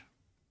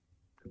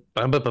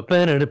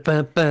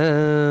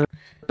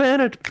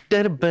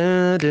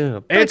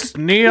It's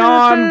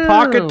Neon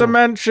Pocket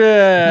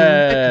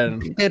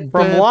Dimension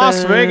from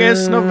Las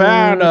Vegas,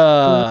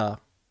 Nevada,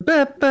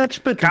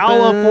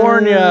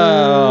 California,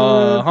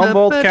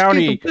 Humboldt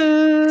County,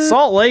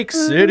 Salt Lake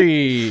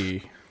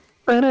City.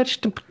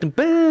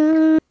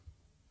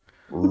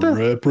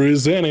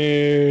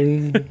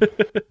 Representing.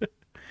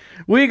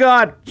 We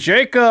got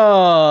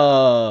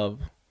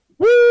Jacob.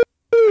 Woo!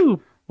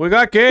 We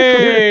got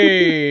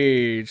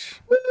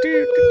Gage.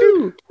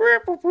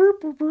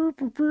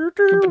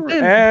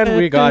 And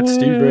we got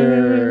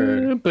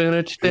Steven.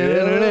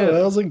 Yeah,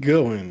 how's it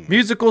going?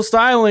 Musical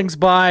stylings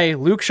by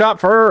Luke Shot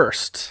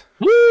First.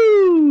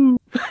 Woo!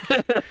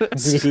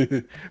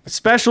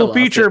 Special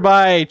feature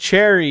by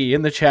Cherry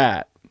in the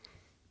chat.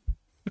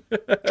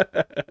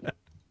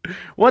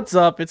 What's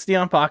up? It's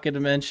Neon Pocket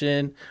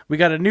Dimension. We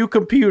got a new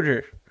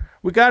computer.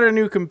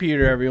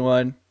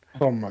 Everyone.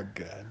 Oh my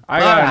god.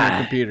 I got a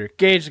new computer.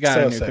 Gage got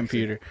So a new sexy.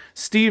 computer.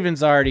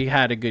 Steven's already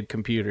had a good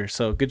computer,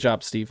 so good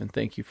job, Steven.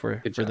 Thank you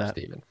for that.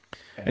 Steven.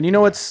 And you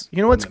know what's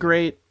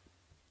great?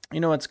 You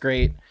know what's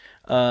great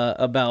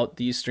about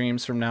these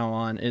streams from now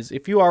on is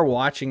if you are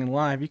watching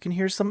live, you can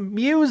hear some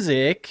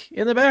music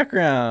in the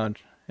background.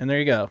 And there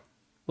you go. A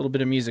little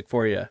bit of music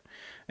for you.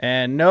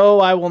 And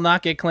no, I will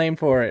not get claimed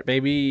for it,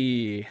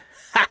 baby.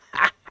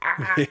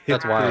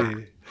 That's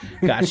wild.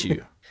 Got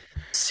you.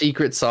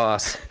 Secret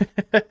sauce.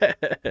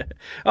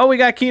 Oh, we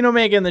got Kino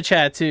Mega in the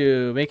chat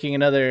too, making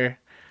another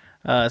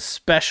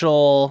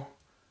special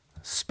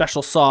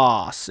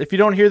sauce. If you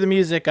don't hear the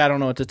music, I don't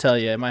know what to tell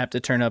you. I might have to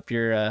turn up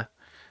your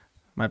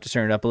might have to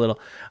turn it up a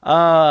little.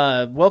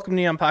 Welcome to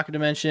Neon Pocket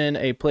Dimension,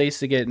 a place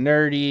to get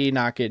nerdy,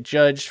 not get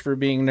judged for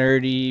being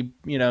nerdy,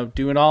 you know,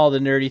 doing all the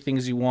nerdy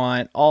things you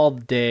want all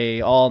day,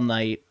 all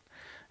night.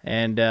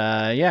 And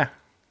yeah,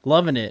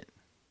 loving it.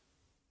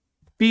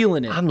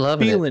 Feeling it. I'm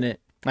loving it.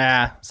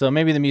 So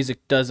maybe the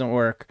music doesn't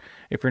work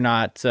if you're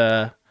not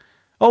oh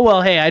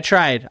well, hey, I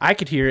tried. I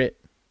could hear it.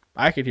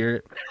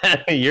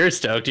 You're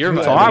stoked. You're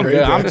So I'm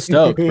good. I'm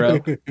stoked, bro.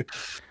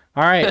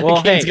 All right. Well,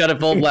 hey, Kane's got it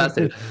full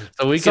blasted,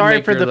 so we can Sorry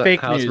make for the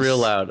fake house news. real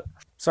loud.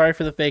 sorry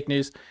for the fake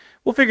news.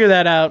 We'll figure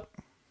that out.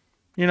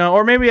 You know,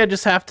 or maybe I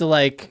just have to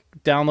like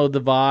download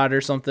the VOD or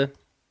something.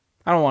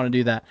 I don't want to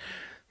do that.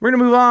 We're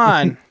gonna move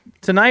on.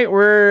 Tonight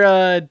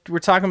we're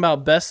talking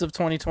about best of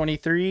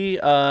 2023.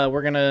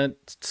 We're gonna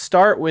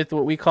start with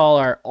what we call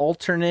our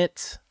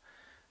alternate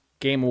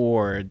game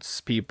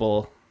awards,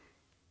 people.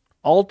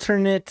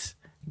 Alternate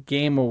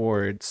game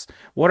awards.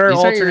 What are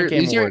alternate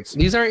game awards?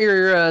 These aren't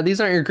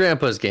your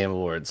grandpa's game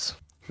awards.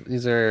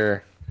 These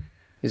are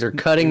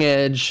cutting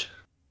edge,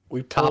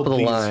 We top pulled of the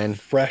these line,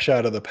 fresh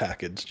out of the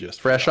package, just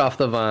fresh off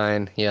the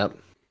vine. Yep.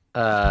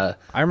 I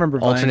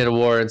remember Alternate Vine.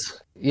 awards.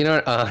 You know,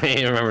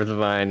 you remember the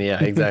Vine? Yeah,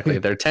 exactly.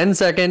 They're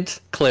 10-second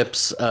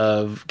clips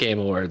of game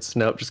awards.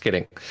 Nope, just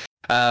kidding.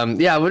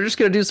 Yeah, we're just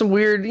gonna do some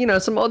weird,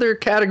 some other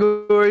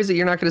categories that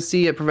you're not gonna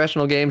see at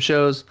professional game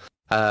shows.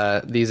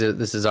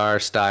 This is our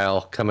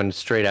style, coming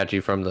straight at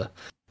you from the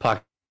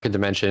pocket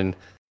dimension,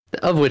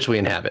 of which we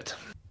inhabit.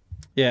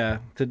 Yeah,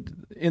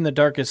 in the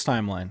darkest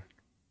timeline.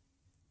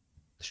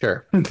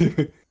 Sure.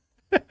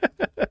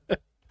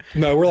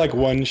 No, we're like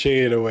one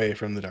shade away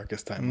from the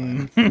darkest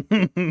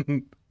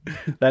timeline.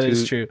 That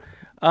is true.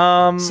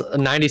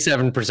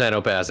 97%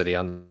 opacity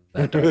on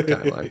that dark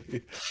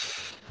timeline.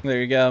 There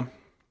you go.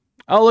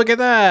 Oh, look at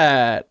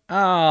that.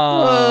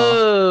 Oh,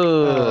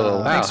 Whoa!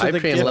 Wow, thanks for hype the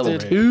train level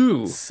gifted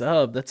 2.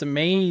 sub. That's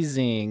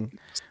amazing.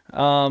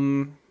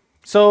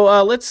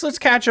 So let's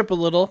catch up a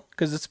little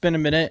because it's been a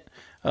minute.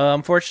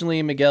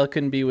 Unfortunately, Miguel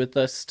couldn't be with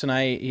us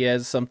tonight. He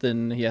has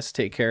something he has to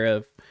take care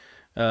of.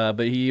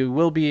 But he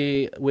will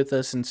be with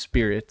us in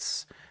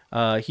spirits.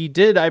 He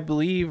did, I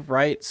believe,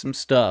 write some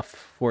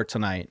stuff for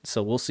tonight,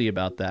 so we'll see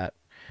about that.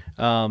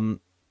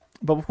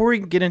 But before we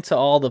get into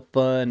all the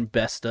fun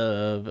best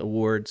of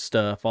award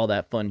stuff, all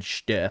that fun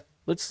stuff,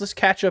 let's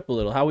catch up a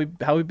little. How we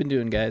been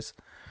doing, guys?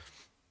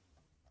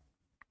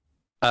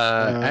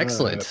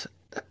 Excellent.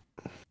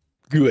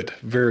 Good,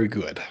 very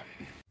good.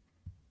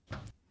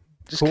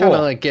 Just kind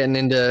of like getting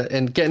into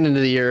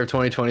the year of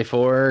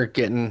 2024,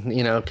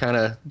 getting kind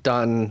of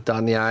dotting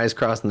the I's,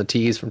 crossing the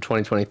T's from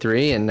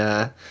 2023,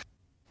 and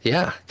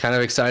yeah, kind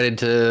of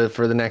excited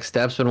for the next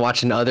steps. Been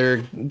watching other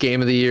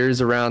game of the years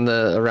around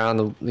the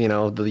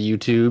the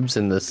YouTubes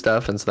and the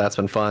stuff, and so that's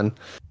been fun.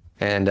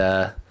 And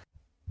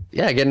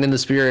yeah, getting in the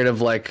spirit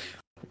of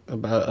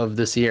of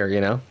this year,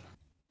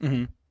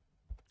 Mm-hmm.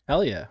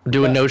 Hell yeah! I'm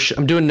doing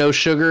no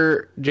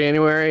sugar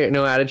January,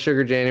 no added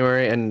sugar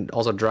January, and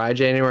also dry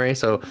January.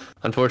 So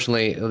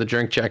unfortunately, the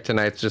drink check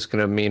tonight's just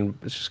gonna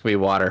be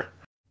water,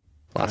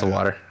 lots of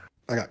water.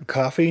 I got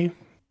coffee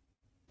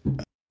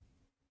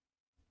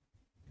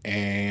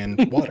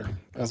and water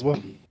as well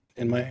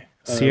in my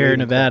Sierra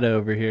Nevada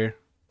over here.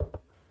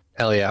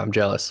 Hell yeah, I'm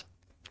jealous.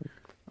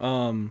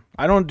 I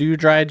don't do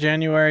dry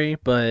January,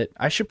 but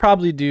I should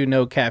probably do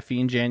no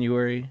caffeine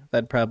January.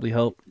 That'd probably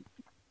help.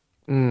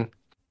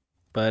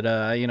 But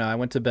I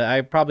went to bed.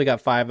 I probably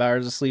got 5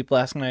 hours of sleep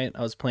last night.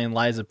 I was playing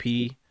Liza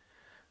P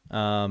You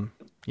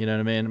know what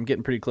I mean? I'm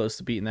getting pretty close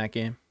to beating that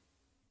game.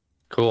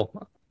 Cool.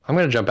 I'm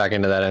gonna jump back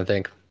into that. I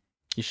think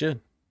You should.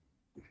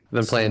 I've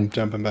been playing.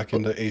 Jumping back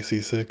into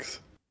AC6.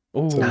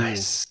 Oh,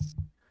 Nice.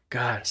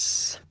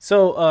 gosh.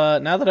 So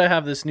now that I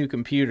have this new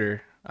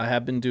computer, I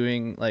have been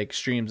doing like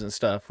streams and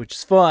stuff, which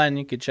is fun.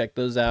 You could check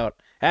those out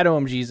at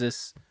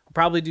OMJesus. I'll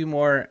probably do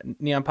more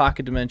Neon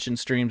Pocket Dimension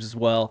streams as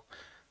well.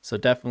 So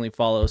definitely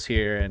follow us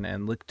here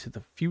and look to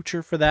the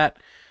future for that.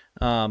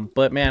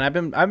 But man,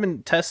 I've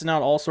been testing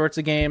out all sorts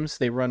of games.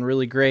 They run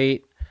really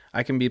great.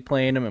 I can be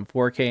playing them in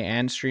 4K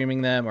and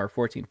streaming them, or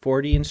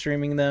 1440 and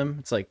streaming them.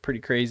 It's like pretty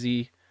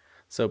crazy.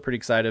 So pretty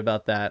excited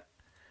about that.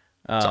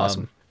 It's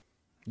awesome.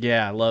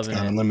 Yeah, loving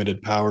Got it.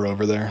 unlimited power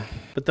over there.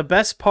 But the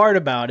best part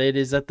about it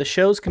is that the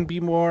shows can be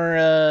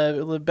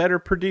more better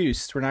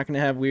produced. We're not going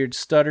to have weird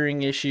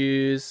stuttering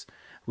issues.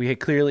 We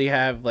clearly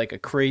have like a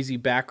crazy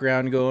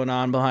background going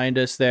on behind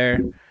us there.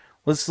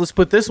 Let's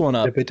put this one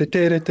up.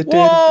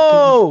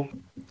 Whoa!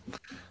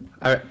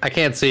 I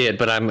can't see it,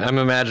 but I'm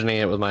imagining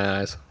it with my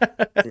eyes.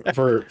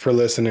 For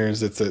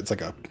listeners, it's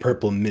like a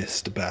purple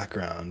mist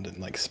background and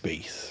like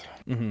space.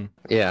 Mm-hmm.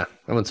 Yeah,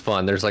 that one's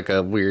fun. There's like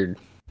a weird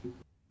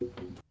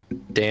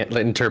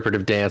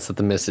interpretive dance that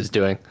the mist is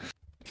doing.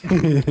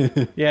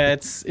 Yeah,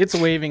 it's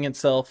waving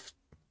itself.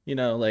 You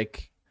know,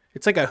 like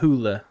it's like a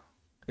hula.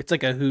 It's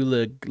like a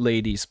hula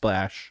lady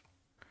splash,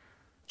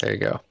 There you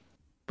go.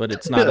 but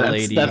it's not a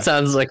lady. That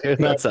sounds like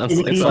It's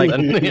something.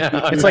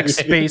 Yeah, It's like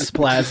space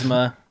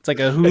plasma. It's like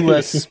a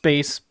hula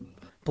space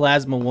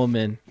plasma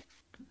woman.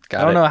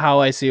 I don't know how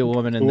I see a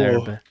woman in there,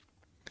 Cool.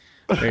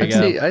 but there you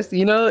go. I see.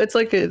 You know, it's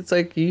like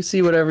you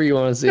see whatever you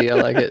want to see. I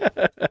like it.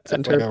 It's Like a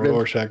interpretive.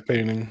 Rorschach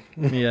painting.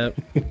 Yep.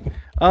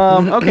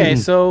 Okay,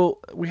 so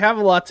we have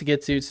a lot to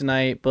get to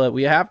tonight, but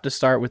we have to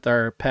start with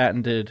our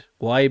patented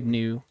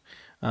WIBNU,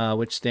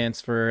 which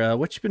stands for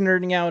what you've been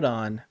nerding out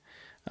on.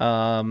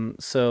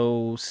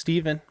 So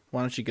Steven,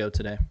 why don't you go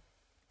today?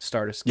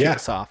 Start us, kick Yeah.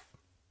 us off.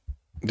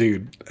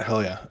 Dude,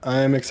 hell yeah.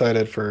 I'm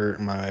excited for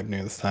my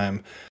new this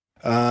time.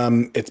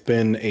 It's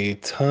been a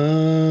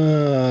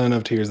ton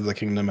of Tears of the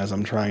Kingdom as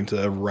I'm trying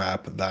to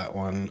wrap that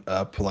one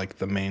up, like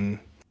the main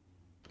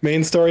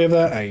story of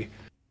that. I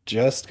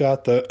just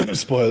got the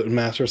spoiler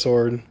Master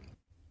Sword.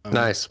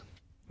 Nice.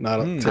 Not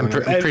a, Mm. I'm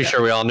pretty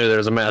sure we all knew there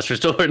was a Master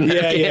Sword in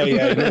that yeah, game.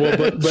 yeah.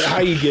 Well, but how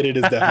you get it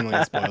is definitely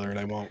a spoiler, and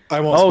I won't Oh,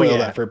 spoil yeah.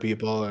 that for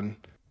people. And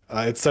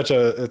it's such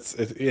a it's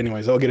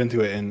anyways. I'll get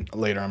into it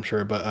later, I'm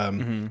sure. But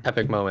Mhm.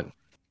 Epic moment.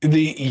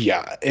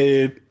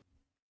 it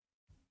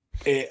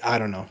I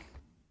don't know.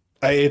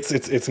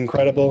 It's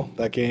incredible.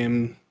 That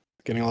game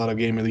getting a lot of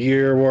Game of the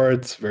Year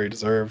awards, very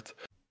deserved.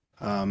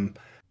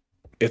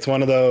 It's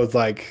one of those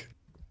like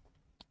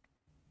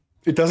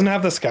it doesn't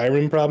have the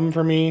Skyrim problem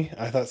for me.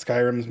 I thought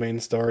Skyrim's main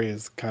story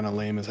is kind of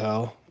lame as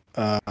hell.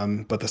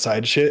 But the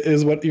side shit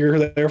is what you're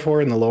there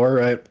for in the lore,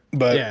 right?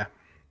 But Yeah.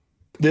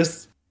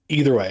 this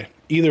either way,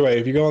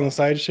 if you go on the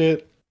side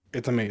shit,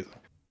 it's amazing.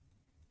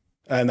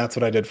 And that's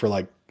what I did for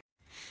like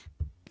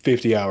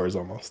 50 hours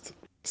almost.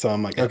 So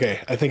I'm like, okay,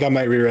 I think I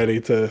might be ready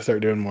to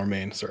start doing more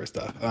main story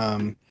stuff.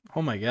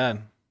 Oh my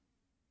god.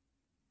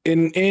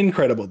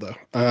 Incredible though.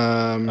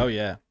 Oh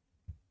yeah.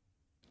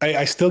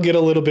 I still get a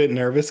little bit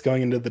nervous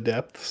going into the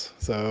depths.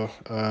 So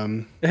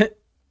They're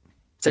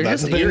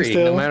that's just the thing eerie,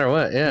 still. no matter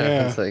what. Yeah,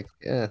 Yeah. it's like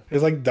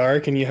it's like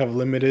dark and you have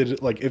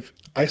limited like if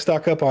I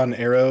stock up on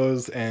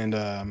arrows and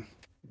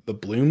the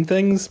bloom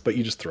things, but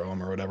you just throw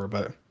them or whatever.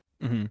 But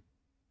Hmm.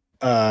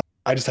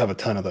 I just have a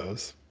ton of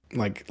those,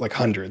 like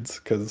hundreds,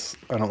 because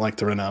I don't like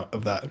to run out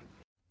of that.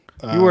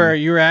 You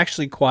were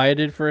actually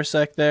quieted for a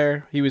sec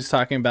there. He was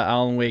talking about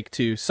Alan Wake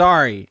 2.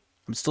 Sorry,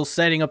 I'm still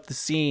setting up the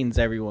scenes,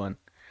 everyone.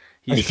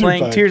 He's You're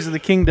playing fine. Tears of the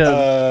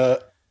Kingdom,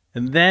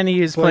 and then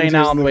he is playing Tears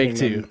of Alan the Wake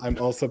Kingdom. 2. I'm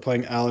also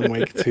playing Alan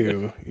Wake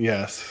 2.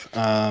 Yes.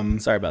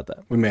 Sorry about that.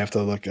 We may have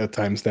to look at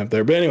timestamp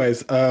there, but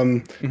anyways,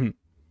 Mhm.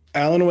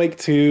 Alan Wake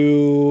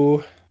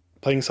 2,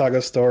 playing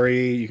Saga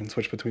Story. You can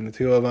switch between the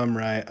two of them,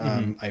 right?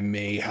 I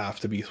may have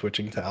to be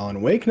switching to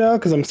Alan Wake now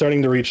because I'm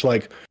starting to reach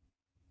like,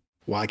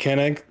 why can't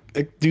I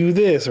do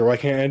this or why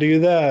can't I do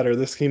that or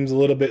this seems a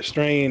little bit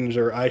strange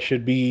or I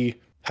should be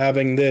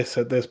having this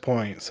at this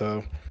point.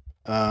 So,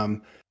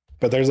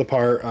 but there's a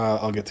part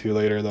I'll get to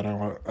later that I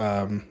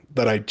want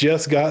that I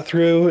just got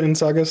through in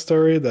Saga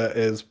Story that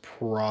is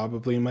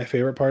probably my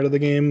favorite part of the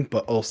game,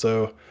 but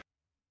also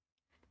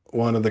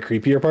one of the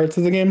creepier parts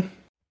of the game.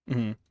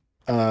 Mhm.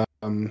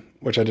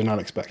 Which I did not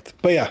expect.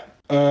 But yeah,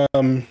 that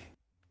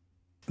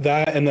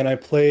and then I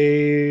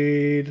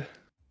played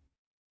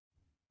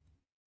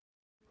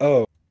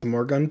some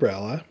more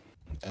Gunbrella,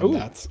 and Ooh.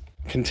 that's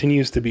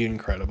continues to be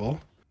incredible.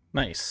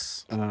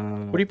 Nice. What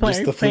are you playing?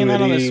 Are you playing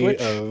that on the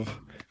Switch?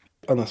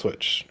 On the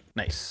Switch.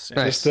 Nice.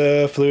 Nice. Just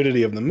the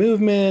fluidity of the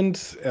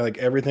movement, like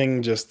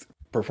everything just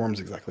performs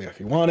exactly like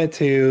you want it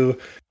to.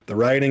 The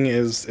writing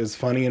is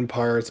funny in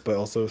parts, but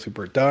also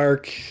super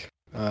dark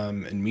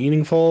and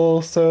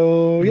meaningful.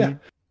 So yeah,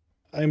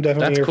 I'm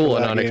definitely that's here cool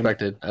for and that game.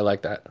 unexpected. I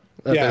like that.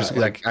 Yeah, There's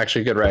like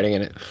actually good writing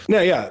in it.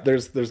 Yeah,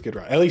 there's good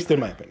writing, at least in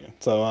my opinion.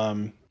 So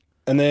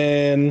and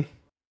then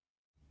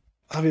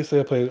obviously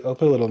I'll play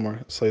a little more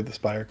Slay the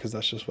Spire because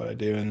that's just what I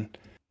do. And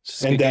It's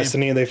just a good game.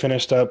 Destiny, they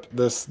finished up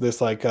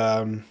this like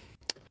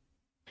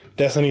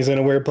Destiny's in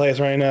a weird place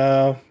right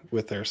now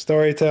with their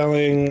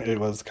storytelling. It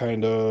was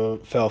kind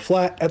of fell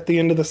flat at the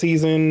end of the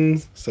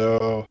season,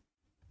 so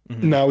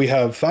now we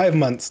have 5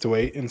 months to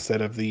wait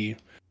instead of it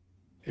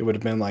would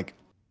have been like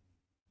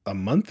a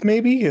month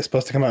maybe. It's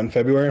supposed to come out in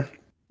February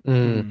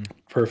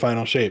for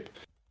Final Shape.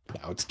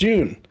 Now it's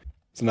June.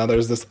 So now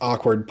there's this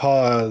awkward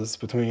pause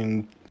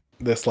between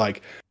this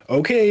like,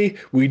 okay,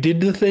 we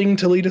did the thing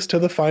to lead us to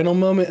the final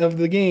moment of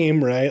the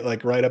game, right?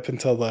 Like right up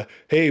until the,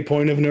 hey,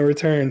 point of no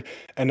return.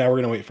 And now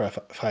we're going to wait for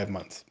 5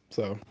 months.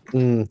 So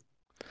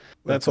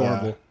That's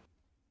horrible.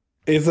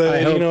 It's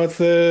it's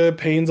the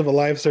pains of a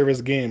live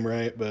service game,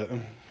 right? But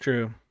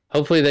True.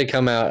 Hopefully they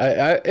come out.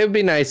 It'd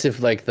be nice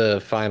if like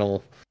the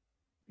final,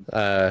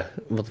 the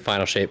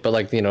final shape, but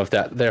like if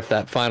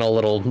that final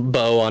little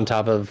bow on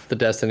top of the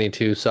Destiny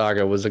 2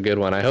 saga was a good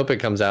one. I hope it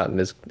comes out and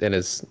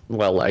is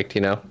well liked.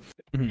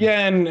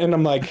 Yeah, and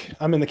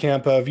I'm in the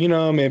camp of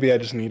maybe I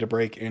just need a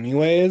break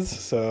anyways.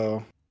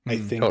 So I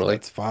think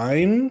that's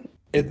fine.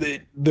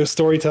 The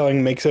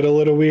storytelling makes it a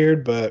little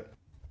weird, but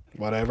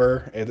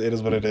whatever. It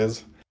is what it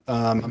is.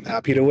 I'm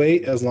happy to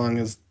wait as long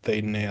as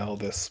they nail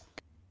this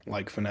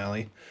like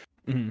finale.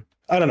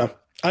 I don't know.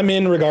 I'm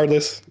in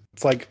regardless.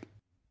 It's like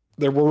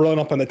we're rolling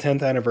up on the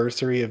 10th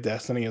anniversary of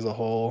Destiny as a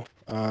whole.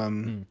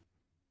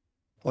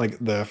 Like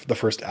the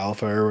first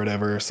alpha or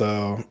whatever.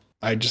 So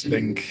I just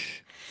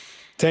think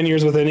 10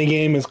 years with any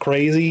game is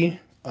crazy.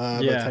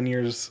 But 10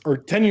 years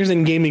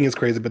in gaming is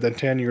crazy, but then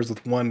 10 years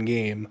with one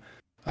game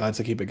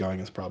to keep it going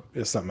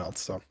is something else.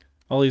 So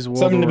all these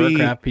World of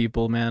Warcraft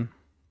people, man.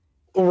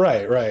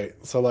 Right.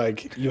 So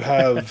like you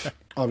have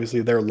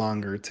obviously they're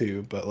longer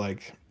too, but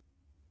like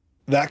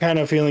that kind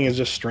of feeling is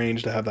just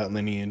strange to have that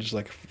lineage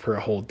like for a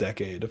whole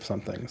decade of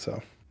something.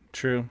 So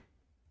true.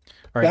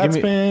 All right, that's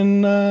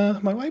been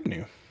my wife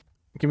new.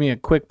 Give me a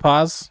quick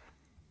pause.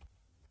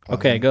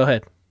 Okay, go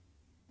ahead.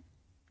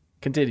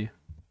 Continue.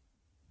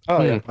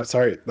 Oh yeah,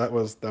 sorry. That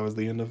was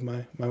the end of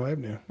my wife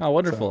new. Oh,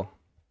 wonderful.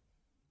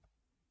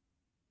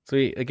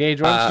 Sweet.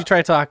 Gage, why don't you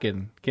try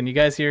talking? Can you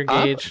guys hear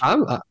Gage?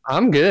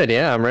 I'm good.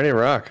 Yeah, I'm ready to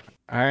rock.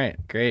 All right,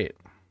 great.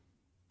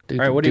 All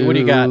right, what do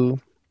you got?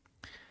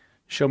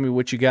 Show me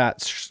what you got,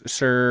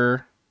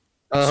 sir.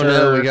 Oh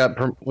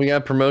no, we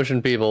got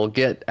promotion people.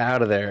 Get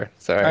out of there.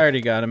 Sorry. I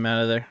already got him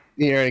out of there.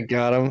 You already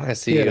got him. I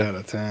see. Get out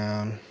of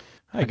town.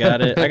 I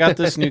got it. I got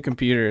this new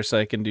computer, so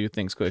I can do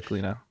things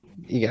quickly now.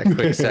 You got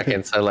quick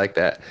seconds. I like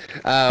that.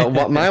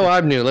 My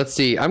Wibe New. Let's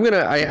see. I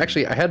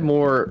had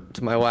more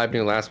to my Wibe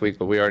New last week,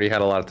 but we already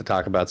had a lot to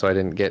talk about, so I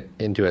didn't get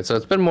into it. So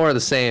it's been more of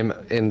the same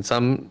in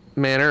some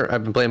manner.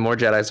 I've been playing more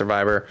Jedi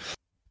Survivor,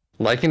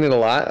 liking it a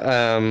lot.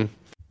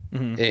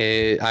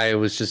 I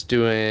was just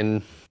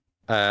doing.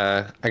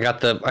 I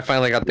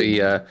finally got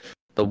the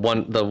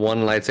one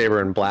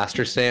lightsaber and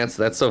blaster stance.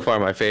 That's so far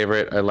my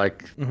favorite. I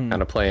like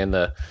kind of playing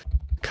the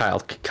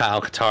Kyle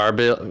Katarn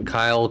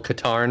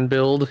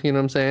build, you know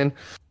what I'm saying?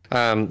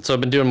 So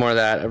I've been doing more of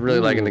that. I'm really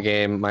liking the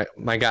game.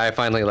 My guy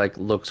finally like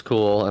looks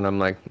cool, and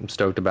I'm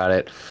stoked about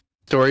it.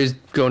 Story's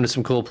going to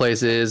some cool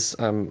places.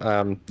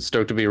 I'm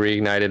stoked to be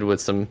reignited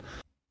with some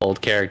old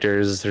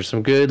characters. There's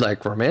some good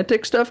like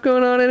romantic stuff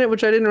going on in it,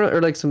 which I didn't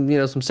or like some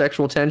some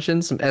sexual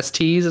tension, some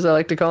STs as I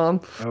like to call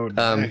them. Oh,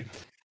 nice.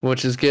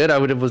 Which is good. I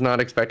was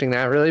not expecting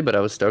that really, but I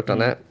was stoked on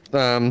that.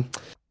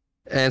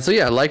 And so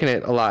yeah, liking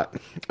it a lot.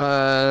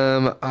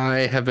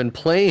 I have been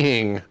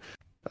playing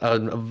a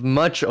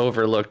much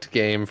overlooked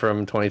game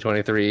from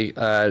 2023,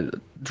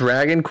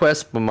 Dragon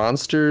Quest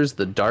Monsters: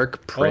 The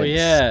Dark Prince. Oh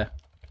yeah.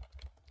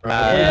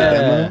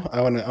 Demo?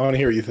 I want to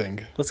hear what you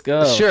think. Let's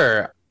go.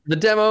 Sure. The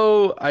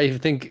demo, I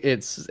think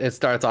it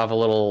starts off a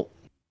little,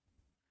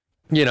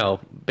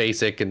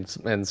 basic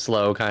and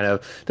slow kind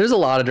of. There's a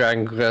lot of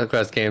Dragon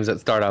Quest games that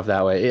start off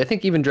that way. I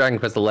think even Dragon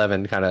Quest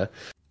 11 kind of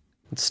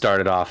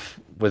started off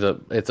with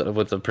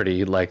a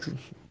pretty like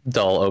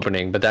dull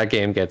opening, but that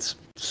game gets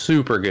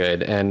super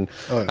good. And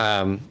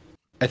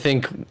I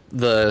think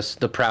the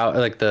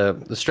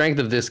strength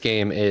of this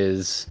game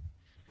is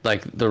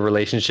like the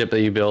relationship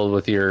that you build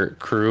with your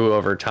crew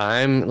over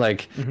time.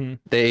 Like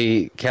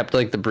they kept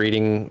like the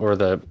breeding or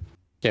the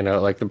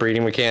the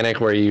breeding mechanic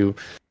where you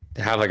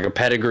have like a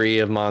pedigree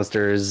of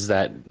monsters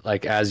that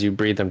like as you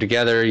breed them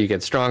together you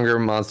get stronger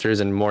monsters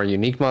and more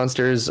unique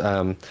monsters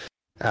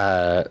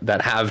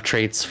that have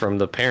traits from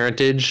the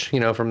parentage,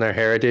 from their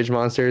heritage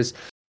monsters.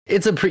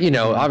 It's a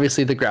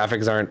obviously the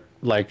graphics aren't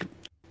like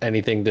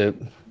anything to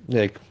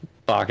like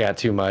balk at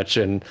too much,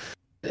 and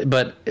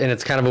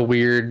it's kind of a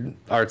weird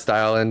art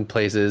style in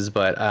places,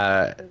 but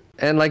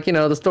and like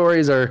the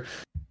stories are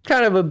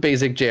kind of a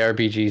basic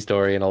JRPG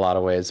story in a lot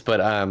of ways, but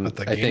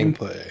the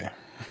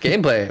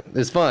gameplay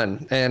is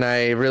fun, and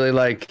I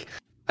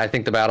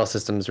think the battle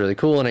system is really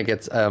cool, and it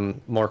gets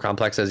more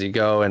complex as you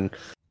go, and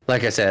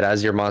like I said,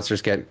 as your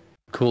monsters get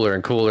cooler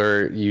and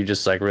cooler, you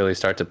just like really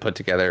start to put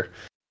together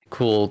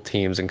cool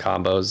teams and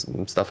combos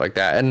and stuff like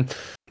that.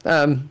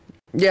 And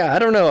Yeah, I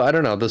don't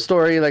know. The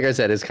story, like I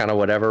said, is kind of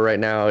whatever right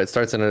now. It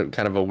starts in a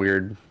kind of a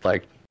weird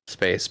like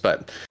space,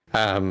 but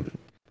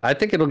I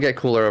think it'll get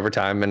cooler over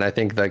time, and I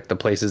think like the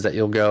places that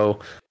you'll go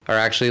are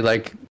actually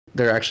like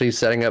they're actually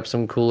setting up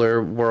some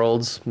cooler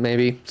worlds,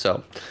 maybe.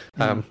 So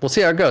we'll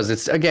see how it goes.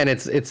 It's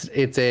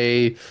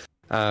a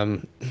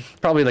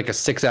probably like a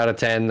 6 out of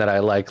 10 that I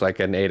like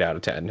an 8 out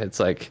of 10. It's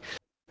like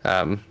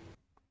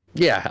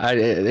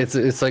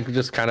it's like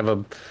just kind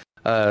of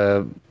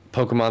a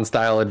Pokemon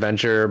style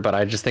adventure, but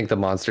I just think the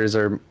monsters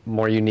are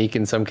more unique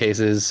in some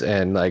cases,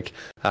 and like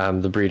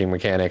the breeding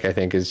mechanic I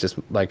think is just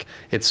like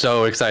it's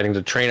so exciting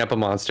to train up a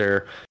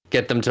monster,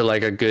 get them to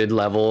like a good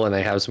level and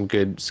they have some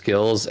good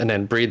skills, and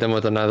then breed them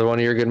with another one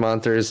of your good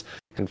monsters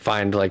and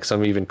find like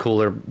some even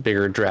cooler,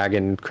 bigger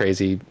dragon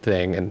crazy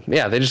thing, and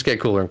yeah, they just get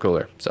cooler and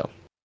cooler. So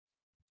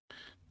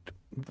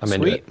I'm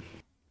into it.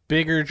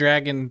 Bigger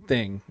dragon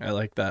thing. I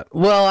like that.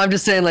 Well, I'm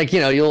just saying, like,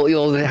 you know,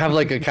 you'll have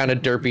like a kind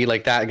of derpy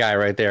like that guy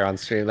right there on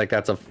screen, like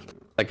that's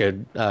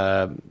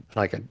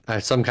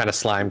some kind of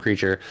slime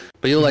creature,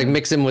 but you'll like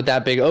mix him with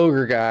that big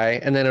ogre guy,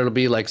 and then it'll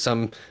be like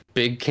some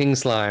big king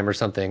slime or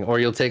something, or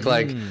you'll take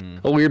like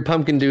a weird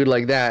pumpkin dude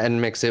like that and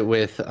mix it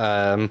with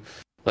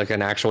like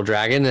an actual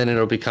dragon, and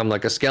it'll become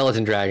like a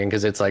skeleton dragon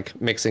because it's like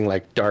mixing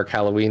like dark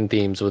Halloween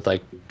themes with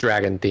like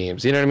dragon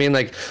themes. You know what I mean?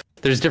 Like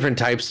there's different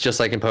types, just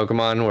like in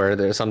Pokemon, where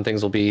there's some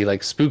things will be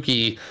like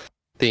spooky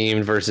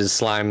themed versus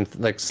slime.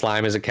 Like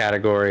slime is a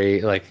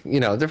category, like,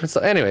 you know, different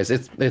stuff. Anyways,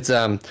 it's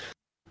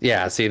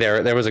yeah. See,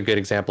 there was a good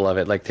example of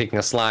it. Like taking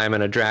a slime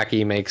and a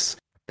Draki makes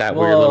that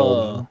weird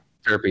little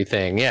derpy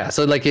thing. Yeah.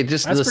 So like it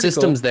just the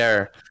systems cool.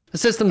 there. The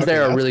systems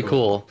there are really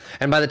cool.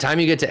 And by the time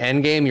you get to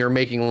end game, you're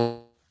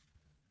making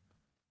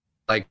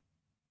like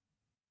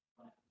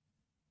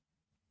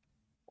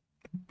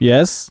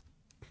yes.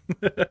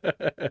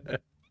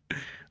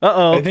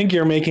 Uh-oh. I think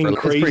you're making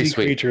crazy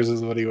creatures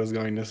is what he was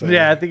going to say.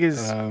 Yeah, I think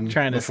he's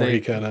trying to say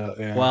he cut out,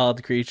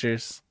 wild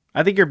creatures.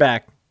 I think you're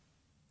back.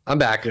 I'm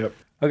back. Yep.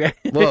 Okay.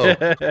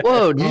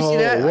 Whoa, did you see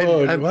that?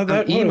 I'm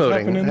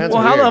emoting.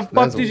 Well, how the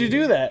fuck did you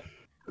do that?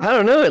 I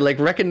don't know. It like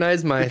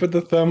recognized my. You put the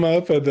thumb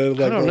up and then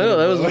like. I don't know.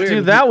 That was weird.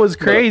 Dude, that was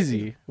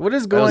crazy. What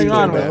is going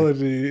on with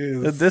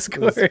the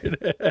Discord?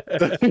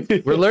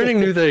 We're learning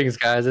new things,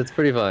 guys. It's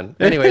pretty fun.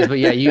 Anyways, but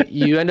yeah,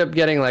 you end up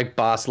getting like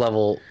boss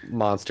level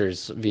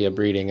monsters via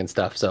breeding and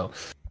stuff. So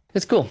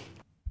it's cool.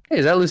 Hey,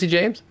 is that Lucy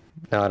James?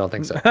 No, I don't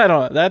think so. I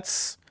don't.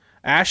 That's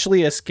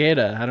Ashley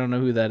Escada. I don't know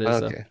who that is.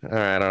 Okay. All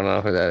right. I don't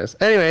know who that is.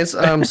 Anyways,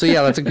 so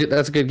yeah, that's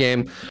a good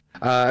game.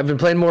 I've been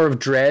playing more of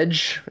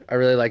Dredge. I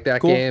really like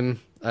that game.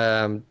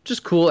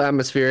 Just cool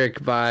atmospheric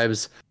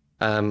vibes.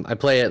 I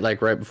play it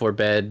like right before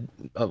bed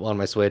on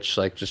my Switch,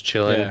 like just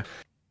chilling.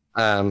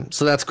 Yeah.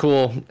 So that's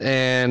cool.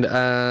 And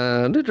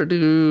oh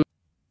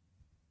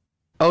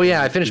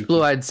yeah, I finished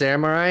Blue Eyed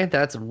Samurai.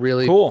 That's a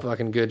really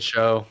fucking good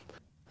show.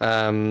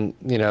 You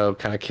know,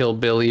 kind of Kill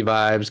Billy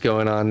vibes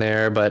going on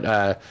there, but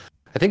I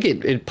think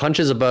it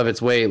punches above its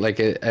weight. Like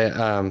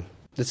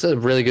it's a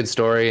really good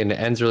story and it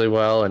ends really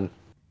well. And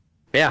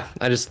yeah,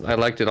 I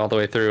liked it all the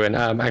way through. And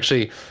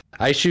actually,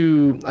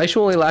 Aishu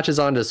only latches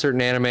on to certain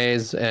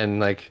animes,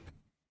 and like,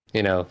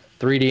 you know,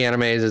 3D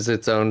animes is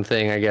its own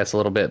thing, I guess, a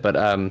little bit. But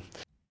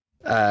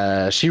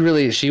she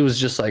was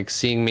just like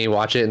seeing me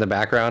watch it in the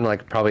background,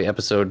 like probably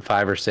episode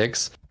 5 or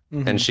 6,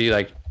 and she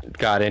like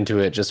got into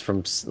it just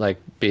from like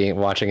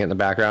watching it in the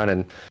background,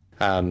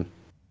 and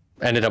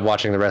ended up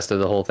watching the rest of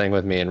the whole thing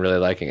with me and really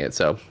liking it.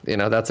 So, you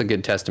know, that's a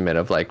good testament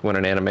of like when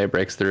an anime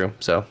breaks through.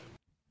 So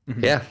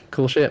yeah,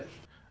 cool shit.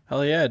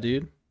 Hell yeah,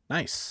 dude.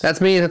 Nice.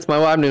 That's me. That's my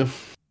wife new.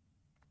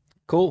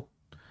 Cool.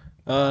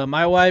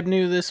 My wife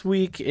new this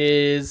week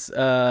is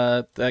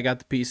I got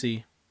the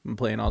PC. I'm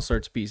playing all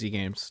sorts of PC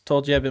games.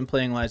 Told you I've been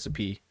playing Lies of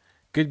P.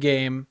 Good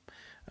game.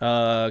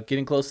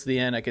 Getting close to the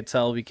end, I could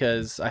tell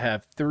because I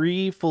have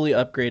 3 fully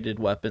upgraded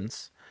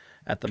weapons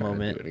at the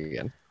moment. Do it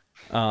again.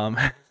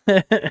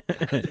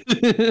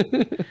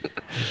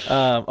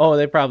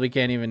 They probably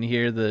can't even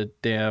hear the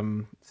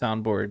damn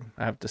soundboard.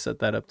 I have to set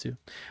that up too.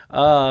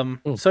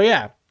 So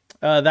yeah,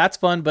 that's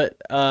fun. But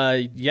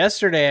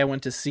yesterday I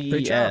went to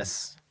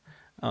CES,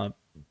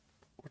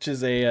 which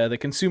is the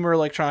Consumer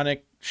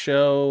Electronic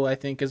Show, I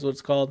think is what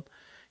it's called,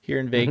 here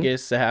in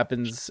Vegas. It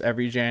happens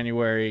every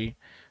January.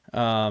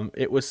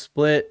 It was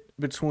split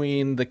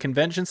between the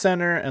convention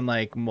center and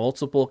like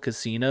multiple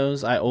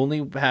casinos. I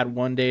only had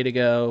 1 day to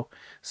go,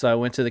 so I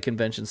went to the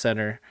convention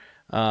center.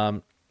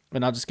 And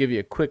I'll just give you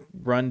a quick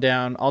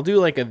rundown. I'll do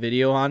like a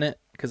video on it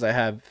because I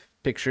have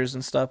pictures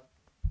and stuff.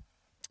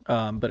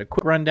 But a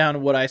quick rundown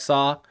of what I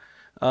saw.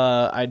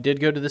 I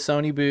did go to the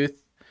Sony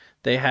booth.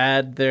 They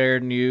had their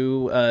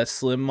new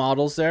slim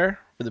models there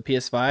for the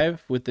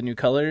PS5 with the new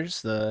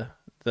colors, the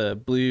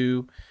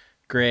blue,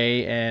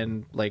 gray,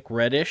 and like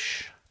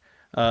reddish.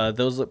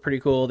 Those look pretty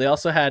cool. They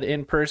also had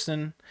in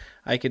person.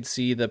 I could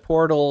see the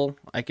Portal.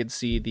 I could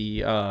see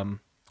the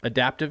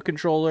adaptive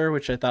controller,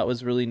 which I thought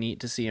was really neat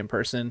to see in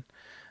person.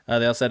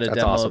 They also had a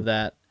demo of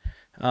that.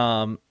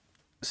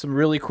 some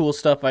really cool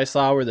stuff I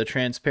saw were the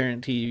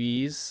transparent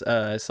TVs.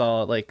 I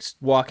saw like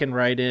walking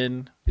right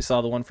in. You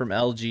saw the one from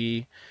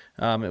LG.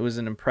 It was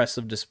an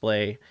impressive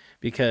display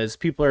because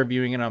people are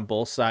viewing it on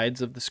both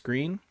sides of the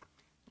screen.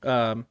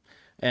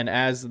 And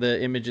as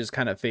the images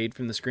kind of fade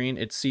from the screen,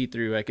 it's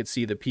see-through. I could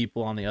see the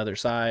people on the other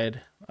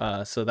side.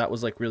 So that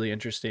was like really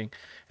interesting.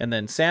 And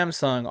then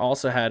Samsung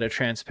also had a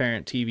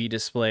transparent TV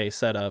display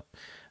set up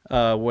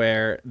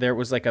where there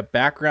was like a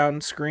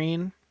background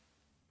screen.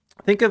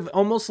 Think of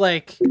almost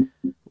like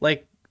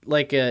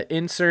a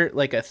insert,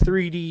 like a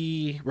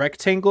 3D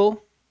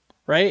rectangle,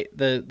 right?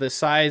 The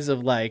size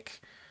of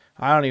like,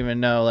 I don't even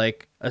know,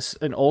 like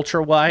an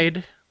ultra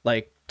wide,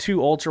 like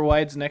two ultra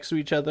wides next to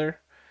each other,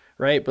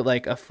 right? But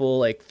like a full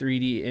like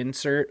 3D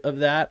insert of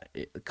that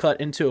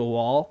cut into a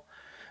wall,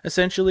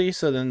 essentially.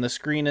 So then the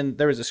screen, and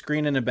there was a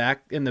screen in the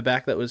back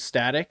that was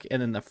static,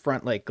 and then the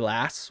front like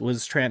glass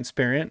was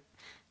transparent,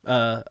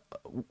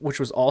 which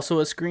was also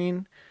a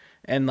screen.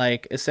 And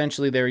like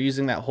essentially they were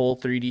using that whole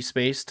 3D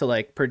space to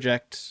like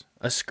project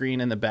a screen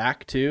in the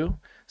back too.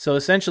 So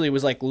essentially it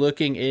was like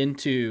looking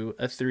into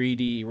a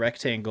 3D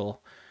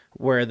rectangle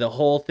where the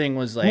whole thing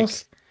was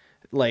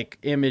like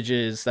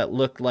images that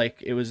looked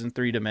like it was in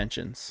 3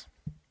 dimensions.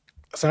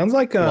 Sounds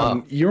like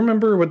Wow. you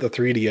remember what the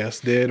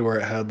 3DS did, where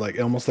it had like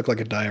it almost looked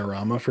like a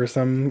diorama for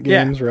some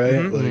games, right?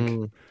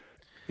 Mhm. Like,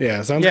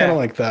 yeah, it sounds kind of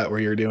like that, where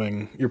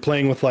you're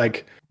playing with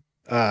like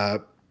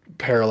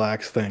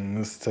parallax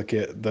things to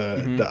get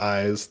the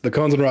eyes, the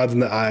cones and rods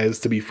and the eyes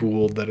to be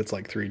fooled that it's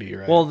like 3D,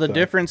 right? Well, the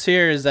difference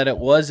here is that it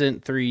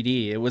wasn't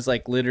 3D. It was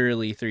like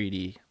literally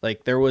 3D.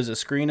 Like there was a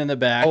screen in the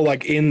back. Oh,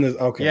 like in the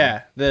okay.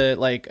 Yeah, the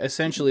like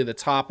essentially the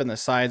top and the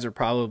sides are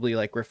probably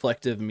like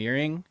reflective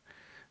mirroring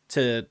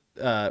to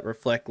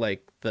reflect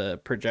like the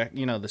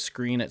the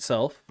screen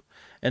itself.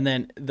 And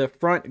then the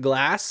front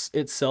glass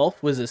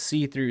itself was a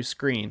see-through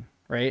screen,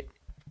 right?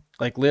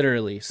 Like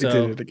literally. So It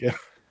did it again.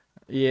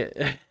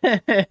 yeah.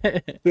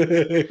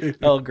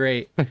 Oh,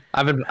 great.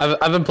 I've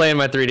been playing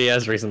my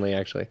 3DS recently,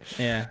 actually.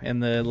 Yeah,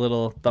 and the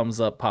little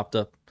thumbs up popped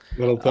up.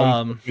 Little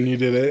thumb when you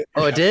did it.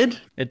 Oh, it did?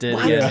 It did.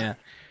 What? Yeah.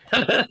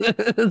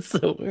 That's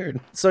so weird.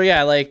 So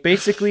yeah, like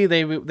basically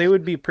they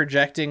would be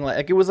projecting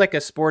like it was like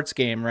a sports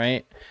game,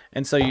 right?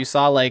 And so you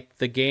saw like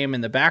the game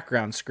in the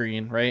background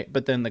screen, right?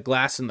 But then the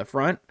glass in the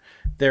front,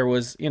 there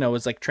was, it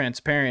was like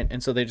transparent,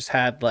 and so they just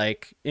had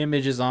like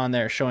images on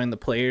there showing the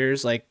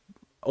players like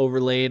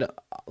overlaid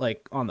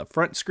like on the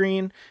front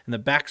screen, and the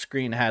back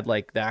screen had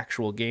like the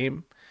actual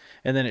game.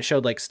 And then it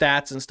showed like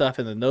stats and stuff,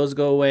 and then those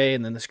go away,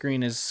 and then the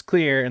screen is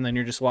clear, and then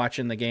you're just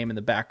watching the game in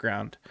the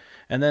background.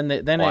 And then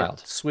it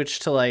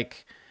switched to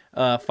like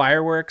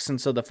fireworks,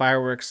 and so the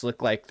fireworks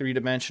look like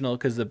 3-dimensional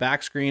because the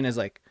back screen is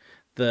like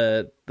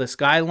the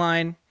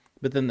skyline,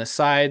 but then the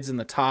sides and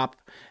the top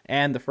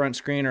and the front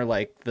screen are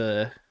like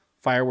the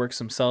fireworks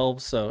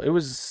themselves. So it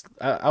was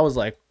I was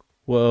like,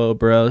 whoa,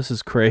 bro, this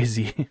is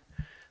crazy.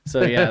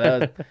 So yeah,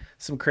 that was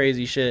some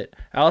crazy shit.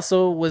 I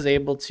also was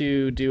able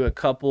to do a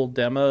couple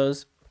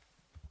demos.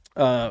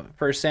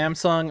 For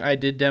Samsung, I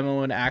did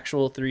demo an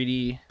actual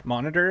 3D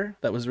monitor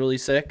that was really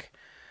sick.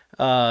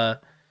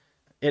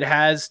 It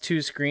has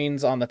 2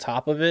 screens on the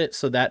top of it,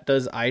 so that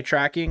does eye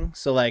tracking.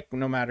 So like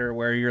no matter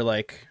where you're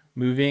like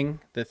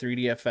moving, the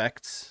 3D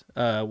effects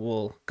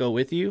will go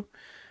with you.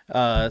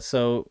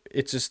 So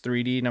it's just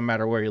 3D no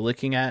matter where you're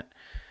looking at.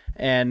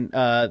 And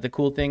the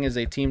cool thing is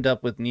they teamed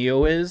up with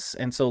NeoWiz,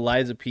 and so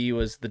Liza P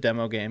was the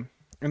demo game.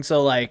 And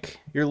so like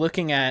you're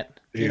looking at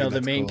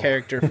the main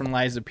character from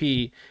Liza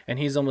P, and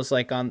he's almost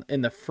like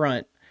in the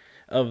front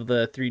of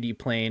the 3D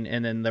plane,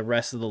 and then the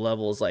rest of the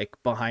level is like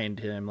behind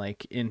him,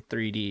 like in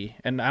 3D.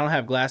 And I don't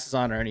have glasses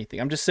on or anything.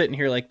 I'm just sitting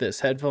here like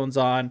this, headphones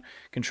on,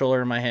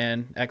 controller in my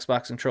hand,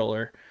 Xbox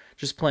controller,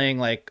 just playing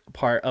like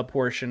a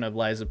portion of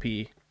Liza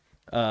P.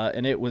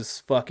 And it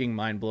was fucking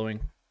mind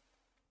blowing.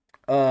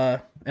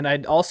 And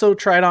I also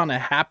tried on a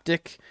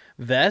haptic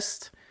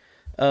vest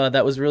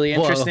that was really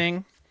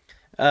interesting.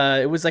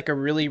 It was like a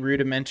really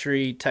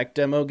rudimentary tech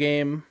demo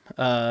game.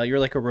 You're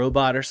like a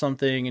robot or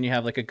something, and you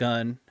have like a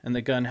gun, and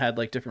the gun had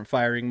like different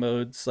firing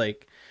modes,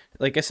 like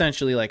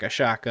essentially like a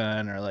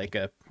shotgun or like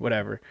a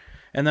whatever.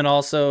 And then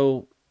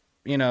also,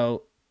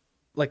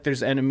 like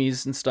there's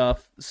enemies and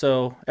stuff.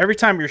 So every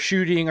time you're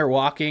shooting or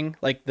walking,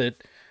 like the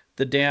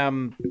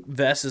damn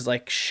vest is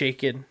like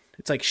shaking.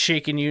 It's like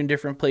shaking you in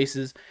different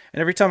places.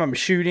 And every time I'm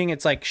shooting,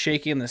 it's like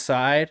shaking the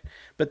side.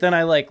 But then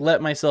I like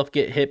let myself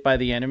get hit by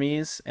the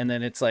enemies, and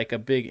then it's like a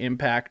big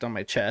impact on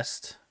my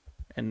chest.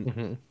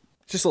 And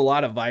just a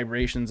lot of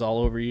vibrations all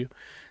over you.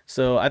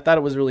 So I thought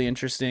it was really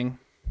interesting.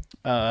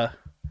 So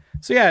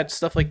yeah,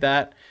 stuff like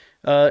that.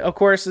 Of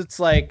course, it's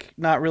like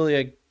not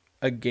really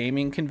a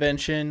gaming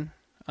convention.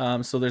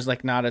 So there's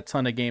like not a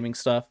ton of gaming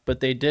stuff. But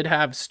they did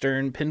have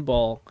Stern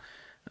Pinball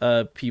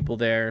people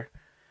there.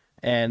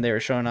 And they were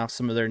showing off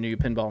some of their new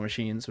pinball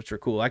machines, which were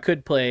cool. I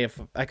could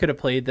have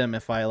played them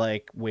if I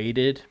like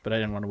waited, but I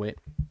didn't want to wait.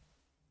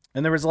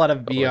 And there was a lot of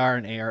VR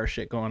and AR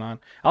shit going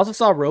on. I also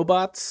saw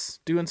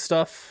robots doing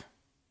stuff,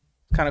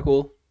 kind of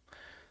cool.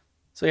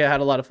 So yeah, I had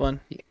a lot of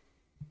fun.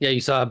 Yeah, you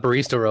saw a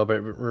barista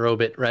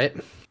robot, right?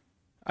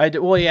 I did,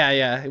 well,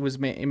 yeah. It was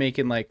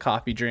making like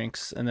coffee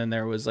drinks, and then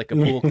there was like a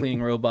pool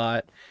cleaning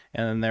robot,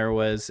 and then there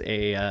was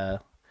a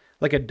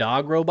like a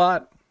dog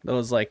robot that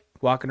was like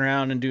walking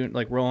around and doing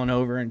like rolling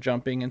over and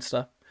jumping and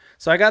stuff.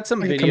 So I got some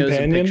Like a videos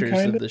and companion, pictures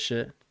kinda? of the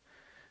shit.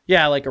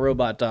 Yeah, like a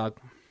robot dog.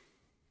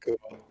 Cool.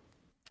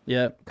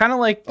 Yeah, kind of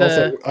like the.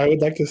 Also, I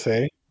would like to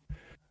say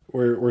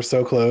we're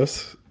so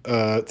close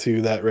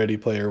to that Ready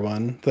Player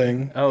One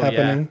thing Oh, yeah.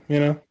 happening. You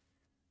know,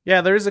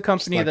 Yeah, there is a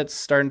company like- that's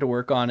starting to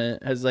work on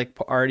it. Has like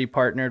already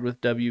partnered with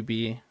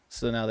WB,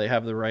 so now they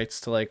have the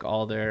rights to like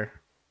all their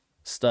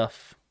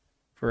stuff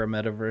for a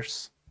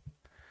metaverse.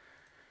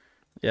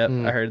 Yep,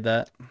 I heard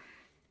that.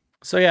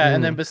 So yeah,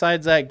 and then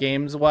besides that,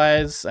 games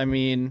wise, I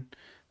mean,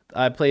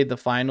 I played the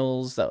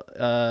finals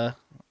the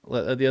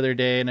other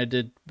day, and I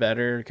did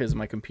better because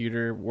my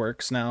computer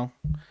works now,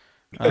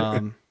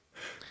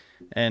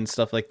 and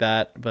stuff like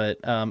that. But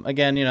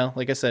again, you know,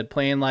 like I said,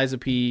 playing Liza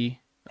P,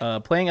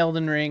 playing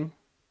Elden Ring.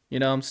 You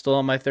know, I'm still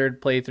on my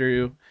third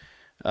playthrough.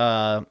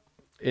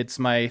 It's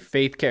my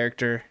Faith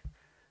character.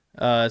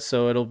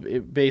 So it'll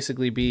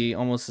basically be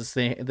almost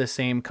the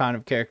same kind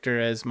of character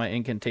as my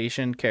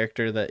Incantation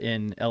character that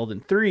in Elden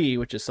 3,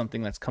 which is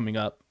something that's coming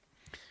up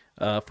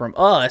from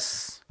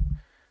us,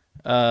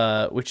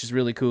 which is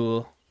really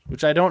cool,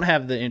 which I don't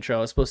have the intro.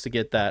 I was supposed to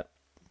get that.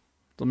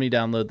 Let me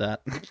download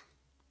that.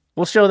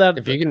 We'll show that.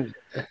 If you can,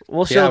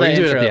 We'll show that we can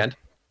do it intro at the end.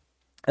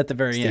 at the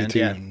very stay end.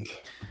 Yeah. tuned.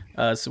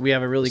 So we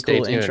have a really Stay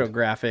cool tuned. intro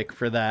graphic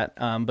for that.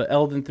 But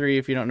Elden 3,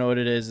 if you don't know what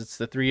it is, it's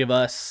the three of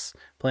us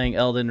playing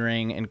Elden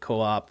Ring in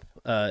co-op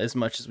as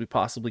much as we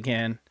possibly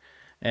can.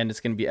 And it's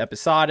going to be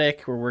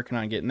episodic. We're working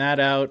on getting that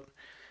out.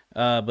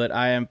 But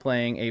I am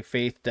playing a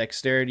Faith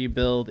Dexterity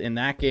build in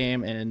that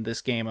game. And in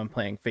this game, I'm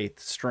playing Faith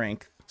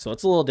Strength. So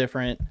it's a little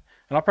different.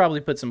 And I'll probably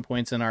put some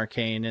points in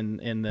Arcane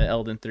in the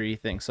Elden 3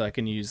 thing. So I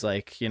can use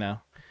like, you know,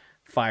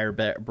 fire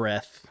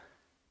breath.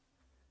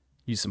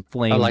 Use some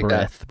flame like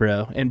breath,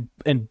 bro, and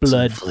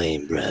blood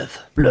Flame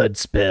breath. blood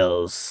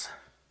spells,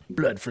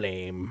 blood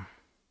flame.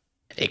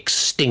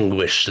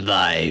 Extinguish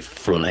thy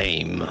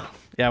flame.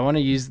 Yeah, I want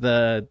to use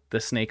the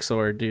snake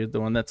sword, dude, the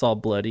one that's all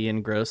bloody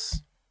and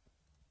gross.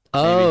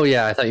 Oh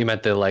yeah, I thought you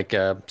meant the like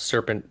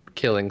serpent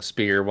killing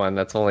spear one.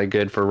 That's only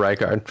good for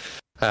Rykard.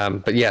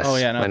 But yes, Oh,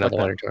 yeah, no, I know fuck the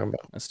one that. you're talking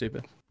about. That's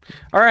stupid.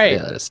 All right,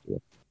 Yeah, that's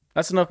stupid.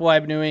 that's enough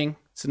vibe doing.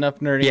 It's enough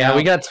nerding. Yeah, out.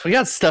 we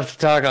got stuff to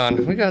talk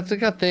on. We got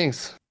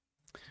things.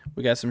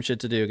 We got some shit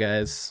to do,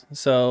 guys.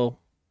 So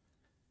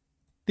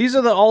these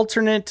are the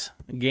alternate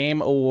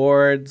game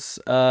awards.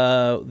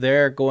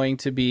 They're going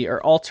to be,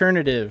 or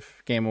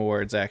alternative game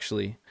awards,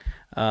 actually.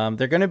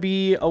 They're going to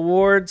be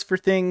awards for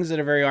things that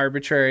are very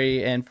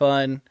arbitrary and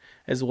fun,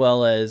 as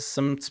well as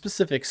some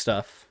specific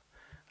stuff.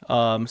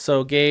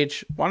 So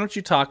Gage, why don't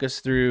you talk us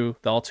through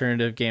the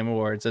alternative game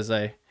awards as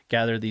I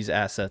gather these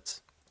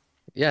assets?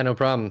 Yeah, no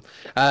problem.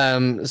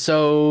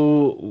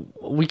 So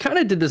we kind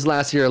of did this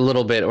last year a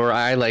little bit, or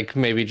I like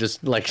maybe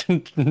just like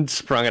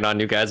sprung it on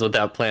you guys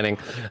without planning.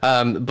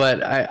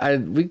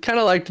 But we kind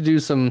of like to do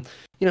some,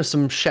 you know,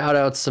 some shout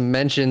outs, some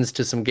mentions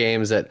to some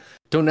games that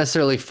don't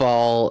necessarily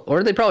fall,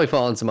 or they probably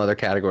fall in some other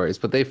categories,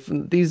 but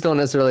these don't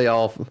necessarily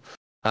all,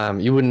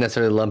 you wouldn't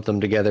necessarily lump them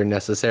together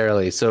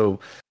necessarily. So,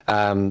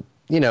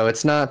 you know,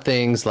 it's not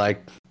things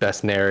like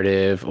best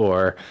narrative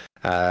or,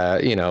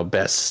 you know,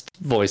 best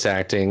voice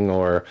acting,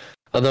 or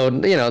although,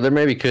 you know, there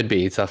maybe could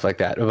be stuff like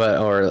that, but,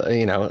 or,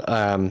 you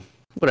know,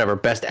 whatever,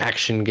 best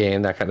action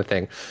game, that kind of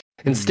thing.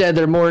 Instead,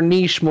 they're more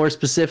niche, more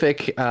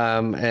specific,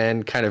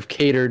 and kind of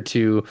catered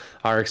to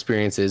our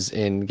experiences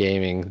in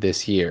gaming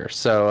this year.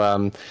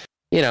 So,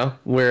 you know,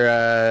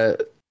 we're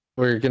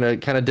gonna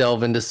kind of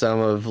delve into some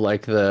of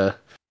like the,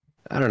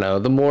 I don't know,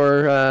 the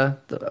more,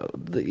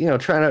 you know,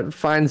 trying to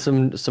find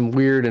some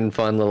weird and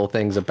fun little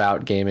things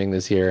about gaming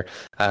this year,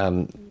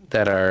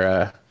 that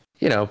are,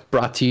 you know,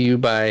 brought to you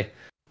by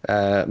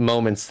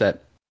moments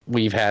that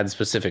we've had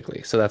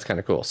specifically. So that's kind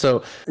of cool.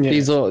 So Yeah.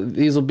 these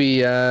will be,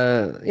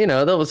 you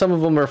know, some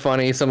of them are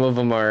funny, some of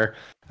them are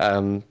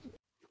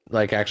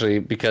like actually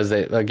because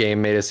a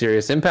game made a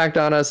serious impact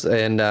on us,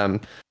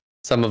 and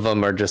some of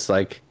them are just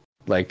like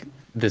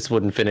this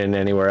wouldn't fit in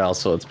anywhere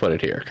else, so let's put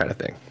it here, kind of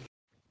thing.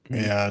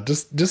 Yeah,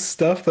 just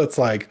stuff that's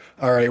like,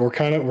 all right, we're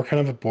kind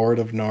of bored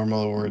of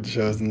normal award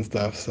shows and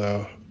stuff,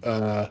 so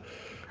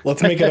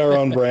let's make it our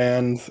own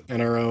brand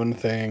and our own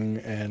thing.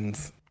 And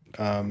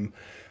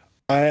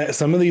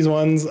some of these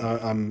ones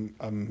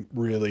I'm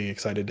really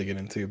excited to get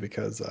into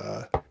because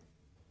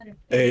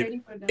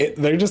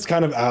they're just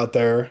kind of out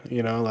there,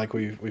 you know, like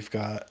we've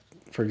got,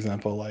 for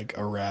example, like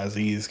a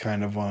Razzies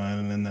kind of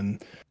one, and then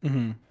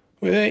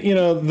you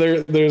know,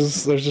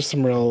 there's just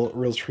some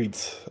real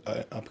treats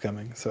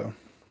upcoming. So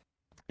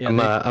Yeah,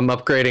 I'm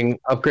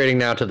upgrading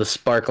now to the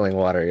sparkling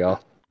water,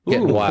 y'all.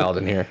 Getting Ooh. wild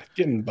in here.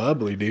 getting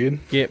bubbly,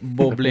 dude. get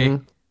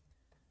bubbly.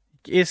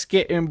 It's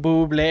getting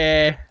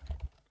bubbly.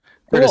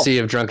 Courtesy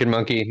of Drunken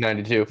Monkey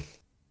 92.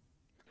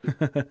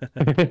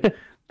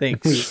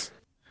 Thanks.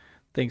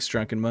 Thanks,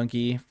 Drunken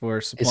Monkey, for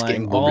supplying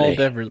getting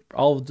bubbly.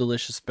 all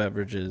delicious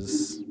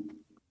beverages.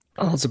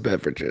 Also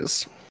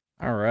beverages.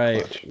 All right,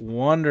 Clutch.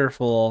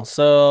 wonderful.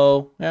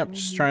 So, yep,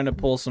 just trying to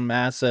pull some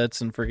assets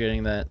and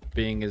forgetting that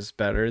Bing is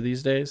better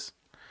these days.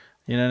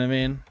 You know what I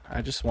mean?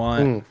 I just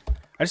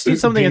need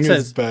something that Bing is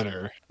says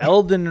better.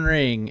 Elden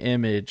Ring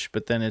image,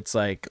 but then it's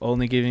like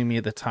only giving me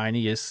the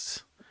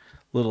tiniest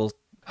little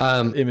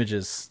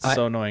images. It's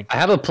so annoying. I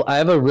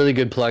have a really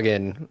good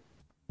plugin.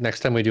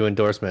 Next time we do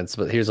endorsements,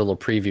 but here's a little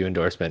preview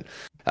endorsement.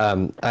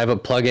 I have a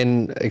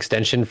plugin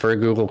extension for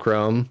Google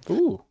Chrome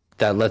Ooh.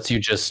 that lets you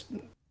just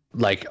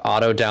like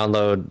auto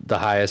download the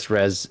highest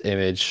res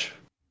image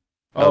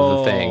of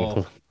the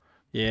thing.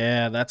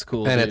 Yeah, that's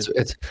cool. And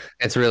dude.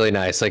 it's really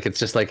nice. Like it's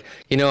just like,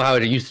 you know how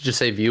it used to just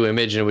say view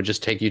image and it would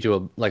just take you to a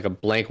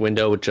blank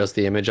window with just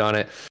the image on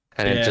it,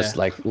 and it just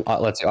like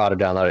lets you auto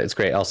download it. It's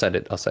great. I'll send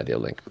you a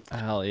link.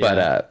 Hell yeah.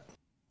 But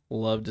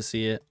love to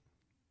see it.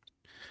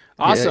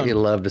 Awesome. Yeah, you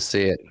love to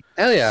see it.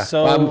 Hell yeah.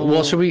 So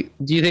well,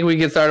 do you think we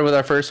get started with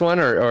our first one,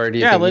 or do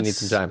you think we need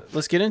some time?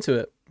 Let's get into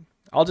it.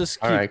 I'll just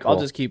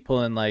keep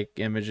pulling like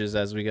images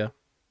as we go.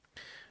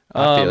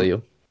 I feel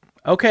you.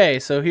 Okay,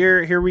 so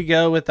here we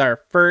go with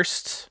our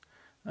first.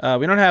 We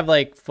don't have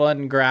like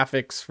fun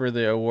graphics for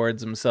the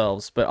awards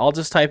themselves, but I'll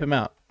just type them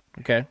out.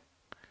 Okay,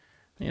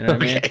 you know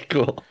what I mean? Okay,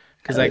 cool.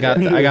 Because I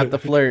got the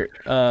flirt.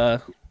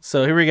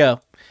 So here we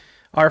go.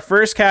 Our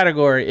first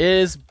category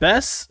is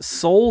best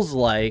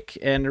Souls-like,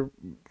 and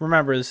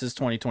remember this is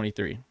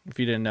 2023. If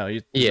you didn't know,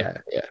 Yeah.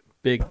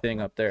 big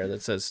thing up there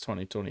that says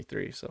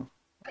 2023. So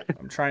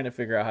I'm trying to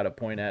figure out how to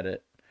point at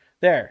it.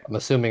 There. I'm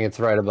assuming it's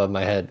right above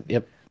my head.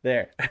 Yep.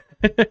 There.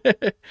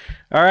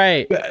 All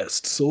right.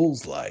 Best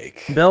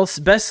Souls-like.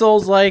 Best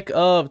Souls-like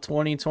of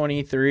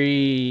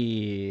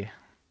 2023.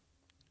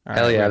 All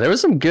Hell right, yeah. There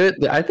was some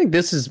good. I think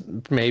this is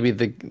maybe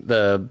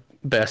the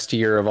best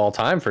year of all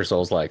time for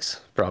Souls-likes,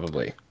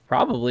 probably.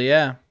 Probably,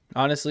 yeah.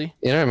 Honestly.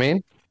 You know what I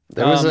mean?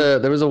 There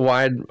was a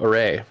wide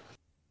array.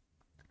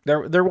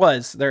 There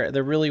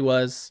really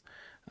was.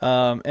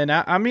 And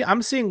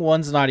I'm seeing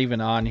one's not even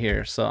on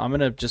here, so I'm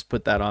gonna just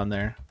put that on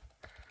there.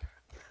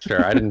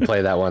 Sure, I didn't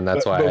play that one.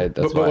 That's why.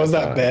 But was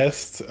that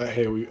best? I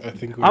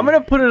think I'm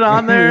gonna put it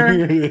on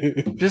there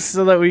just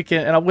so that we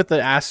can, and with the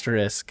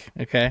asterisk,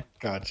 okay?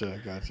 Gotcha.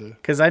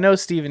 Because I know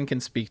Steven can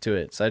speak to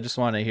it, so I just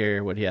want to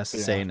hear what he has to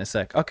say in a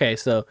sec. Okay,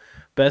 so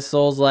best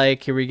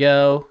Souls-like. Here we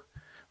go.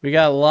 We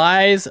got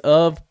Lies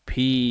of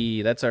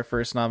P. That's our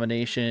first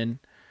nomination.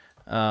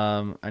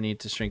 I need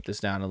to shrink this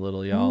down a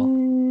little,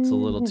 y'all. It's a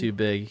little too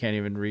big. You can't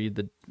even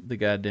read the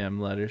goddamn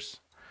letters.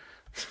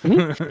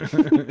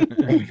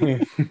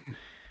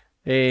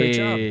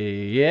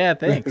 Hey, yeah,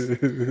 thanks.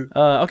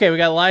 Okay, we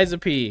got Lies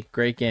of P.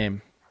 Great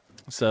game.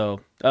 So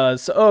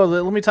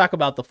let me talk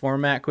about the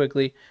format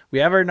quickly. We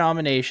have our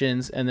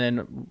nominations, and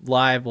then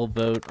live will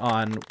vote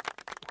on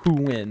who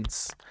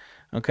wins.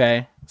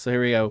 Okay, so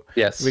here we go.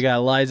 Yes. We got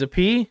Lies of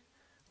P,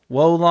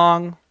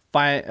 Wolong,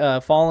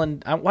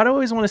 Fallen. Why do I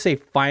always want to say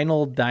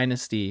Final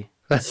Dynasty?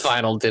 That's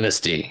Final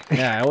Dynasty.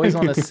 Yeah, I always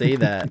want to say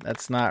that.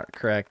 That's not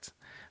correct.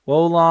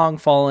 Wolong,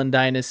 Fallen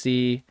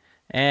Dynasty,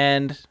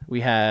 and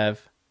we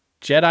have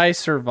Jedi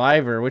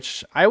Survivor,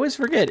 which I always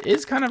forget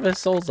is kind of a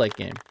Souls-like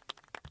game.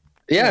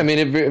 Yeah, I mean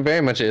it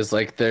very much is.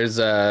 Like there's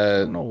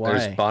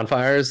why.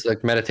 bonfires,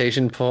 like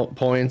meditation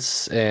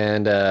points,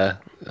 and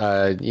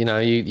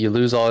you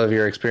lose all of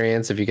your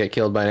experience if you get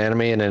killed by an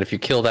enemy, and then if you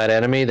kill that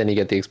enemy, then you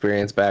get the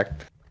experience back.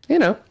 You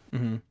know,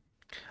 Mm-hmm.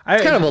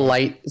 it's kind of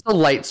a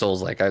light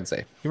Souls-like, I'd say.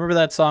 You remember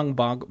that song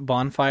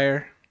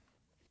Bonfire?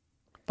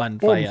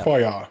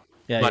 Bonfire.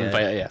 Yeah,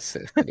 Bonfire, yes.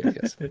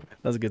 Yes. that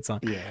was a good song.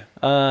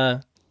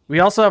 Yeah. We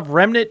also have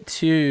Remnant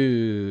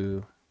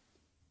 2.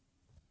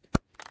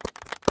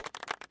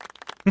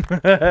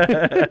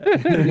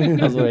 I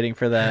was waiting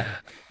for that.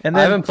 And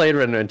I then, haven't played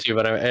Remnant 2,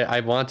 but I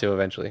want to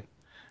eventually.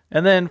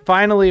 and then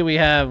finally we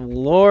have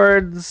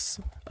Lords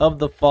of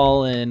the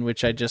Fallen,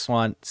 which I just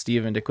want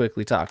Steven to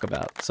quickly talk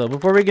about. So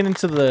before we get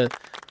into the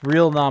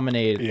real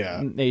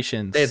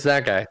nations, It's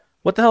that guy.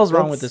 what the hell is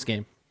wrong with this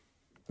game?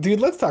 Dude,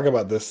 let's talk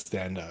about this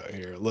standout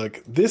here.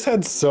 Look, this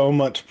had so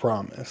much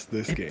promise,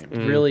 this game.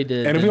 It really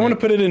did. And if we didn't want it?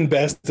 to put it in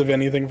best of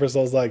anything for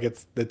Souls-like,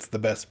 it's the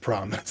best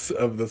promise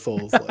of the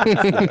Souls-like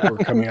that were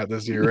coming out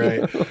this year,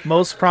 right?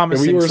 Most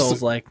promising were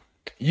Souls-like.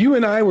 You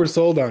and I were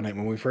sold on it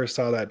when we first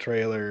saw that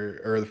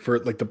trailer, or for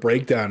like the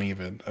breakdown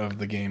even of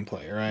the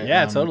gameplay, right?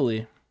 Yeah,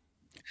 totally.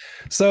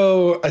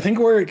 So I think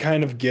where it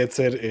kind of gets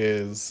it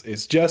is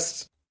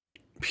just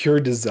pure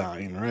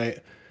design, right?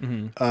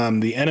 Mm-hmm.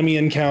 The enemy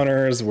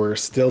encounters were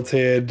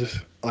stilted,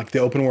 like the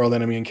open world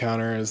enemy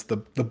encounters. The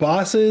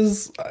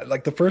bosses,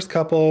 like the first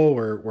couple,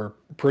 were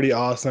pretty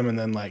awesome, and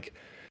then like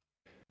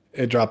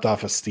it dropped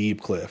off a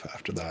steep cliff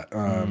after that.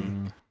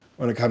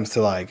 When it comes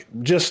to like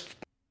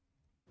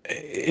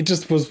it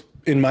just was,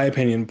 in my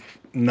opinion,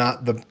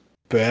 not the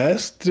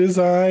best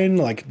design.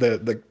 Like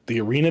the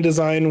arena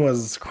design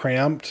was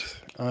cramped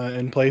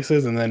in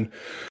places, and then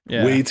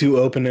way too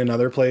open in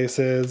other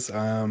places.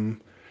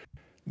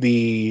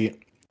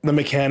 The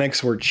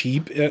mechanics were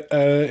cheap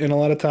in a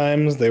lot of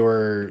times. They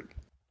were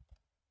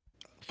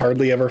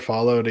hardly ever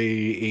followed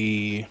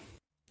a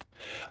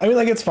I mean,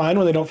 like it's fine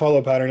when they don't follow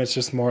a pattern. It's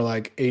just more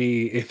like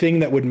a thing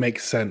that would make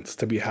sense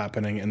to be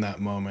happening in that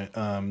moment.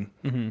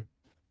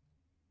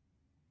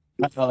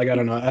 Like I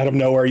don't know, out of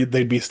nowhere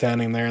they'd be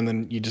standing there, and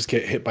then you just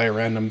get hit by a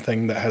random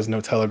thing that has no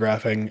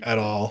telegraphing at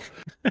all.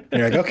 And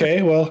you're like,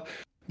 okay, well,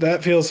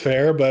 that feels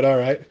fair, but all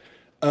right.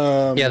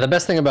 Yeah, the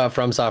best thing about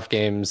FromSoft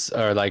games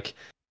are like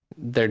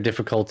their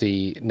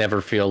difficulty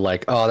never feel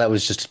like, oh, that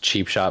was just a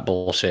cheap shot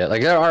bullshit.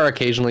 Like there are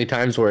occasionally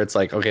times where it's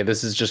like, okay,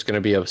 this is just going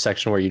to be a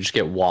section where you just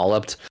get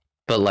walloped,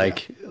 but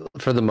like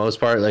for the most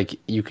part, like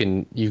you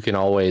can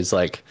always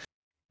like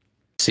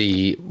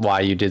see why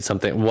you did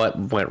something, what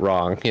went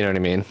wrong. You know what I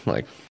mean?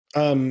 Like,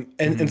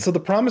 and so the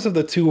promise of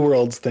the two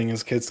worlds thing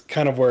is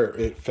kind of where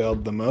it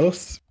failed the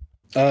most.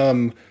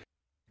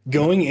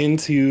 Going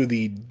into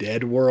the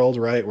dead world,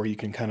 right, where you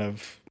can kind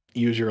of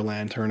use your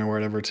lantern or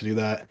whatever to do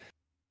that,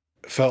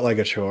 felt like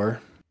a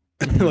chore.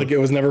 Like it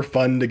was never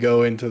fun to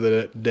go into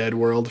the dead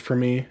world for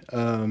me.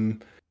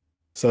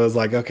 So I was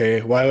like,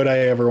 okay, why would I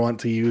ever want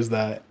to use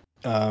that?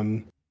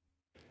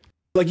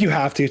 Like you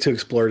have to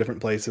explore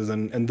different places,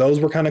 and those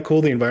were kind of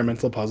cool. The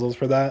environmental puzzles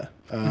for that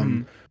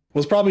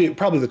was probably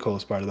the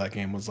coolest part of that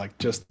game. Was like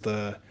just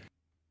the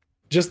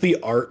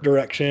art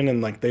direction,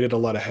 and like they did a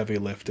lot of heavy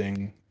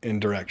lifting in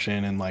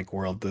direction and like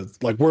world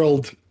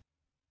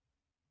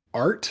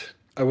art.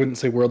 I wouldn't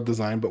say world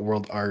design, but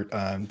world art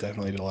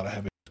definitely did a lot of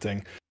heavy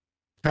lifting.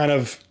 Kind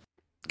of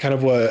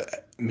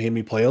what made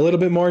me play a little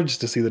bit more, just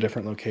to see the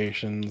different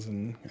locations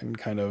and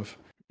kind of.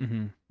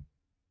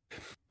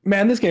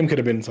 Man, this game could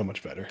have been so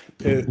much better.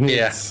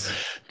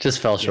 Just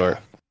fell short.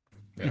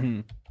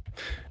 Yeah.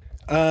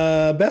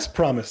 Best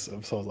promise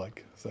of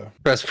Souls-like. So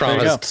best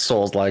promised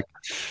Souls-like.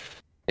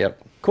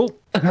 Yep. Cool.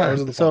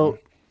 So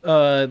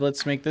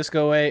let's make this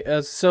go away.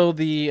 So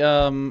the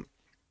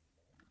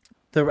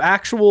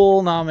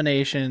actual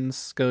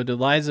nominations go to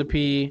Lies of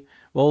P,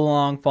 Wo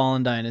Long,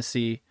 Fallen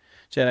Dynasty,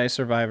 Jedi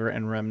Survivor,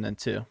 and Remnant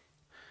 2.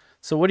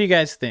 So what do you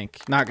guys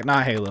think?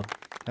 Not Halo.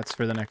 That's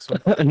for the next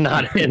one.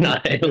 not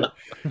Halo.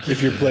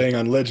 If you're playing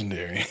on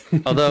Legendary.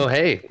 Although,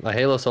 hey, a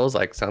Halo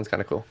Souls-like sounds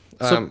kind of cool.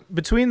 So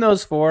between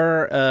those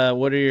four,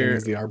 what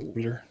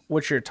are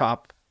what's your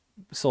top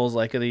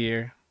Souls-like of the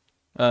year?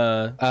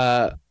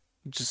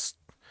 Just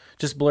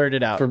blurt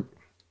it out. For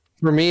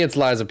me, it's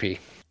Lies of P.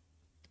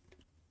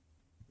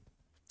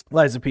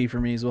 Lies of P for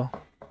me as well.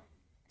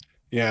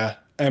 Yeah.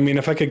 I mean,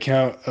 if I could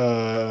count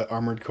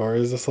Armored Core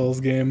as a Souls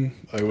game,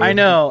 I would. I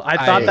know.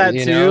 I thought that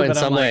too. In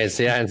some ways.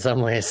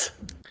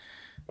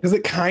 Because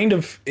it kind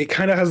of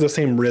has the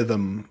same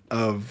rhythm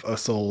of a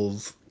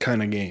Souls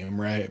kind of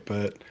game, right?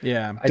 But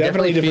yeah, I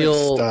definitely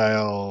feel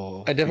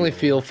style. I definitely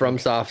feel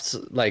FromSoft's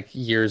like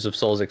years of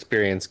Souls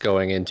experience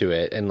going into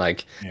it, and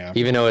like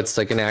even though it's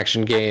like an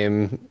action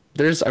game,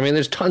 there's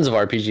tons of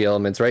RPG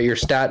elements, right? You're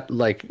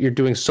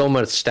doing so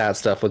much stat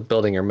stuff with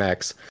building your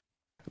mechs,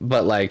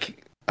 but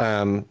like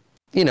and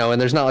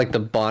there's not like the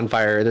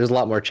bonfire. There's a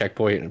lot more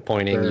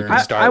checkpointing. You can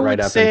start right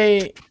up.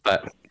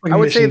 I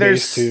would say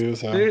there's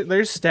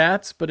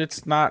stats, but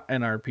it's not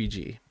an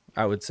RPG.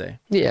 I would say.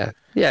 Yeah.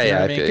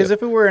 Because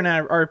if it were an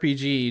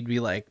RPG, you'd be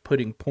like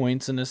putting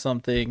points into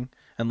something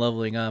and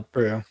leveling up.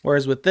 Yeah.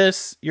 Whereas with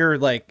this, you're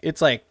like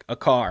it's like a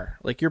car.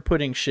 Like you're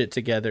putting shit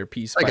together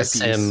piece by piece.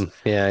 Like a sim.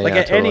 Yeah. Like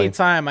at any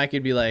time, I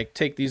could be like,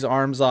 take these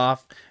arms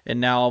off, and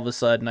now all of a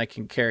sudden I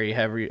can carry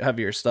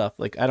heavier stuff.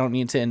 Like I don't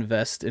need to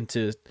invest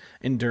into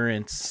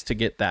endurance to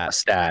get that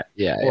stat.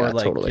 Yeah. Or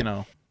like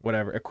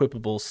whatever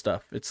equipable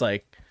stuff. It's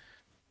like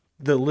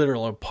the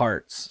literal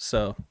parts.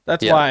 So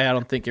that's why I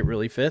don't think it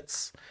really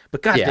fits.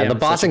 But goddamn, the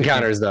boss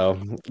encounters though,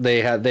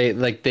 they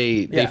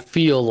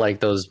feel like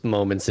those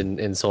moments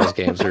in Souls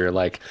games where you're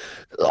like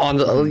on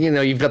the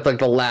you've got like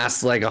the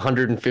last like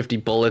 150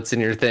 bullets in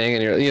your thing,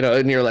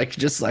 and you're like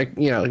just like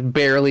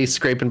barely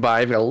scraping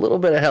by. You've got a little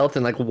bit of health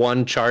and like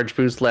one charge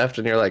boost left,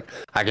 and you're like,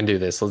 I can do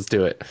this. Let's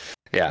do it.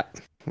 Yeah,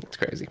 it's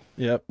crazy.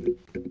 Yep.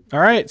 All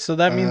right, so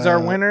that means our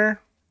winner,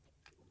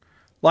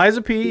 Lies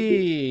of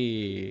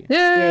P.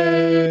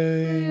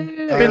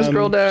 Yay!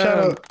 Scroll down. Shout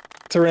out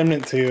to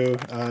Remnant 2,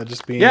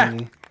 just being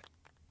an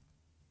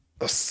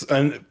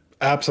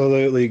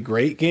absolutely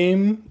great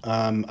game.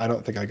 I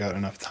don't think I got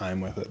enough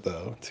time with it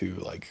though to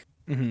like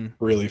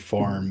really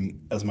form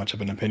as much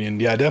of an opinion.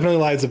 Yeah, definitely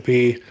Lies of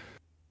P.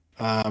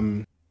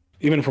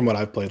 Even from what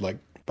I've played, like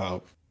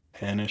about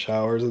 10-ish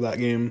hours of that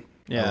game.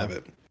 I love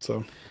it.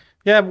 So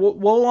yeah,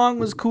 Wo Long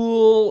was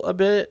cool a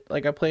bit.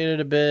 Like I played it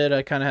a bit.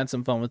 I kind of had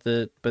some fun with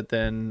it, but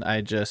then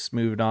I just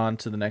moved on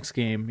to the next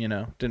game.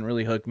 Didn't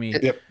really hook me.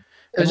 Yep.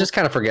 It was just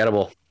kind of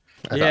forgettable.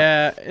 I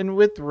thought. And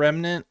with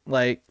Remnant,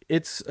 like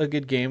it's a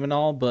good game and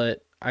all,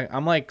 but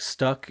I'm like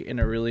stuck in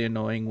a really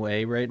annoying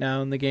way right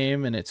now in the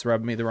game, and it's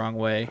rubbed me the wrong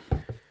way.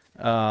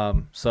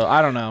 So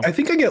I don't know. I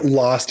think I get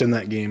lost in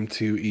that game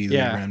too easy.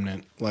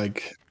 Remnant,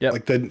 like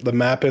the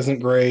map isn't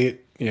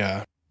great.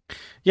 Yeah,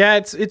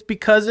 it's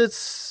because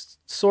it's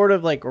sort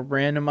of like a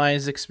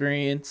randomized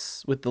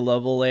experience with the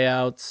level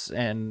layouts,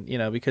 and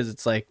because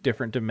it's like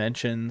different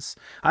dimensions.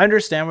 I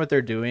understand what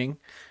they're doing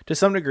to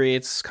some degree.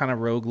 It's kind of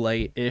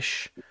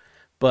roguelite-ish,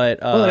 But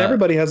well, and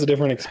everybody has a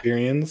different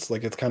experience.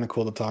 Like it's kind of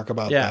cool to talk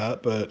about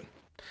that, but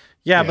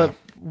yeah, but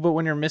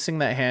when you're missing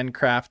that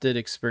handcrafted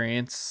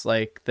experience,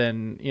 like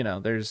then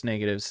there's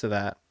negatives to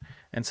that.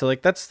 And so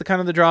like that's the kind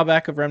of the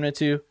drawback of Remnant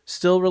 2.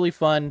 Still really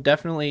fun,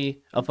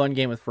 definitely a fun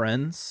game with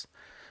friends.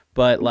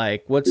 But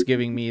like what's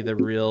giving me the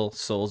real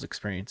Souls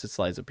experience, it's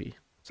Lies of P.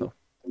 So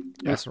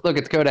look,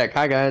 it's Kodak.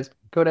 Hi guys.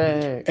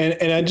 Kodak.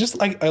 And I just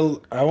like I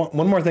want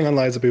one more thing on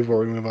Lies of P before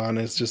we move on.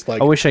 Is just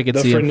like I wish I could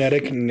the see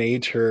frenetic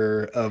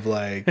nature of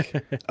like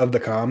of the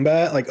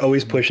combat, like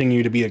always pushing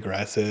you to be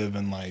aggressive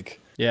and like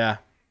I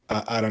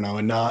don't know,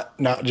 and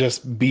not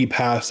just be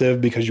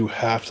passive because you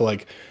have to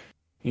like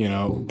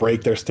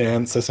break their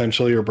stance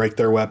essentially or break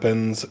their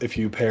weapons if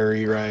you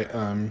parry, right?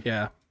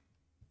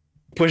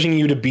 Pushing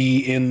you to be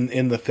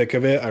in the thick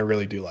of it. I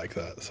really do like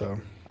that. So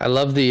I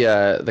love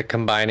the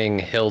combining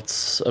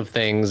hilts of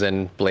things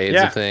and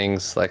blades of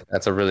things. Like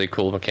that's a really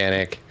cool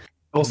mechanic.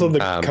 Also,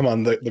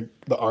 the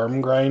arm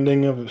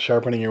grinding of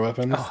sharpening your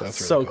weapons. Oh,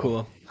 that's so really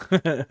cool.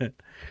 And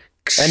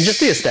just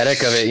the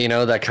aesthetic of it,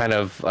 that kind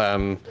of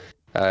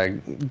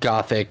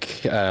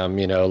gothic,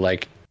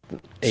 like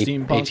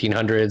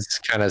 1800s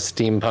kind of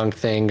steampunk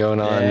thing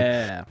going on.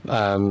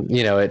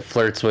 It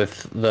flirts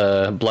with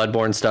the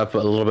Bloodborne stuff,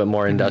 but a little bit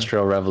more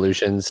industrial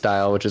revolution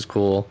style, which is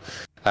cool.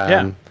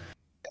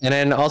 And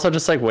then also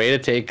just like way to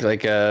take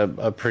like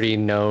a pretty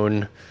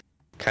known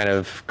kind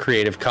of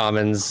Creative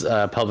Commons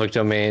public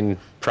domain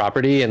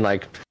property and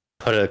like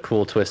put a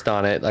cool twist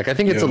on it. Like I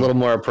think it's a little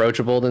more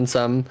approachable than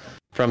some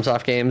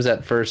FromSoft games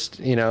at first,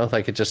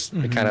 like it just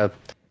it kind of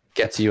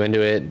gets you into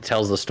it,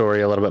 tells the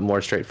story a little bit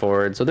more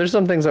straightforward. So there's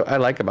some things that I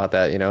like about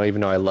that, even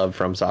though I love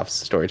FromSoft's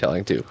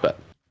storytelling too. But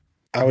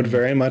I would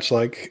very much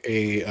like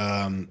a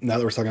now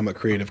that we're talking about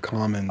Creative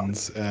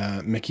Commons,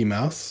 Mickey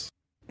Mouse.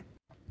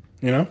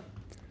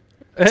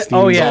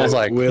 Oh yeah,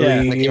 Souls-like.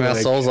 Mickey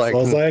Mouse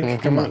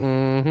Souls-like. Come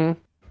on.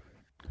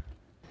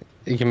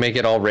 You can make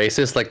it all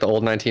racist, like the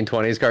old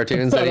 1920s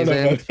cartoons that he's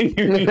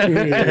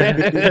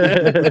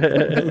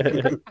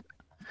in.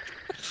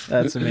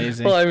 That's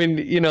amazing. Well, I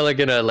mean, like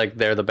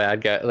they're the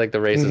bad guy, like the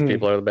racist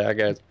people are the bad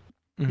guys.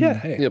 Yeah.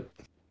 Hey. Yep.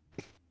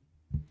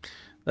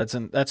 That's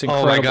incredible.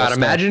 Oh my god! Stuff.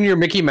 Imagine your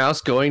Mickey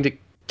Mouse going to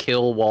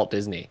kill Walt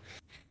Disney.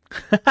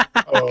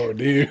 Oh,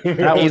 dude.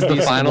 He's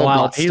the final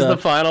boss. He's the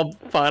final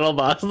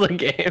boss of the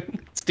game.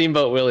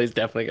 Steamboat Willie's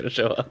definitely gonna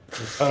show up.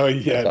 Oh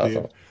yeah, that's dude.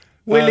 Awesome.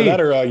 Willie.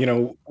 That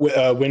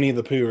or Winnie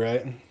the Pooh,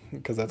 right?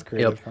 Because that's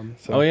Creative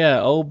Commons. So. Oh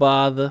yeah. Oh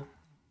bother.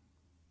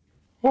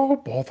 Oh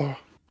bother.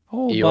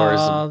 Oh Eeyore's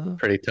bother. a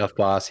pretty tough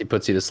boss. He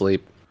puts you to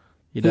sleep.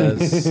 He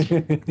does.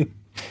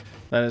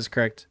 That is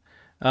correct.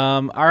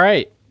 All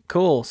right.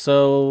 Cool.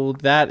 So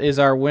that is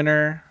our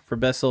winner for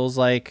Best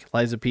Souls-like,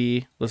 Lies of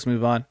P. Let's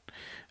move on.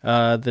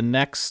 The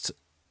next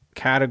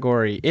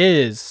category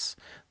is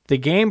the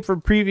game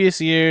from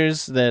previous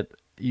years that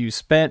you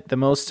spent the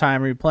most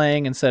time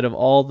replaying instead of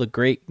all the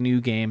great new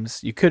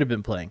games you could have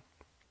been playing.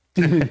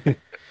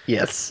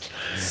 Yes.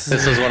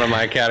 This was one of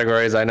my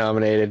categories I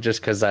nominated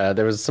just because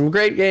there was some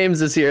great games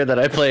this year that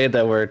I played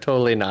that were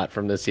totally not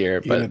from this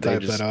year. You're going to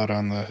type that out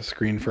on the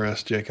screen for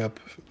us, Jacob?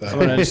 I'm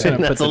going to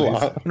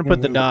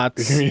put the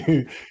dots.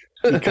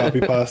 Copy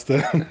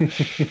pasta.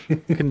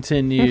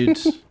 Continued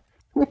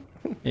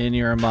in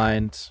your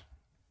mind.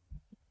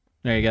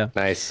 There you go.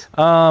 Nice.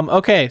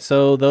 Okay,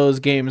 so those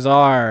games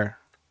are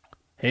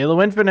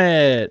Halo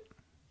Infinite.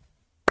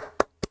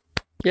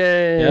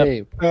 Yay!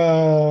 Yep.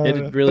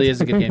 It really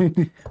is a good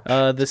game.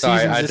 The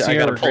seasons this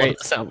year were great.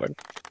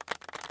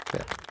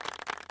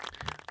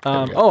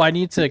 I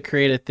need to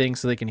create a thing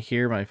so they can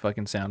hear my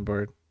fucking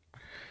soundboard.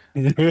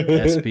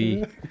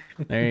 SP.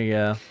 There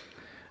you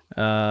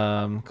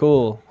go.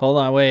 Cool. Hold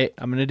on, wait.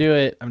 I'm gonna do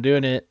it. I'm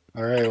doing it.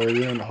 All right, we're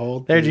doing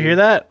hold. There, did you hear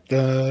that? Hear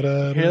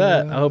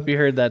that? I hope you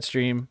heard that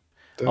stream.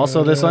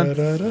 Also, this one. You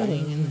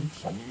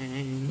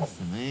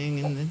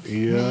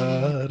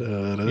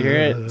hear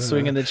it?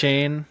 Swinging the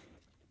chain.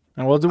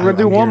 And we'll do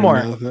one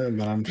more.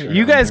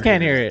 You guys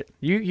can't hear it.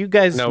 You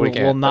guys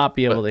will not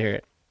be able to hear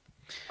it.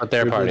 But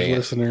they're partying.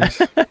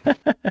 Listeners.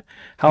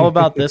 How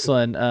about this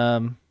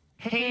one?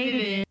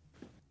 Hated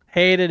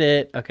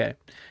it. Okay,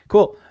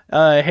 cool.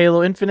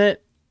 Halo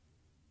Infinite.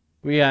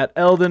 We got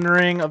Elden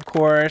Ring, of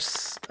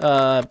course.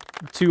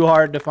 Too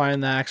hard to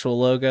find the actual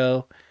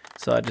logo,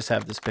 so I just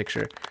have this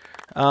picture.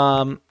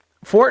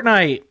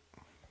 Fortnite.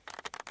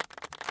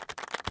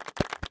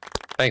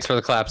 Thanks for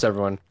the claps,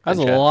 everyone. That's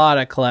a lot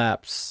of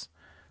claps.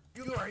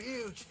 You are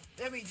huge.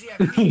 That means you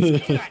have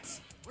huge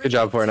guts. Good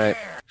job, Fortnite.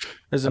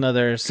 There's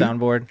another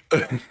soundboard.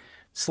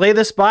 Slay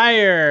the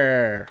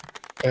Spire.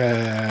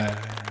 There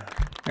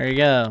you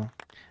go.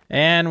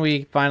 And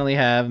we finally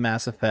have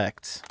Mass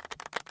Effect.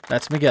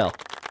 That's Miguel.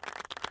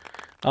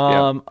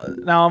 Now,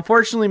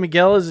 unfortunately,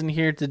 Miguel isn't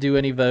here to do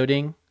any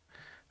voting.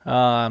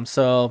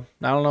 So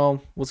I don't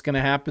know what's going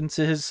to happen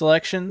to his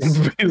selections.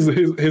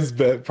 his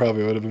bet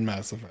probably would have been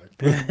Mass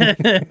Effect.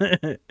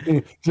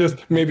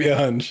 Just maybe a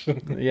hunch.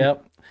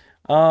 Yep.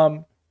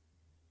 I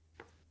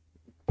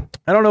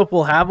don't know if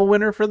we'll have a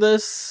winner for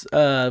this,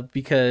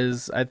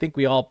 because I think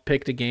we all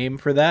picked a game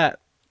for that.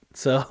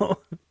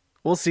 So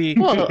we'll see.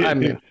 Well, I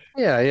mean,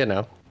 yeah, you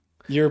know.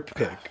 Your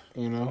pick,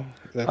 you know.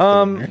 That's the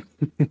Um,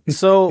 winner.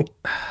 So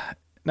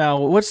now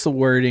what's the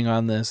wording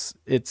on this?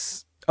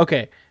 It's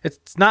okay.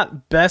 It's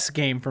not best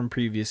game from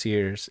previous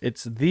years.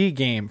 It's the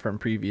game from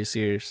previous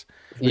years.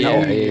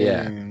 Yeah.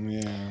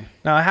 Yeah.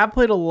 Now I have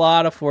played a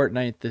lot of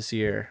Fortnite this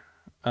year.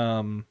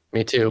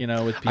 Me too. You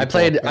know, with people.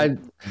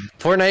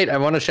 Fortnite. I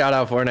want to shout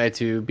out Fortnite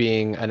to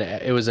being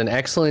it was an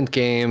excellent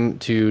game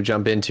to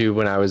jump into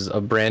when I was a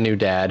brand new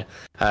dad.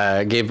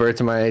 Gave birth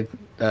to my.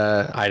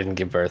 I didn't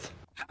give birth,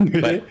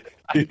 but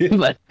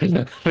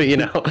you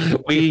know,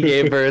 we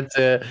gave birth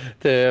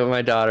to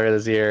my daughter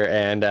this year,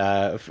 and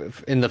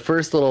in the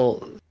first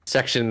little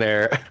section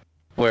there,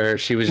 where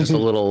she was just a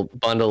little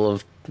bundle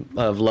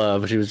of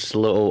love. She was just a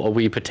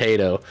wee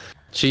potato.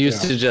 She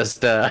used to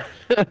just a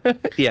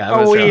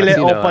wee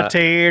little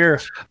potato.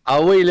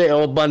 A wee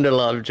little bundle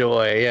of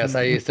joy. Yes,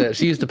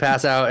 she used to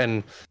pass out,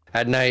 and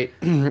at night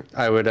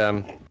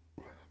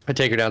I'd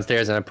take her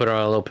downstairs and I'd put her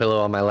on a little pillow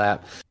on my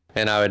lap,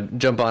 and I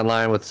would jump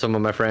online with some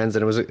of my friends,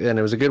 and it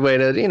was a good way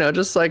to, you know,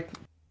 just like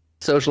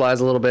socialize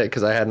a little bit,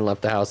 because I hadn't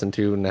left the house in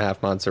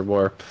 2.5 months or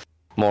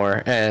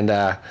more, and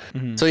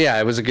so yeah,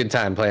 it was a good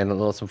time playing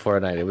some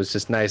Fortnite. It was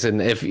just nice,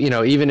 and if, you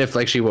know, even if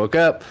like she woke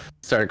up,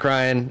 started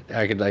crying,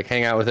 I could like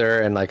hang out with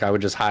her, and like I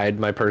would just hide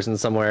my person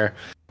somewhere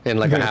in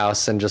like a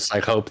house and just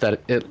like hope that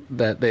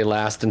they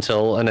last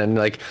until, and then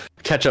like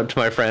catch up to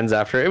my friends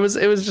after. It was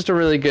just a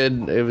really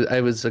good,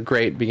 it was a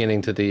great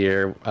beginning to the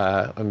year,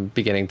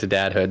 beginning to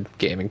dadhood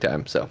gaming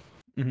time. So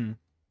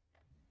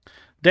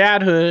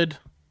Dadhood.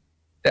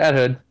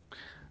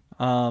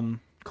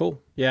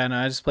 Cool. Yeah, no,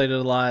 I just played it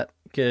a lot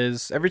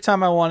because every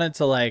time I wanted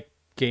to like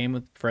game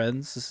with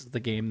friends, this is the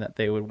game that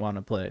they would want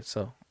to play.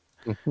 So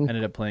I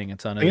ended up playing a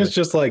ton of it. I think it's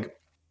just like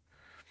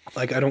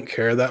I don't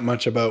care that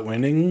much about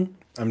winning.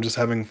 I'm just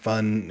having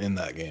fun in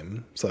that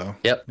game. So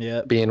yep.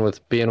 Being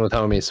with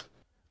homies.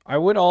 I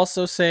would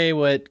also say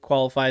what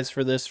qualifies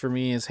for this for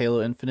me is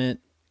Halo Infinite.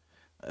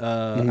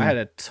 I had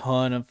a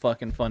ton of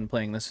fucking fun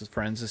playing this with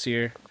friends this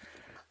year.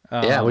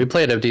 Yeah, we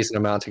played a decent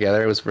amount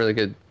together. It was really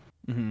good.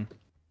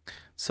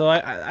 So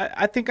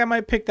I think I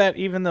might pick that,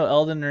 even though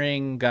Elden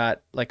Ring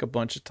got like a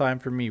bunch of time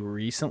for me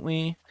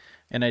recently,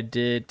 and I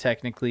did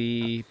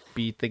technically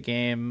beat the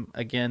game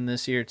again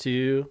this year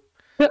too.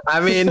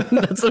 I mean,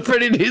 that's a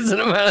pretty decent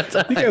amount of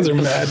time. You guys are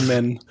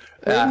madmen.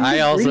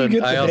 I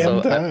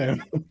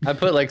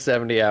put like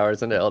 70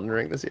 hours into Elden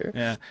Ring this year.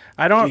 Yeah,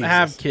 I don't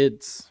have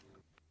kids.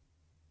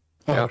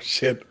 Oh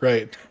shit!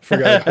 Right,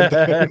 forgot about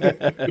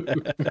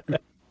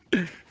that.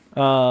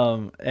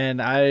 And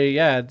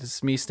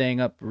just me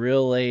staying up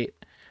real late.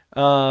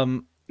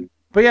 But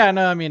yeah,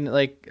 no, I mean,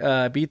 like,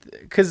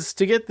 because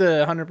to get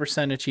the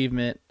 100%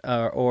 achievement,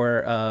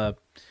 or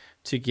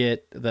to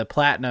get the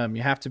platinum,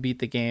 you have to beat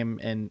the game,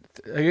 and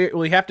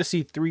you have to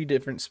see 3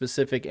 different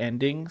specific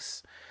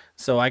endings.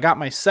 So I got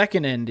my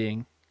second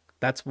ending,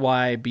 that's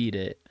why I beat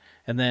it,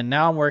 and then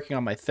now I'm working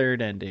on my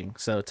third ending.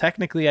 So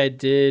technically, I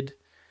did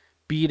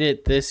beat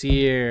it this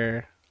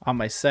year on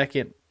my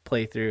second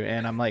playthrough,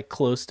 and I'm like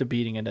close to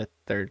beating it a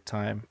third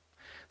time.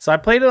 So I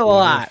played it a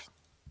lot.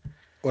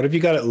 What if you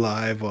got it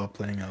live while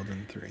playing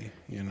Elden 3,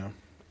 you know?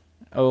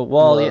 Oh,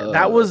 well, yeah,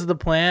 that was the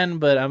plan,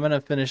 but I'm going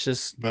to finish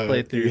this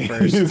playthrough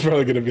first. It's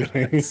probably going to be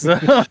like...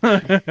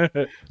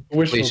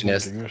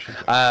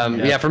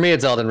 Yeah, for me,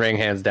 it's Elden Ring,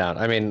 hands down.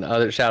 I mean,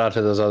 shout out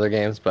to those other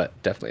games, but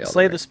definitely Elden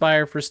Slay Ring. the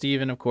Spire for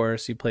Steven, of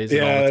course. He plays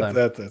it all the time.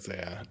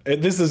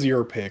 This is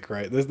your pick,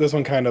 right? This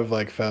one kind of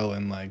like fell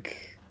in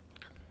like...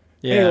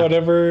 Yeah. Hey,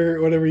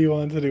 whatever you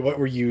wanted to do. What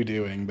were you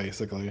doing,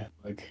 basically?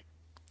 Like...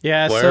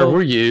 Yeah, Where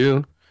were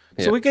you?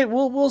 So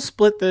we'll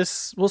split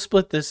this. We'll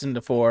split this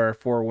into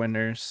four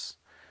winners.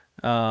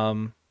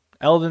 Elden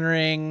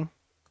Ring,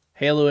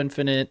 Halo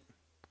Infinite,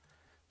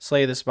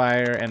 Slay the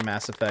Spire, and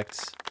Mass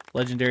Effect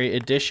Legendary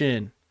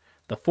Edition.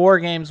 The 4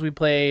 games we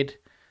played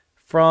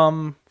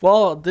from.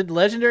 Well, did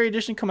Legendary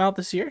Edition come out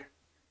this year?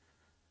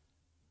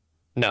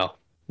 No.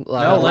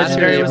 No,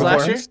 Legendary was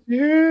last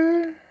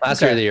year.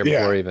 Last year, or the year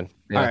before, even.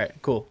 Yeah. All right,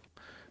 cool.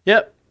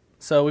 Yep.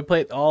 So we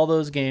played all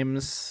those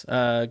games.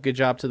 Good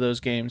job to those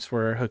games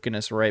for hooking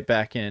us right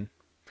back in.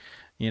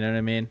 You know what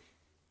I mean?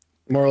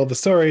 Moral of the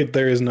story,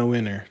 there is no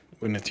winner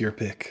when it's your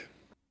pick.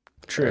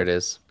 True. There it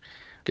is.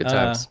 Good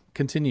times.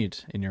 Continued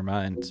in your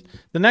mind.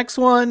 The next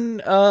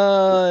one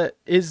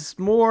is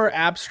more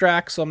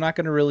abstract, so I'm not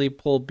going to really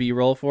pull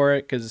B-roll for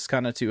it because it's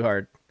kind of too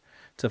hard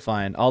to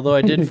find. Although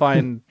I did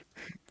find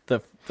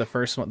the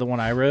first one, the one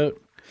I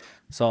wrote,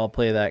 so I'll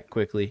play that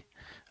quickly.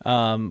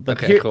 But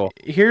okay, cool.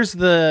 Here's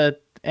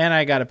and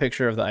I got a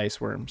picture of the ice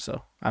worm,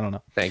 so I don't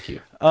know. Thank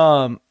you.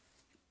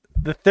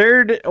 The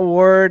third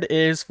award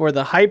is for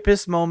the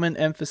hypest moment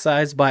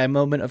emphasized by a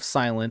moment of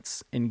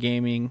silence in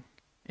gaming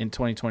in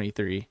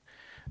 2023.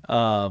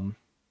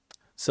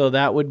 So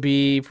that would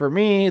be, for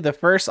me, the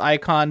first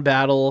icon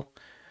battle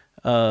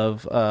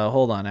of...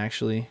 hold on,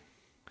 actually.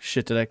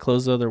 Shit, did I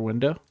close the other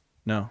window?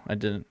 No, I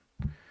didn't.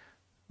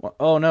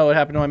 Oh, no, what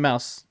happened to my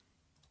mouse?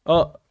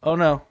 Oh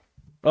no.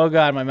 Oh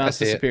god, my I mouse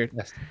see disappeared.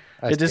 Yes,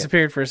 I It see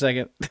disappeared for a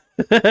second.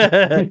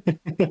 I'm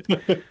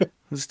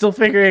still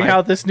figuring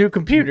out this new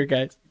computer,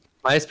 guys.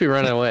 Mice be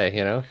running away,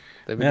 you know?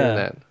 They've been doing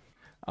Yeah. that.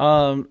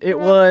 It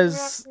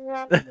was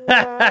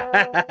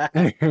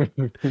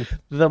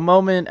the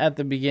moment at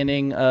the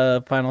beginning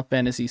of Final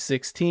Fantasy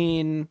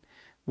 16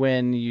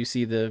 when you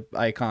see the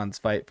icons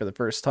fight for the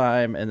first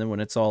time, and then when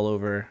it's all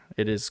over,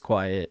 it is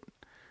quiet,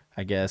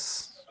 I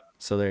guess.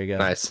 So there you go.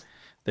 Nice.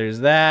 There's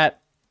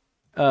that.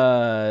 Hold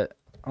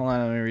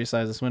on, let me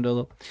resize this window a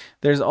little.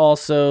 There's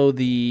also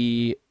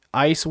the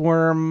ice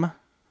worm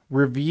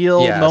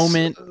reveal Yes.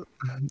 moment.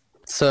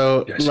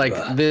 So Yes, like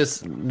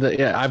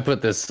bruh. I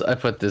put this on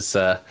This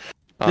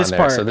there.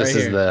 part So this right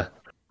is here.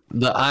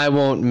 the I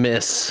won't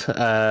miss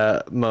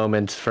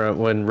moment from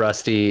when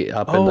Rusty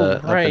up in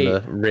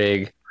the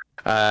rig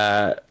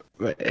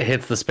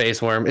hits the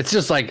space worm. It's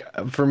just like,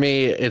 for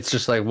me, it's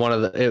just like one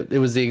of it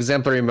was the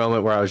exemplary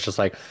moment where I was just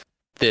like,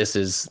 this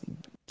is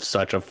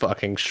such a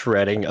fucking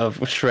shredding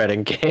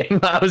game.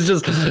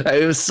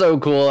 It was so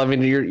cool. I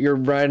mean, you're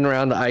riding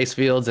around the ice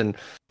fields and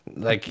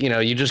like, you know,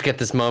 you just get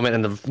this moment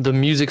and the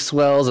music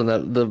swells and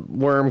the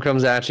worm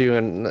comes at you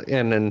and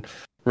then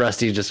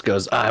Rusty just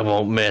goes, I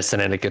won't miss,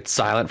 and then it gets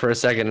silent for a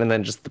second and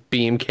then just the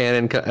beam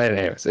cannon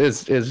anyways,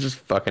 it's just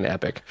fucking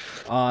epic.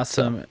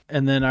 Awesome.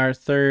 And then our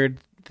third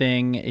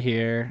thing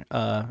here,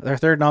 our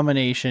third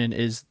nomination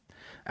is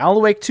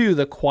Alan Wake 2,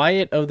 The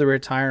Quiet of the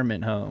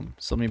Retirement Home.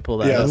 So let me pull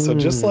that Yeah, up. so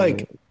just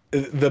like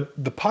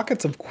the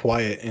pockets of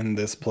quiet in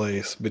this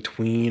place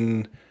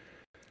between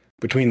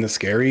the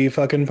scary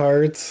fucking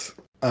parts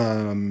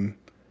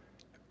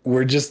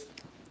were just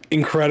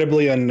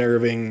incredibly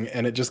unnerving,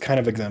 and it just kind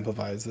of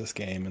exemplifies this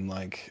game and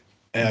like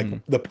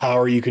the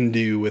power you can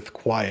do with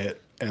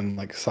quiet and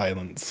like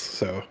silence.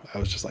 So I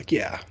was just like,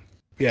 yeah,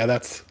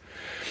 that's.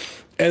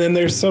 And then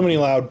there's so many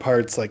loud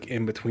parts like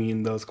in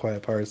between those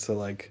quiet parts, so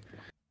like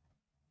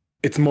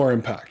it's more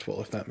impactful,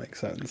 if that makes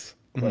sense.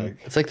 Like,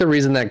 It's like the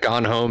reason that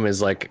Gone Home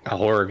is like a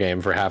horror game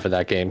for half of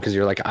that game, because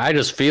you're like, I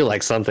just feel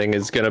like something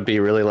is gonna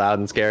be really loud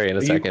and scary in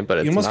a second, but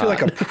it's you almost not. feel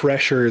like a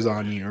pressure is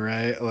on you,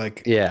 right?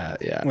 Like yeah.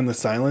 when the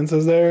silence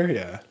is there,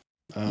 yeah.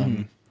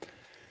 And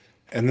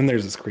then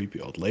there's this creepy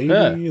old lady,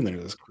 Yeah. and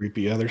there's this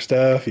creepy other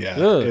stuff. Yeah,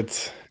 Ugh.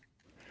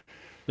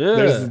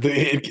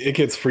 it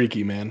gets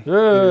freaky, man.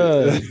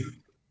 Ugh.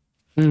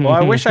 Well,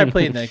 I wish I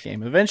played that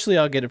game. Eventually,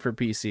 I'll get it for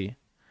PC,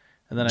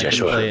 and then I can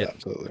Joshua. play it.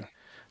 Absolutely.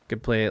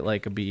 Could play it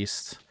like a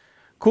beast.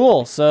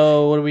 Cool.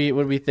 So, what do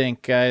we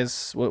think,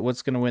 guys?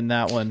 What's gonna win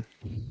that one?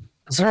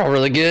 Those are all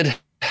really good.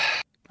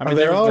 I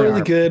They're all they're-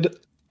 really good.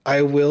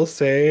 I will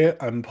say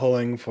I'm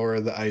pulling for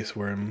the ice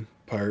worm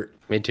part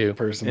Me too.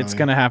 personally. It's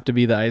gonna have to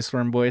be the Ice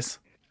Worm boys.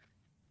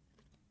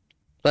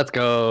 Let's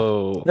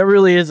go. That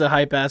really is a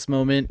hype ass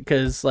moment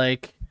because,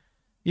 like,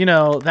 you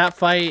know, that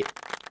fight,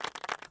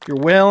 you're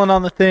wailing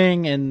on the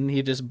thing, and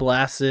he just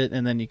blasts it,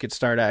 and then you could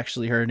start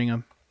actually hurting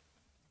him.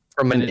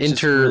 From And an it's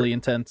just really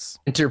intense.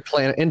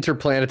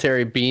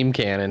 interplanetary beam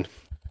cannon.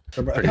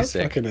 pretty How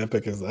sick. fucking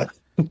epic is that?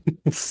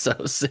 So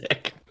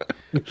sick.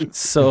 It's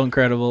so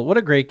incredible. What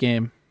a great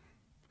game.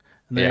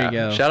 And there Yeah. you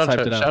go. Shout Typed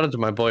out it shout out to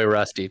my boy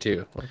Rusty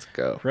too. Let's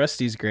go.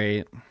 Rusty's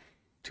great.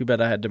 Too bad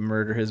I had to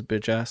murder his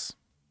bitch ass.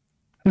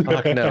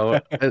 Fuck no.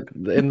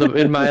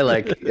 In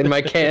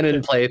my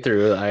canon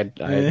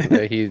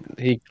playthrough,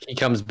 he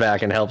comes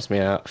back and helps me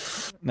out.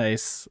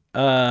 Nice.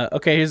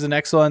 Okay, here's the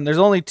next one. There's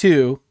only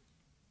two,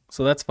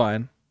 so that's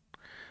fine.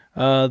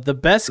 The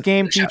best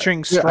game featuring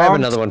Yeah, strong. I have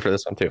another one for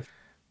this one too.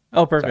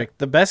 Oh, perfect.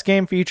 The best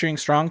game featuring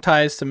strong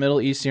ties to Middle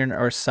Eastern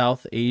or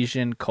South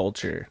Asian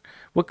culture.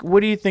 What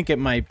do you think it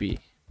might be?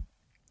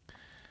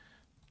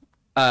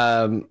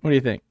 What do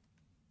you think?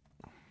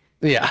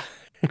 Yeah.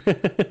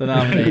 The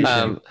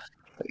nomination.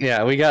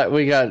 Yeah, we got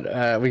Venba.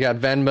 as a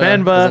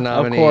Venba, of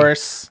nominee.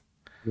 course.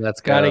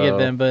 Let's go. Gotta get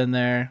Venba in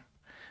there.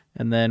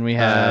 And then we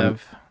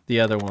have the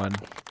other one.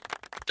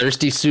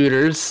 Thirsty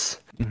Suitors.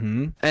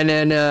 Mm-hmm. And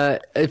then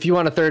if you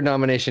want a third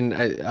nomination,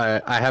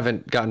 I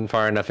haven't gotten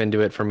far enough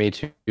into it for me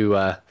to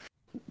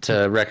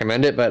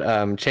recommend it,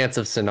 but Chance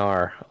of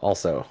Sinar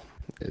also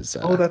is.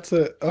 Oh, that's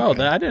it. Oh,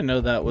 Okay. I didn't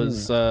know that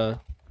was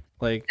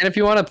like And if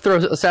you want to throw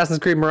Assassin's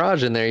Creed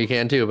Mirage in there, you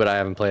can too, but I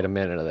haven't played a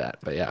minute of that.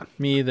 But yeah.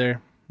 me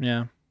either.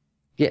 Yeah.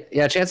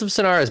 Yeah, Chance of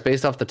Sinar is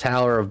based off the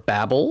Tower of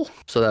Babel,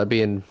 so that'd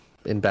be in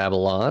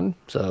Babylon.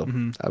 So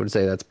I would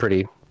say that's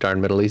pretty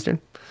darn Middle Eastern.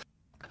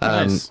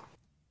 Nice.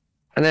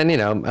 And then, you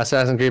know,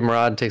 Assassin's Creed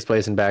Mirage takes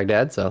place in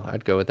Baghdad, so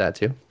I'd go with that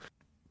too.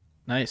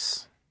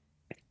 Nice.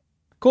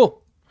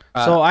 Cool.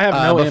 So I have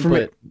no but for me-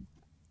 input.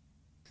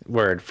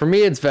 Word. For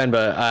me, it's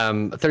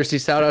Venba. Thirsty,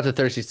 shout out to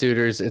Thirsty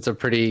Suitors. It's a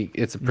pretty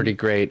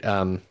great.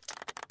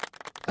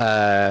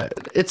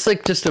 It's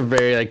like just a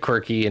very like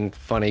quirky and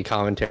funny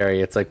commentary.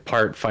 It's like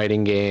part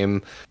fighting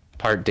game,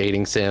 part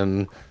dating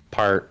sim,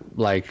 part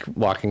like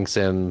walking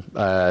sim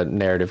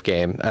narrative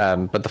game.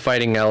 But the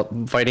fighting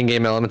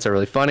game elements are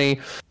really funny.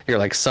 You're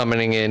like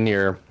summoning in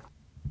your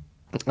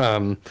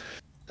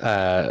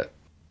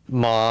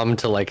mom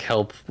to like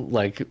help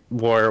like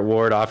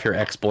ward off your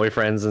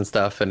ex-boyfriends and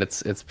stuff, and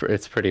it's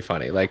pretty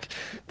funny. Like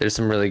there's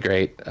some really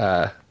great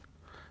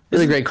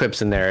great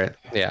clips in there.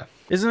 Yeah.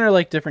 Isn't there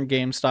like different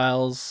game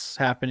styles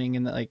happening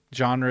in the, like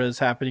genres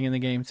happening in the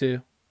game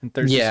too? And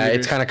Yeah,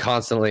 it's kind of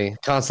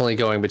constantly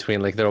going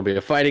between, like there'll be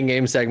a fighting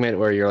game segment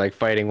where you're like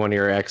fighting one of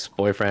your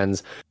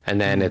ex-boyfriends,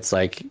 and then it's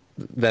like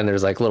then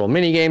there's like little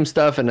mini game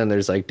stuff, and then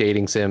there's like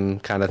dating sim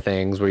kind of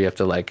things where you have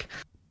to like,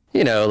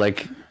 you know,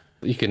 like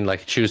you can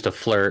like choose to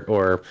flirt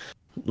or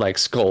like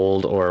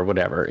scold or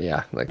whatever.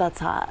 Yeah, like That's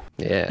hot.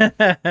 yeah.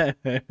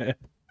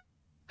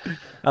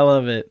 I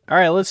love it. All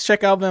right, let's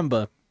check out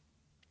Venba.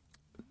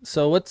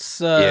 So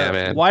what's Yeah,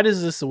 man. why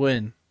does this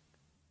win?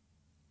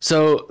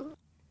 So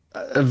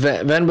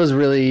Ven was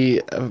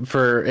really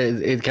for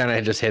it kind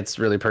of just hits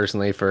really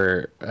personally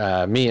for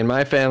me and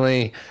my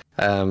family.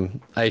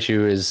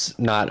 Aishu is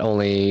not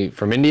only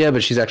from India,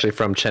 but she's actually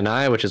from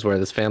Chennai, which is where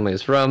this family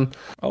is from.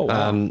 Oh,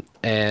 wow.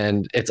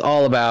 And it's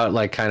all about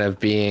like kind of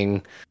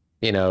being,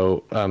 you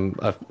know,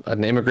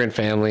 an immigrant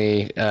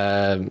family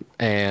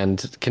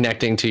and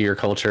connecting to your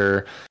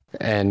culture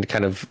and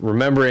kind of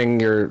remembering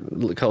your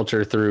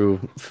culture through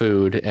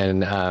food.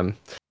 And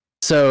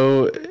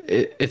so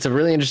it's a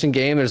really interesting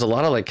game. There's a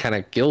lot of like kind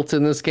of guilt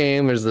in this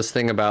game. There's this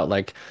thing about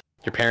like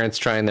your parents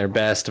trying their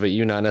best, but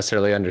you not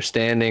necessarily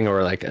understanding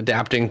or like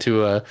adapting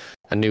to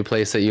a new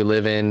place that you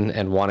live in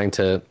and wanting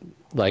to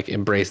like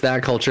embrace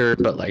that culture,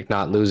 but like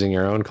not losing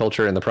your own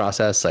culture in the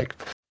process. Like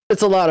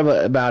it's a lot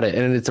about it.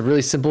 And it's a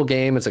really simple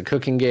game. It's a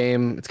cooking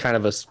game. It's kind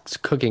of a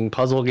cooking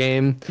puzzle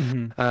game.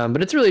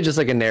 But it's really just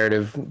like a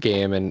narrative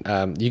game.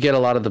 And you get a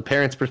lot of the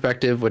parents'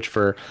 perspective, which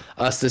for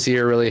us this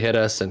year really hit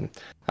us. And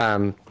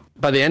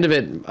by the end of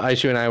it,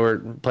 Aishu and I were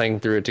playing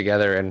through it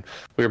together, and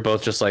we were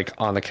both just like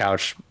on the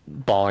couch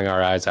bawling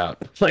our eyes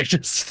out, like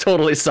just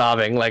totally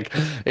sobbing. Like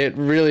it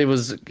really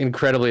was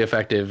incredibly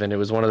effective, and it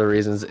was one of the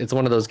reasons. It's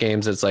one of those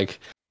games that's like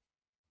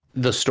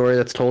the story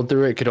that's told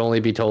through it could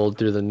only be told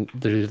through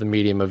the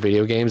medium of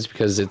video games,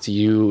 because it's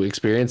you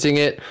experiencing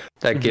it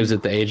that gives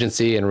it the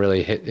agency and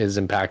really is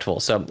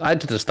impactful. So I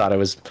just thought it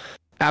was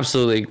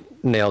absolutely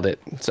nailed it.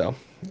 So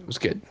it was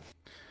good.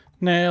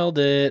 Nailed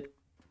it.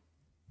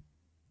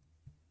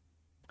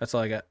 That's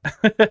all I got.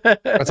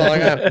 That's all I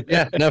got.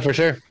 Yeah, no, for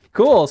sure.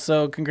 Cool.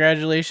 So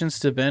congratulations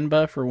to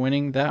Venba for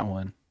winning that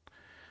one.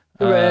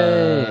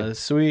 Hooray.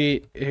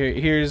 Sweet.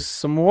 Here's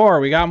some more.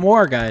 We got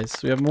more, guys.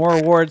 We have more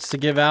awards to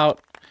give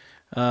out.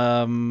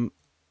 Yeah,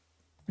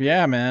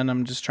 man.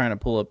 I'm just trying to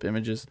pull up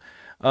images.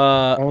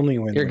 Only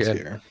win You're this good.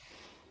 year.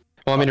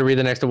 Want me to read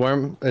the next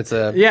award? It's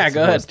Yeah, it's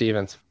go ahead.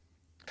 Stevens.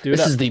 Do it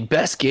This up. is the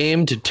best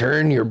game to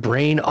turn your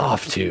brain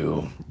off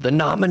to. The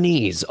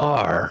nominees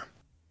are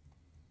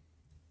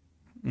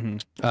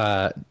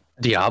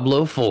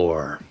Diablo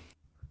 4.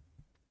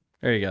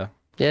 There you go.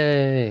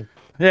 Yay.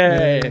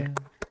 Yay.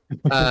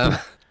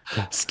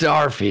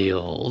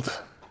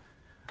 Starfield.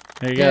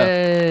 There you go.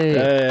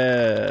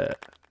 Yay.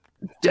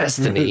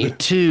 Destiny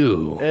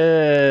 2.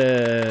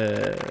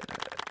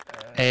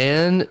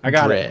 And I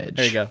got Dredge. it.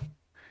 There you go.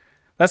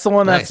 That's the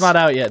one that's Nice. not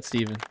out yet,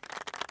 Steven.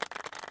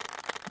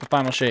 The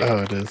final shape.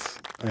 Oh, it is.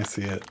 I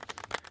see it.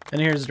 And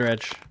here's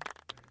Dredge.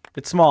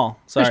 It's small.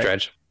 Sorry. There's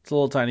Dredge. It's a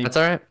little tiny. That's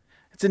all right.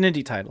 It's an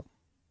indie title.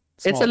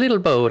 It's Small. a little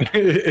boat.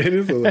 It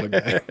is a little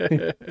guy.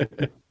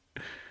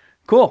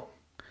 Cool.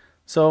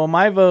 So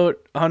my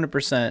vote,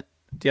 100%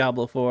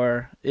 Diablo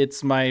 4.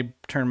 It's my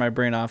turn my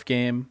brain off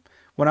game.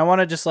 When I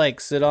want to just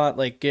like sit on,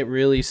 like get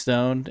really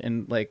stoned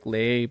and like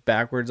lay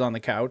backwards on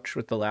the couch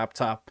with the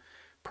laptop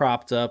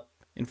propped up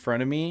in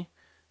front of me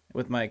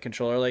with my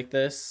controller like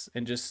this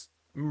and just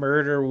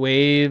murder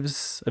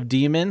waves of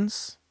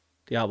demons,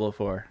 Diablo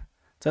 4.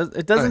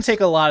 It doesn't Nice. take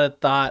a lot of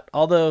thought,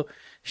 although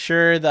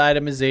sure, the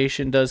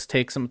itemization does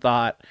take some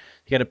thought.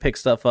 You got to pick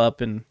stuff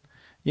up and,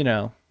 you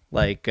know,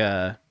 like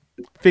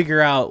figure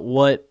out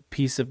what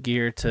piece of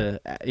gear to,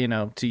 you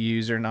know, to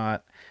use or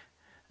not.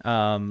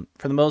 For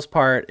the most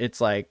part, it's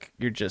like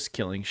you're just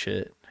killing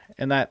shit.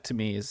 And that to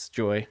me is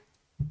joy.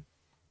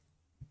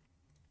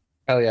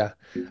 Hell yeah.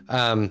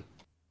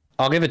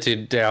 I'll give it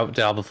to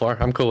Diablo 4.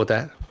 I'm cool with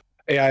that.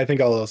 Yeah, I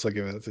think I'll also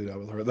give it to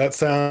Diablo 4. That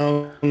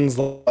sounds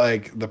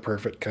like the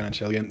perfect kind of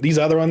chill game. These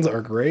other ones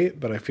are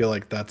great, but I feel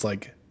like that's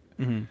like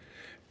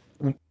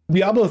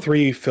Diablo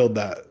 3 filled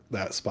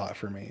that spot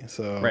for me.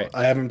 So Right.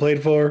 I haven't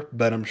played 4,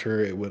 but I'm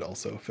sure it would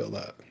also fill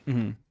that.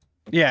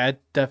 Yeah,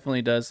 it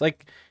definitely does.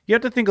 Like, you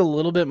have to think a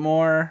little bit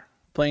more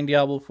playing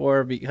Diablo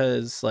 4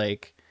 because,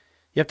 like,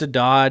 you have to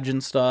dodge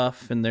and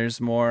stuff, and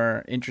there's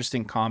more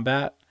interesting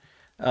combat.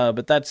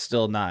 But that's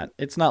still not.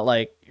 It's not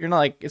like you're not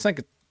like it's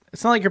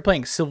not like you're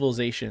playing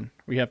Civilization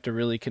where you have to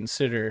really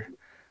consider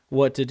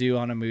what to do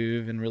on a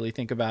move and really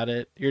think about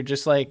it. You're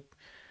just like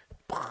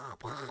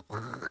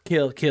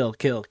kill, kill,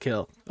 kill,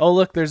 kill. Oh,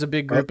 look, there's a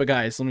big group of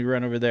guys. Let me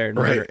run over there and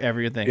murder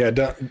everything. Yeah,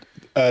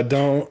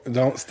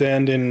 don't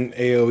stand in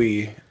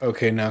AoE.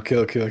 Okay, now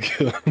kill.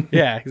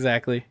 Yeah,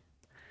 exactly.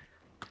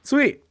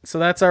 Sweet. So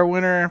that's our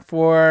winner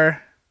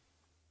for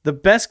the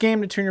best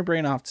game to turn your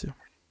brain off to.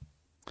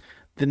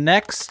 The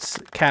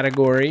next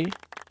category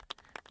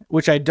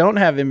which I don't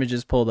have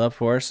images pulled up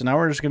for. So now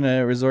we're just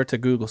gonna resort to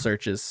Google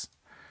searches.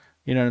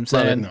 You know what I'm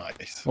saying?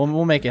 Nice.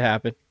 We'll make it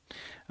happen.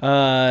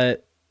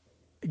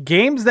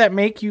 Games that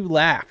make you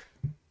laugh.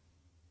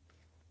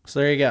 So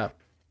there you go.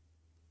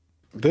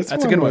 That's a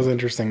good was one.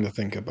 interesting to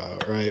think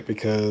about, right?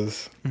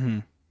 Because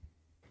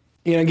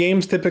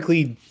games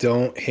typically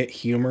don't hit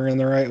humor in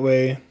the right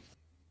way.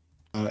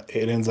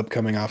 It ends up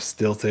coming off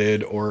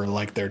stilted or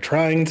like they're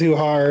trying too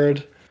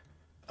hard.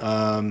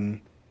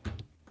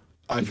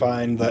 I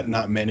find that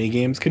not many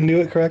games can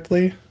do it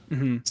correctly.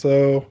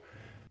 So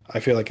I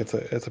feel like it's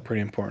a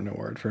pretty important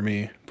award for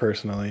me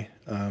personally.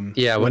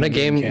 When a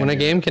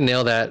game can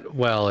nail that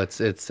well,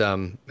 it's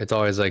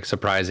always like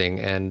surprising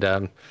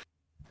and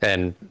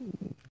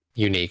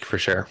unique for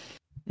sure.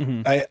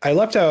 I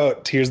left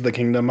out Tears of the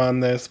Kingdom on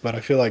this, but I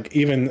feel like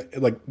even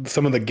like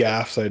some of the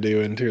gaffes I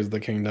do in Tears of the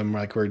Kingdom,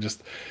 like where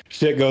just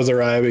shit goes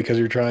awry because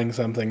you're trying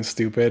something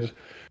stupid.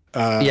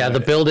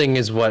 The building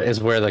is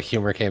where the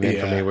humor came in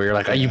for me, where you're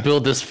like, you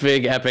build this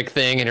big epic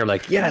thing and you're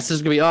like, yes, this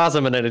is gonna be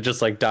awesome, and then it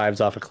just like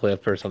dives off a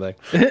cliff or something.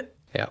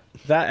 Yeah,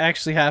 that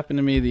actually happened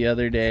to me the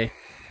other day,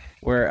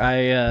 where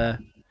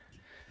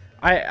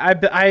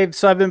I've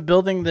been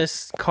building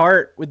this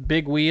cart with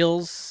big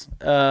wheels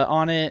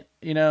on it,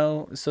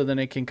 so then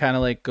it can kind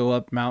of like go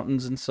up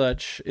mountains and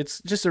such.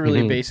 It's just a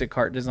really basic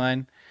cart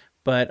design,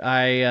 but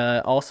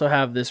I also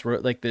have this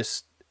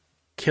this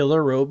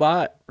killer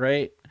robot,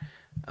 right?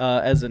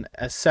 As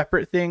a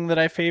separate thing that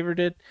I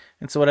favorited.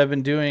 And so what I've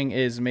been doing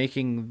is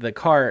making the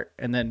cart,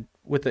 and then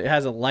it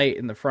has a light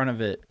in the front of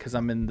it because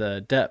I'm in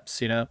the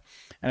depths, and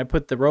I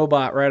put the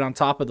robot right on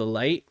top of the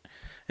light.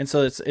 And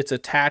so it's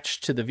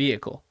attached to the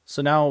vehicle.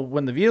 So now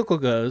when the vehicle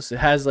goes, it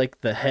has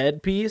like the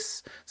head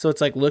piece. So it's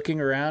like looking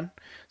around.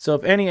 So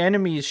if any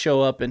enemies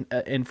show up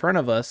in front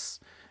of us,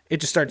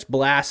 it just starts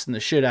blasting the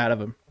shit out of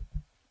them.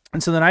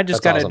 And so then I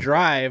just got to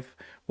drive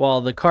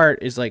while the cart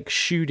is like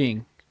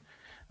shooting.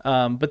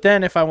 But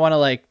then if I want to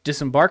like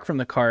disembark from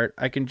the cart,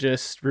 I can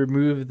just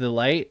remove the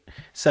light,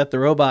 set the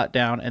robot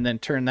down, and then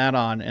turn that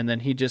on. And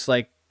then he just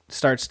like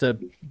starts to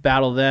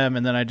battle them.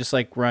 And then I just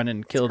like run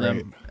and kill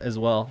them as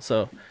well.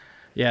 So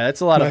yeah,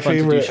 it's a lot of fun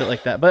to do shit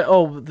like that. But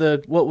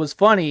what was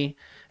funny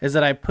is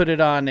that I put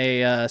it on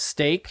a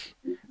stake,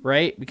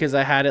 right? Because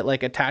I had it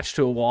like attached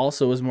to a wall,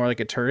 so it was more like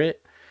a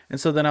turret. And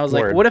so then I was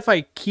like, what if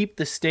I keep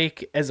the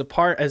stake as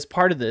part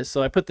of this?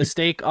 So I put the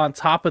stake on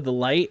top of the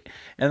light,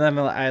 and then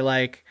I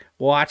like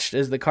watched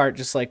as the cart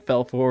just like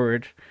fell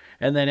forward,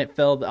 and then it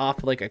fell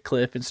off like a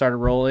cliff and started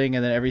rolling,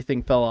 and then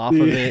everything fell off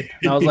of it.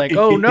 And I was like,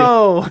 oh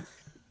no,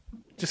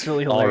 just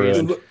really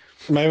hilarious.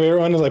 My favorite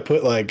one is I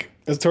put like,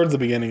 it's towards the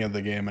beginning of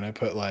the game, and I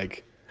put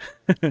like,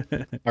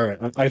 all right,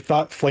 I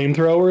thought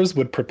flamethrowers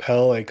would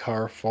propel a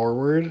car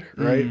forward,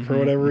 right? For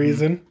whatever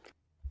reason.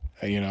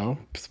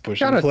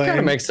 Pushing flame. Kind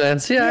of makes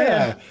sense.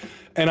 Yeah.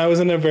 And I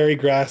was in a very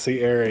grassy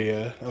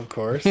area, of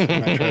course, and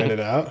I tried it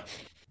out.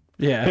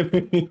 Yeah.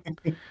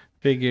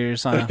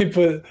 Figures, huh? I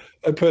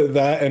put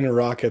that and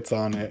rockets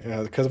on it,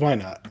 because why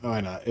not?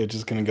 It's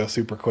just going to go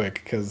super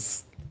quick,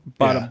 because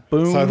bada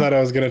boom. So I thought I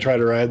was going to try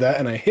to ride that,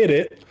 and I hit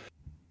it.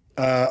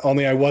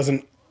 Only I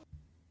wasn't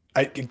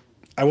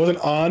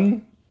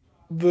on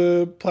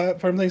the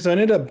platform thing, so I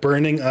ended up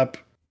burning up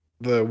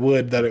the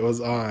wood that it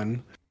was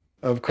on,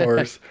 of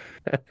course.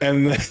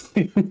 and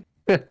then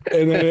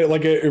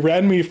it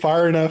ran me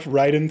far enough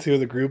right into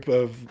the group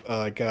of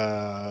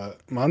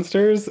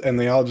monsters, and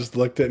they all just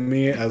looked at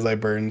me as I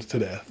burned to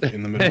death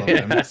in the middle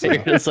of them. So,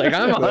 it's like,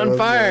 I'm on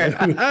fire.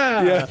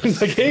 Yeah,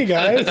 it's like, hey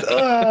guys.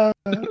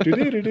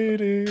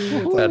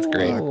 That's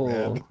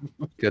great.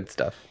 Good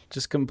stuff.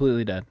 Just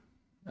completely dead.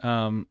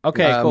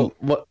 Okay, cool.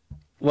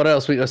 What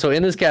else? So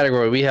in this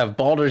category, we have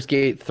Baldur's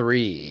Gate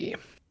 3.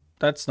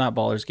 That's not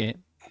Baldur's Gate.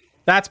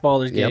 That's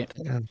Baldur's Gate.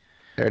 Yep.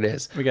 There it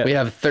is. We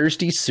have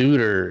Thirsty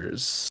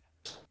Suitors.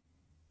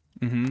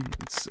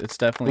 It's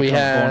definitely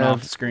going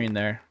off the screen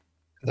there.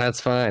 That's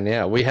fine.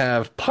 Yeah. We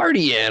have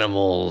Party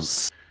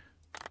Animals.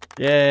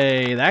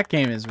 Yay. That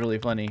game is really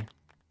funny.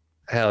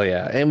 Hell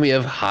yeah. And we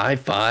have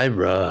Hi-Fi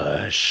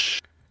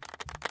Rush.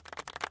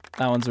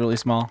 That one's really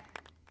small.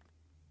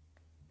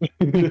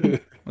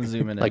 I'll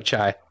zoom in. Like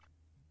Chai.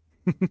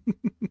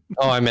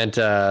 Oh, I meant,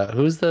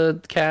 who's the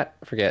cat?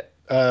 Forget.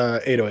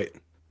 808.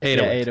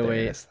 808.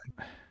 808.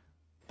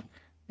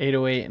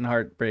 808 and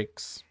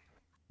Heartbreaks.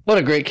 What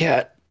a great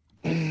cat.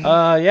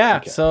 Yeah.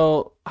 Okay.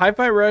 So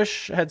Hi-Fi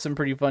Rush had some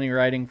pretty funny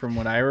writing from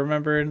what I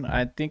remembered.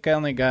 I think I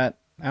only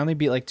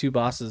beat like 2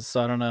 bosses,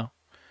 so I don't know.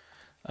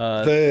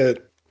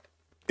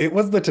 It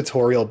was the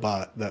tutorial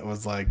bot that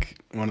was like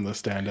one of the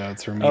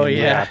standouts for me. Oh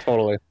yeah,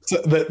 totally.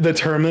 So the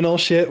terminal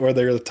shit where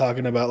they're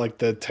talking about like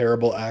the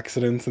terrible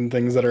accidents and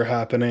things that are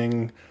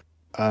happening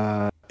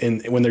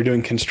when they're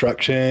doing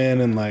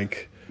construction, and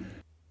like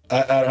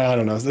I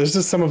don't know. There's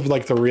just some of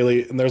like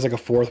there's like a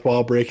fourth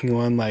wall breaking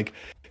one, like,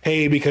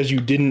 hey, because you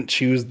didn't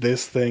choose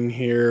this thing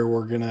here,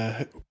 we're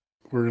gonna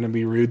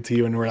be rude to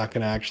you, and we're not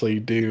gonna actually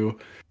do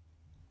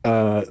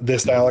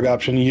this dialogue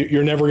option.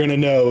 You're never gonna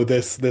know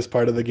this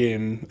part of the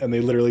game, and they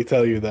literally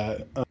tell you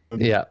that.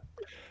 Yeah.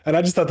 And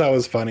I just thought that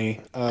was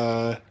funny.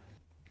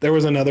 there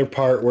was another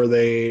part where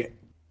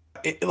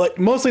like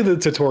mostly the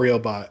tutorial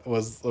bot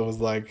was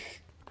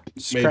like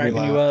Just made me cracking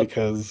you laugh up.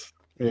 because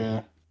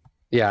yeah.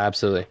 Yeah,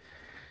 absolutely.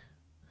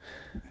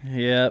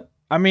 Yep.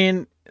 I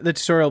mean, the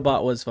tutorial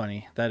bot was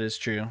funny. That is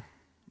true.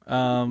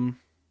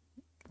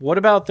 What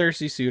about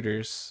Thirsty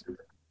Suitors?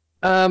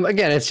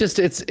 Again, it's just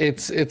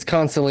it's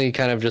constantly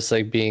kind of just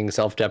like being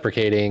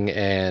self-deprecating,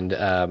 and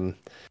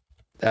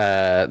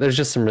there's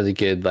just some really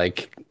good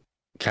like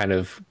kind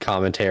of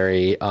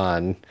commentary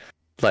on,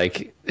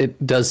 like,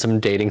 it does some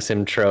dating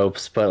sim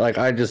tropes, but like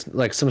I just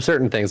like some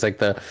certain things,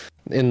 like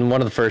in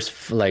one of the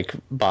first like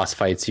boss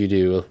fights you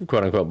do,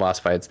 quote unquote boss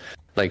fights,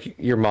 like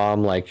your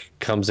mom like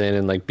comes in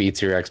and like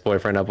beats your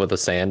ex-boyfriend up with a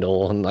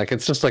sandal, and like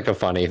it's just like a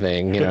funny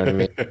thing, you know what I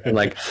mean?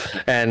 Like,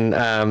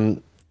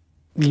 and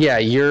yeah,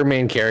 your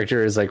main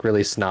character is like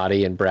really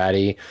snotty and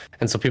bratty,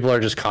 and so people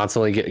are just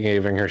constantly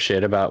giving her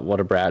shit about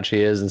what a brat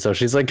she is, and so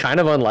she's like kind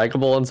of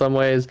unlikable in some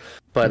ways,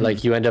 but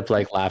like you end up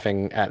like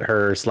laughing at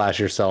her /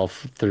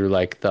 yourself through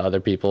like the other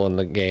people in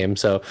the game.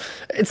 So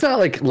it's not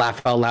like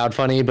laugh out loud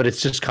funny, but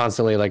it's just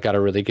constantly like got a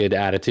really good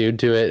attitude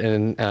to it,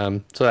 and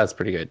so that's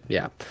pretty good.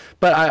 Yeah,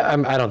 but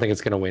I don't think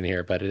it's gonna win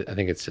here, but I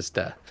think it's just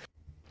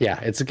yeah,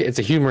 it's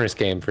a humorous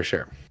game for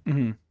sure.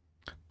 Mm-hmm.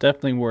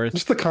 Definitely worth.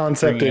 Just the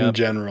concept bringing in up.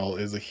 general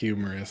is a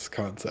humorous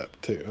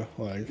concept too.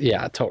 Like,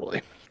 Yeah,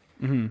 totally.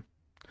 Mm-hmm.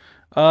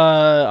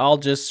 I'll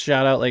just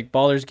shout out like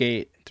Baldur's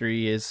Gate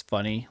 3 is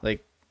funny.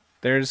 Like,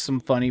 there's some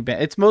funny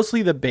it's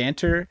mostly the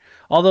banter,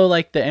 although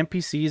like the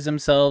NPCs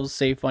themselves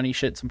say funny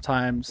shit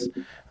sometimes.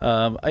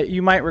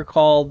 You might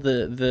recall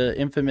the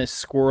infamous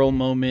squirrel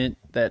moment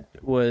that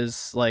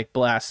was like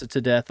blasted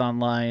to death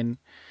online,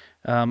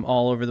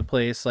 all over the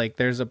place. Like,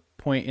 there's a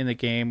point in the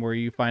game where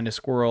you find a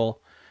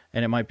squirrel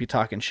and it might be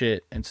talking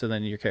shit, and so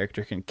then your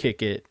character can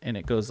kick it and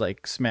it goes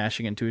like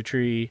smashing into a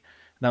tree.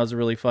 And that was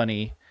really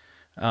funny.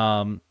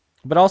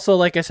 But also,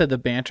 like I said, the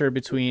banter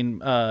between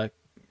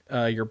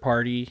your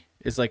party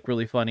is like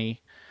really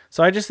funny.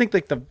 So I just think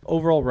like the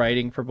overall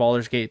writing for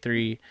Baldur's Gate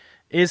 3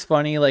 is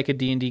funny, like a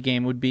D&D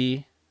game would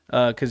be,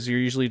 because you're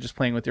usually just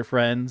playing with your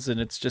friends and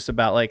it's just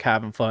about like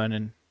having fun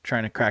and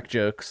trying to crack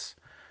jokes.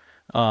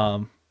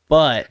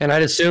 But And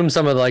I'd assume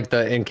some of like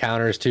the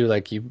encounters too,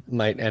 like you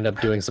might end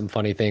up doing some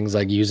funny things,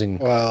 like using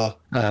well,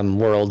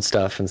 world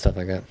stuff and stuff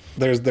like that.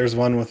 there's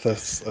one with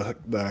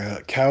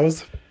the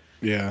cows.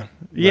 Yeah. That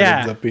Yeah.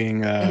 ends up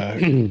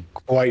being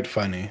quite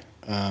funny.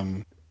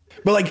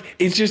 But like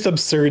it's just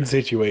absurd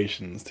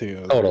situations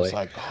too. Totally. It's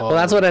like, Well,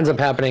 that's what ends up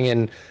happening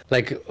in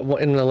like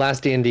in the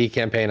last D&D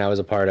campaign I was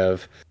a part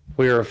of.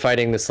 We were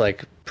fighting this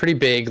like pretty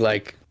big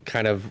like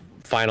kind of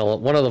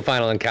one of the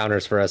final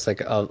encounters for us,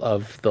 like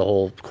of the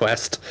whole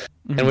quest.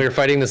 And we were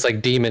fighting this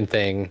like demon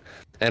thing,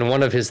 and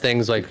one of his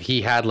things, like he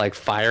had like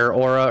fire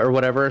aura or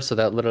whatever, so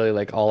that literally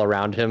like all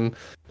around him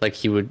like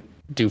he would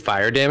do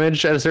fire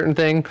damage at a certain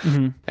thing.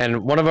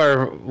 And one of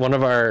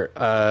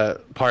our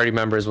party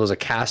members was a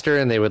caster,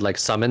 and they would like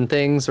summon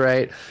things,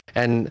 right?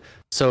 And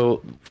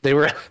so they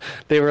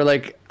were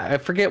like, I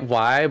forget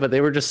why, but they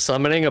were just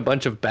summoning a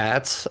bunch of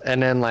bats,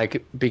 and then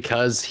like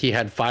because he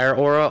had fire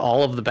aura,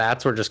 all of the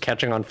bats were just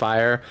catching on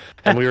fire,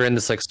 and we were in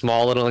this like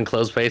small little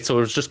enclosed space, so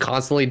it was just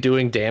constantly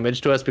doing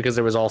damage to us because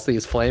there was also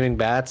these flaming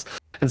bats.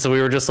 And so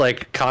we were just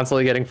like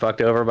constantly getting fucked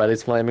over by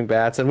these flaming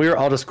bats, and we were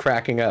all just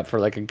cracking up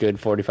for like a good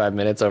 45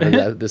 minutes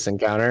over this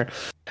encounter.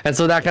 And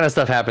so that kind of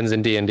stuff happens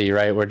in D&D,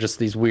 right? Where just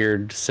these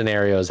weird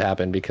scenarios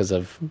happen because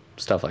of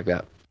stuff like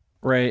that.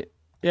 right.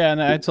 Yeah,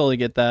 and I totally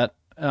get that.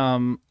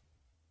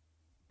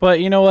 But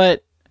you know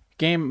what?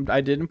 Game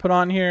I didn't put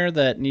on here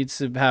that needs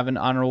to have an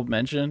honorable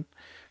mention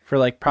for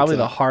like probably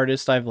the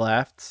hardest I've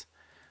laughed.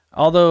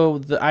 Although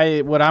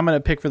what I'm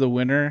gonna pick for the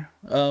winner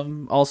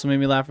also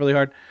made me laugh really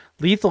hard.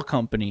 Lethal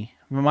Company.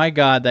 My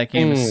God, that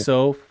game is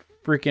so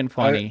freaking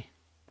funny.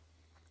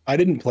 I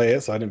didn't play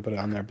it, so I didn't put it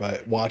on there.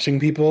 But watching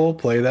people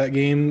play that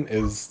game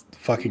is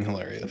fucking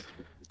hilarious.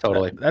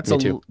 Totally. That's Me a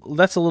too.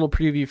 that's a little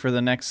preview for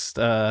the next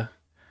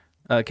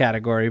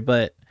category,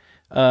 but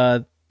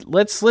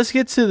let's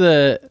get to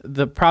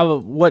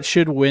the what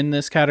should win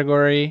this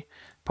category.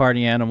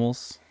 Party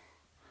Animals.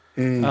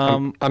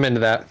 I'm into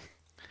that.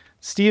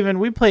 Steven,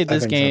 we played I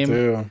this think game so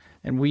too.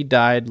 and we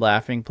died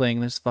laughing playing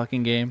this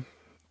fucking game.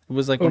 It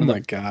was like one of my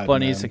the God,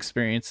 funniest man.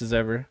 experiences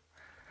ever.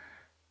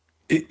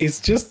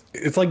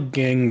 It's like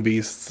Gang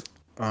Beasts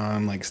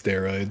on like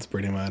steroids,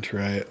 pretty much,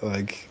 right?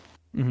 Like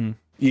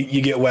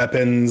you get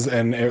weapons,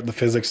 and the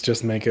physics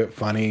just make it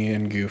funny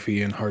and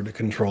goofy and hard to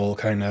control,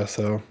 kind of.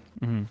 So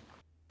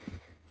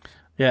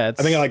Yeah, it's,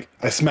 I think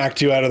I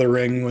smacked you out of the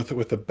ring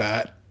with a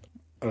bat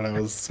when I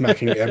was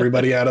smacking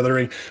everybody out of the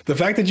ring. The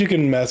fact that you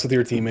can mess with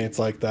your teammates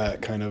like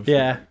that kind of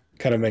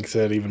makes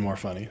it even more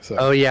funny. So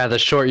Oh yeah, the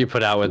short you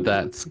put out with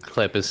that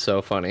clip is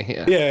so funny.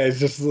 Yeah. yeah,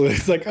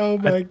 it's like, oh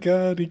my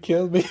God, he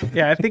killed me.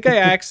 yeah, I think I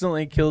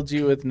accidentally killed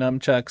you with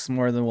nunchucks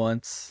more than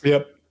once.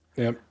 Yep.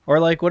 Or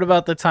like, what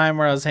about the time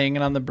where I was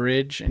hanging on the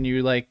bridge and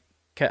you like,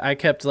 I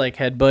kept like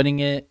headbutting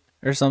it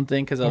or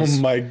something because I was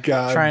Oh my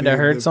God, trying to dude,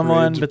 hurt the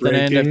someone, bridge but then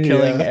I ended up breaking,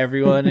 killing yeah.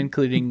 everyone,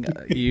 including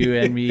you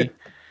and me.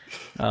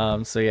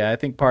 So yeah, I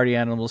think Party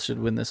Animals should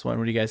win this one.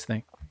 What do you guys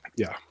think?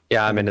 Yeah.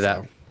 Yeah, I'm into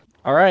that. So.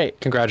 All right.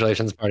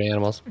 Congratulations, Party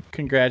Animals.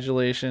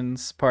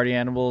 Congratulations, Party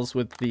Animals,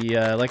 with the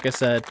like I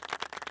said,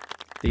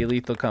 the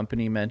Lethal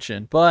Company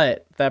mention.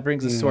 But that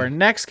brings us to our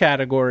next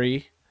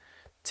category.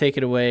 Take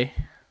it away,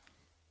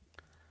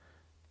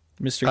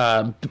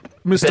 Mr.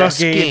 Mr. Best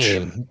Gage.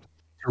 game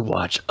to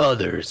watch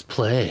others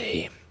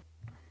play.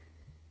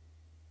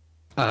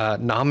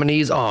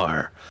 Nominees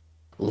are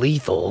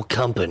Lethal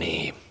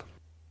Company,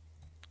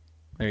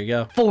 There you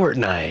go.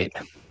 Fortnite,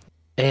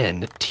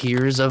 and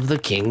Tears of the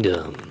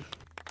Kingdom.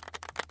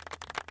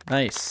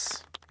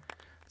 Nice.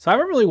 So I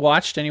haven't really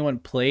watched anyone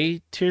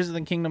play Tears of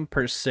the Kingdom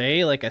per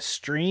se, like a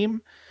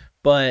stream,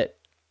 but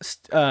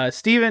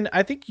Steven,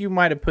 I think you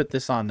might have put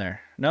this on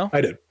there. No?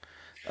 I did.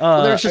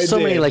 There's just I so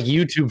many did. like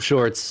YouTube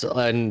shorts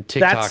and TikToks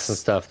That's- and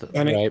stuff,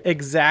 right?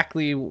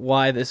 Exactly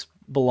why this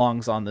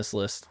belongs on this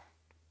list.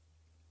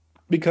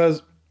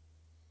 Because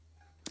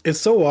it's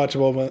so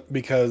watchable,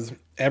 because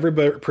every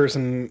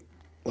person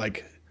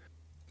like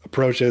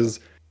approaches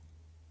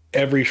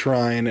every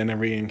shrine and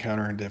every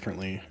encounter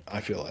differently,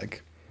 I feel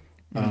like.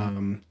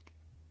 And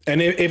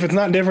if it's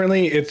not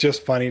differently, it's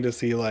just funny to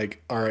see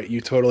like, all right,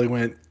 you totally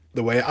went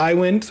the way I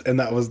went and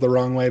that was the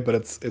wrong way, but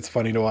it's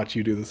funny to watch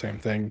you do the same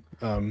thing.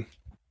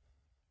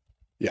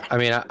 I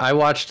mean, I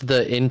watched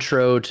the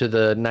intro to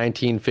the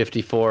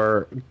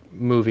 1954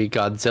 movie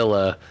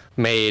Godzilla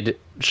made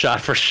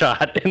shot for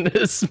shot in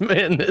this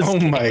Oh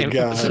my game.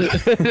 God.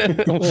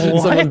 Someone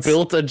What?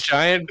 built a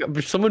giant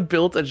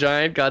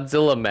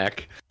Godzilla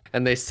mech,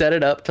 and they set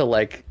it up to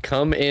like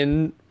come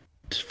in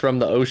from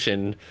the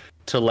ocean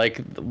to like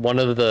one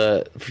of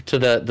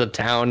the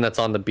town that's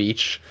on the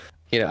beach,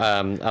 you know,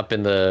 up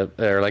in the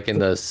or like in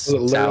the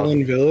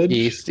Leyland Village?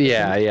 east,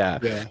 yeah,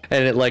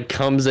 and it like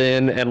comes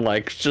in and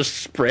like just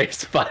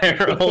sprays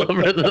fire all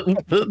over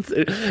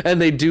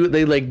and they did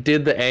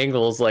the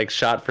angles like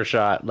shot for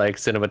shot like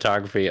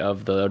cinematography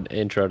of the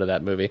intro to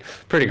that movie.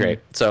 Pretty great.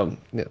 So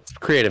yeah,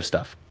 creative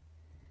stuff.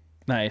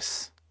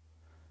 Nice.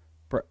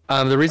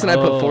 The reason I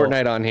put Oh.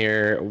 Fortnite on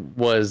here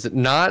was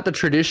not the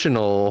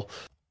traditional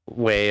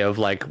way of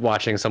like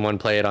watching someone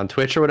play it on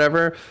Twitch or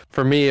whatever.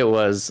 For me, it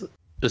was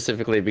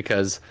specifically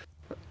because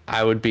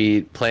I would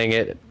be playing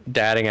it,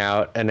 dadding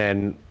out, and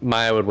then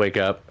Maya would wake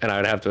up, and I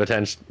would have to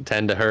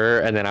attend to her,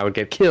 and then I would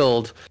get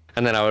killed,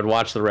 and then I would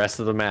watch the rest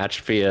of the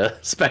match via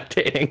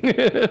spectating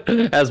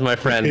as my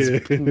friends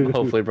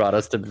hopefully brought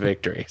us to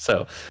victory.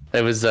 So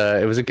I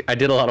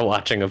did a lot of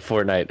watching of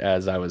Fortnite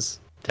as I was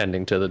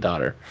tending to the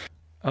daughter.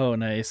 Oh,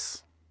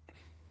 nice.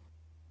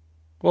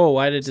 Whoa,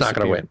 why did it It's not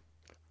disappear? gonna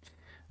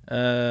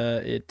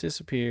win. It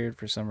disappeared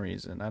for some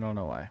reason. I don't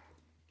know why.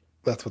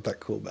 That's what that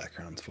cool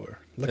background's for.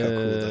 Look how cool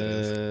that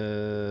is.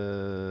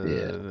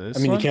 Yeah. This I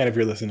mean, one? you can't if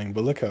you're listening,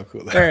 but look how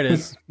cool that There it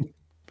is.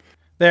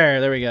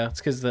 There we go. It's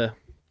because the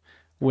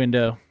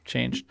window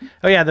changed.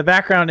 Oh yeah, the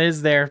background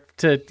is there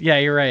to. Yeah,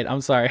 you're right.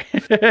 I'm sorry.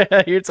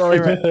 You're totally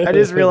right. I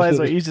just realized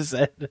what you just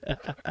said.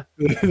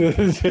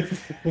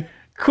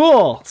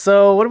 Cool.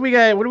 So what do we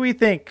got? What do we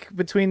think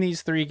between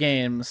these three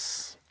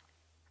games?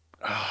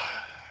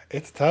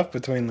 It's tough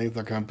between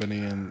Lethal Company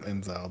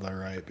and Zelda,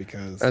 right?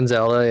 Because And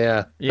Zelda,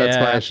 yeah.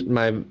 Yeah. That's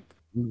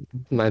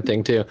my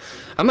thing too.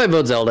 I might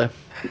vote Zelda.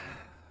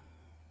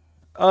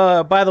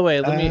 By the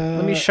way,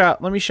 let me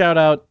shout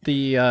out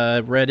the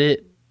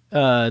Reddit,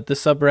 the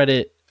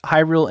subreddit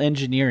Hyrule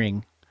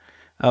Engineering,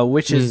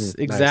 which is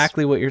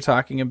exactly what you're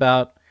talking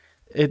about.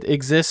 It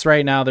exists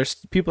right now.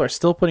 People are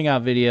still putting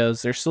out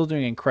videos. They're still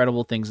doing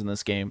incredible things in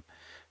this game.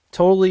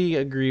 Totally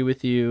agree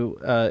with you.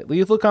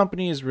 Lethal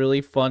Company is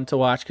really fun to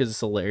watch because it's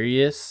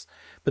hilarious.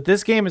 But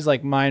this game is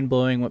like mind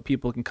blowing what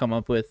people can come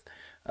up with.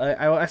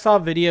 I saw a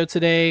video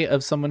today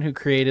of someone who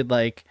created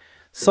like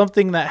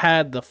something that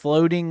had the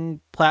floating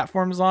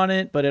platforms on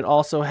it, but it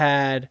also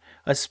had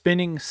a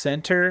spinning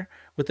center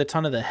with a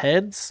ton of the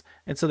heads.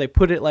 And so they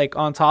put it like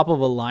on top of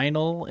a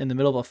Lionel in the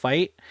middle of a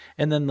fight,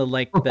 and then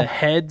the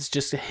heads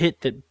just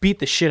beat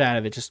the shit out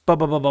of it, just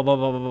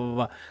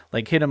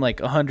like hit him like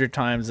 100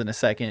 times in a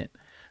second.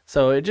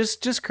 So it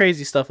just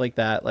crazy stuff like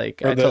that.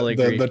 Like I totally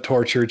agree. The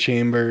torture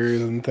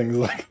chambers and things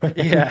like that.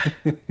 Yeah.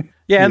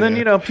 Yeah, and then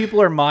Yeah.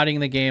 people are modding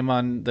the game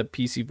on the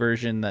PC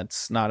version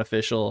that's not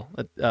official,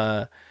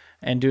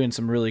 and doing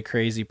some really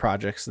crazy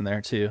projects in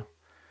there too.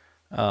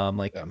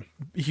 Like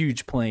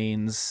huge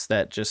planes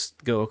that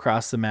just go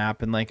across the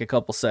map in like a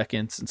couple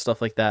seconds and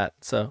stuff like that.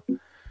 So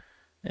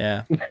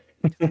yeah.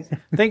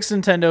 Thanks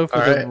Nintendo for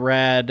the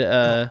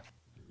rad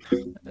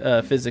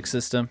physics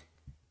system.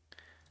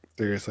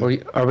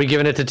 Seriously. Are we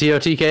giving it to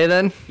TOTK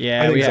then?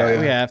 Yeah, I think we so,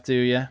 we yeah. have to,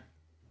 yeah.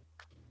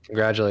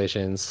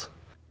 Congratulations.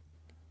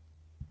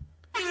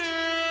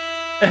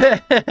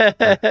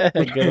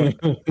 Good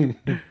one.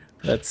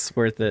 That's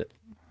worth it.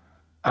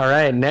 All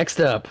right, next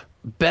up,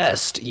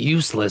 best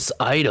useless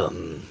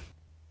item.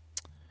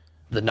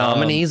 The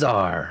nominees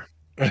are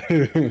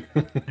Here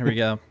we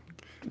go.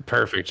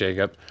 perfect,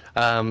 Jacob.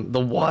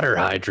 The water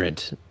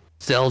hydrant,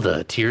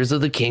 Zelda: Tears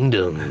of the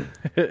Kingdom.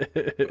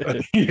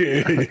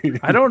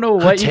 I don't know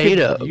what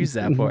Potato. you could use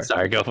that for.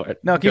 Sorry, go for it.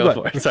 No, keep go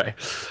going. for it. Sorry.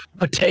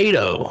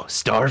 Potato,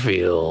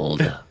 Starfield,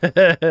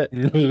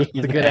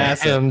 The good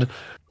asset. and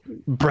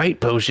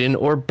Bright Potion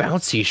or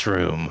Bouncy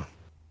Shroom.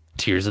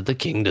 Tears of the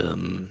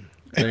Kingdom.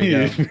 There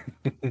you go.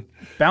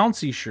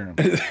 Bouncy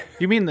shroom.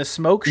 You mean the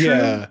smoke shroom?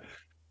 Yeah.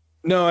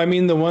 No, I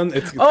mean the one.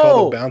 It's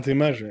called a bouncy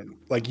mushroom.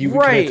 Like you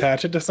can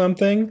attach it to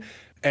something,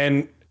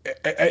 and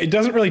it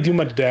doesn't really do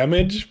much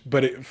damage,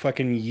 but it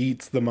fucking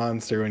yeets the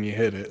monster when you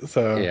hit it.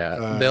 So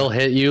Yeah, they'll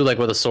hit you like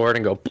with a sword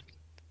and go.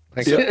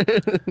 Like,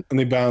 and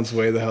they bounce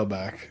way the hell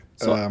back.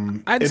 So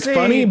it's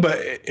funny, but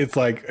it's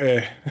like.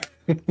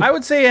 I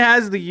would say it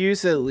has the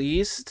use at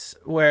least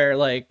where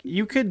like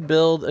you could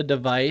build a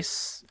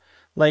device,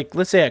 like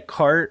let's say a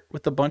cart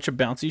with a bunch of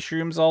bouncy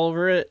shrooms all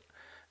over it,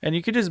 and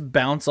you could just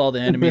bounce all the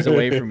enemies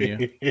away from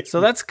you.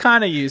 So that's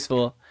kind of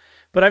useful.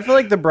 But I feel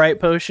like the Bright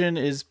Potion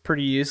is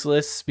pretty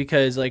useless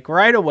because like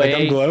right away,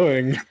 like I'm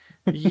glowing.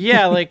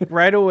 yeah, like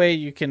right away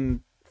you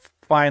can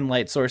find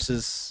light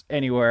sources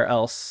anywhere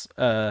else,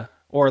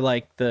 or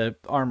like the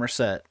armor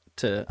set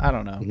to I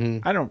don't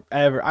know.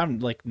 I'm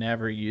like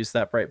never used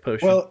that Bright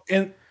Potion. Well,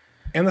 and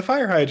the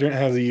fire hydrant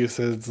has a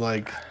usage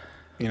like,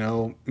 you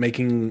know,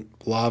 making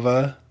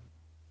lava,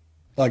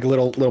 like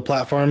little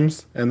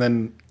platforms, and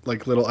then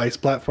like little ice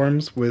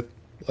platforms with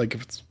like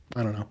if it's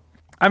I don't know.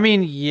 I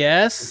mean,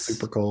 yes,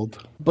 Super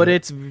cold, but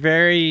it's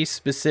very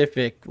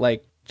specific,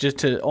 like just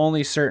to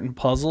only certain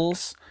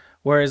puzzles.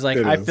 Whereas, like,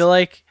 I feel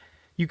like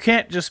you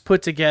can't just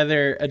put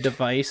together a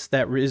device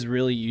that is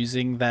really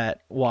using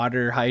that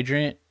water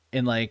hydrant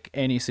in like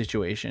any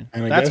situation.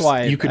 And that's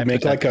why you could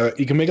make like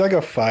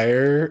a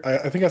fire.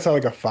 I think I saw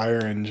like a fire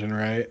engine,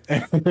 right?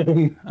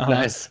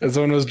 Nice. And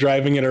someone was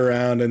driving it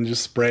around and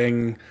just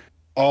spraying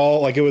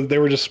all like it was. They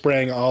were just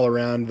spraying all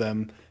around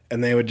them.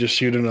 And they would just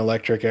shoot an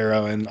electric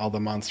arrow, and all the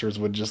monsters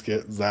would just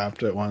get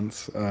zapped at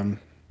once.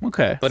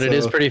 Okay, but it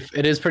is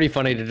pretty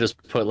funny to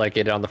just put like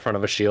it on the front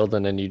of a shield,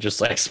 and then you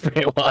just like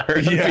spray water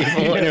on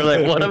people, and you're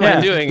like, "What am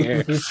I doing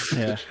here?"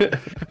 Yeah,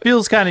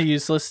 feels kind of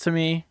useless to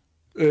me.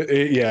 It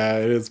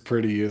is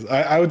pretty useful.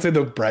 I would say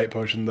the Bright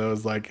Potion though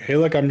is like, "Hey,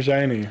 look, I'm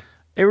shiny."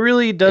 It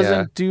really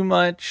doesn't do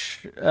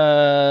much.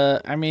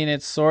 I mean,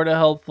 it's sort of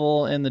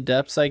helpful in the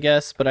depths, I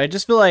guess, but I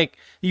just feel like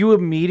you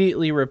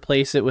immediately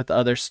replace it with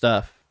other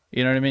stuff.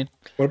 You know what I mean?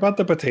 What about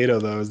the potato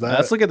though? Is that?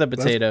 Let's look at the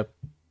potato.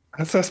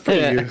 That's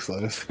pretty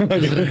useless.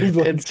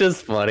 It's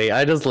just funny.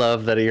 I just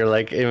love that you're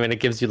like, I mean, it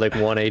gives you like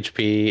 1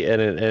 HP,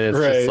 and it's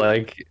just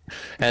like,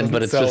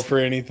 but it's just for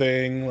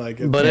anything. Like,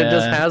 but it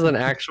just has an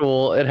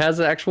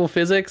actual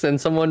physics, and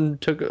someone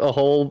took a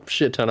whole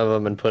shit ton of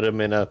them and put them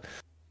in a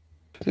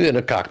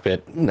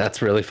cockpit. And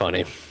that's really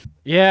funny.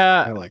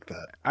 Yeah, I like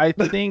that. I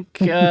think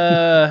it's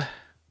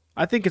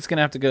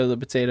gonna have to go to the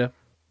potato.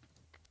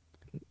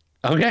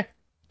 Okay.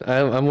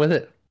 I'm with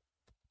it.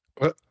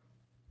 What?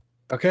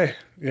 Okay,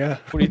 yeah.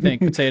 What do you think,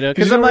 potato?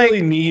 Because I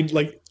really need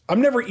like I'm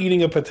never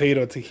eating a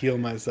potato to heal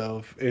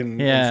myself in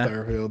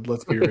Starfield.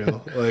 Let's be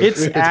real. Like,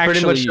 it's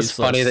pretty much useless. just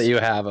funny that you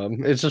have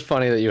them. It's just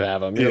funny that you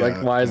have them. You're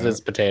like, why is this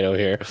potato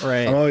here?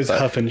 Right. I'm always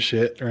huffing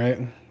shit, right?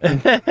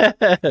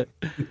 I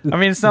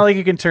mean, it's not like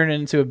you can turn it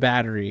into a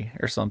battery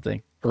or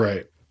something.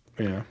 Right.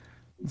 Yeah.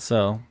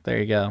 So there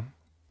you go.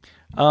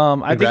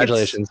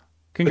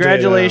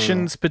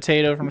 Congratulations,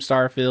 potato from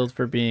Starfield,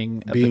 for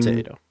being a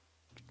potato.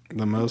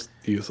 The most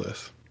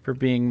useless. For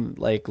being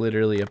like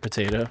literally a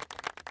potato.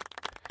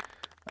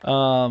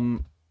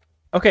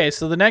 Okay,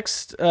 so the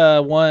next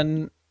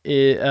one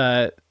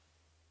is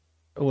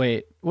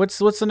wait, what's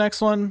the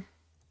next one?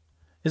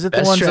 Is it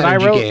the ones that I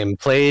wrote?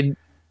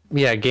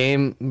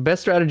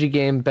 Best strategy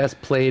game,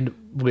 best played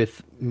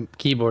with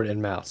keyboard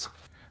and mouse.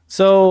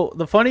 So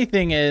the funny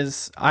thing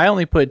is, I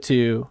only put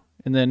 2,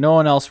 and then no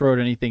one else wrote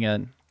anything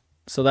in.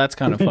 So that's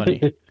kind of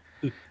funny.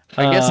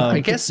 I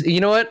guess you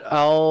know what?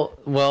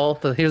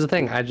 Here's the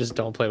thing. I just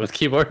don't play with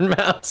keyboard and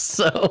mouse.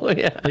 So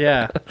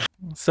yeah.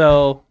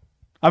 So,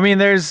 I mean,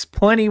 there's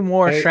plenty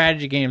more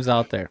strategy games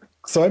out there.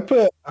 So I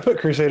put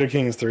Crusader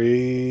Kings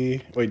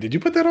 3. Wait, did you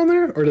put that on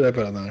there, or did I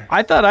put it on there?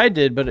 I thought I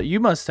did, but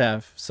you must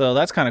have. So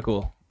that's kind of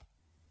cool.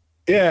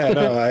 Yeah,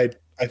 no,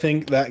 I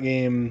think that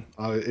game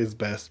is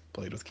best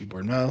played with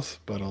keyboard and mouse,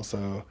 but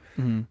also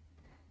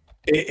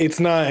it's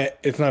not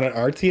an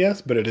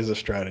RTS, but it is a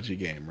strategy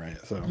game, right?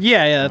 So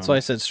yeah, that's why I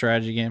said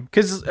strategy game.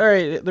 Because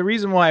the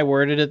reason why I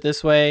worded it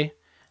this way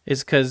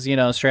is because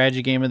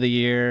strategy game of the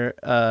year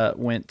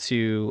went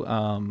to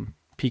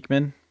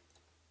Pikmin.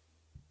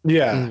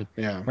 Yeah.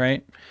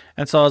 Right,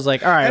 and so I was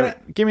like, all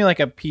right, give me like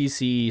a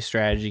PC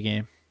strategy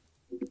game.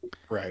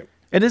 Right.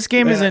 And this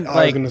game isn't like.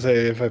 I was gonna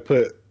say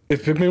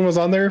if Pikmin was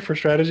on there for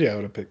strategy, I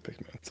would have picked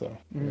Pikmin. So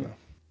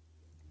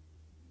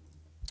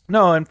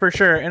No, and for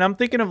sure. And I'm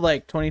thinking of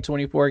like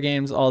 2024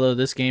 games, although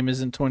this game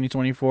isn't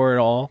 2024 at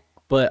all.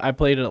 But I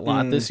played it a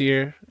lot this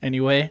year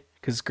anyway,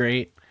 because it's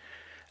great.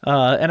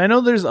 And I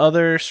know there's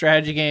other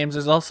strategy games.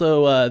 There's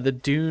also the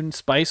Dune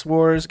Spice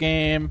Wars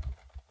game.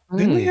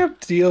 Didn't they have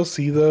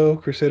DLC though,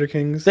 Crusader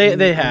Kings? They in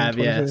have,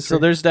 yeah. 2023? So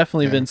there's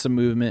definitely Yeah. been some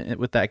movement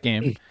with that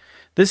game.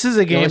 This is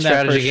a game only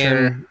that for strategy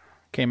sure game-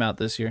 came out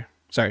this year.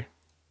 Sorry.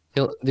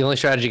 The only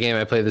strategy game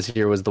I played this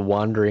year was The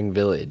Wandering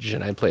Village,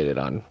 and I played it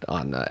on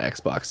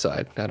Xbox. So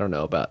I don't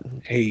know about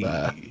Hey,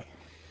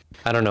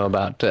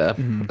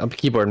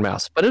 keyboard and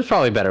mouse, but it's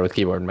probably better with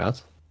keyboard and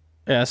mouse.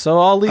 Yeah, so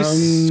I'll at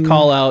least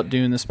call out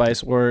Dune the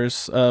Spice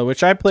Wars,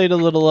 which I played a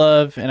little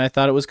of, and I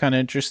thought it was kind of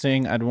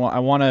interesting. I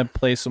want to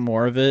play some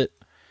more of it.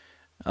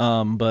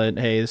 But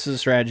hey, this is a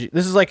strategy.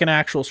 This is like an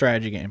actual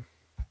strategy game,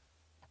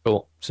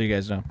 Cool. so you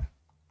guys know.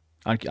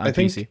 On I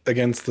think PC.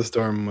 Against the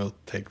Storm will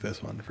take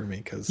this one for me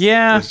because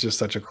Yeah. it's just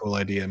such a cool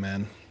idea,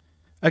 man.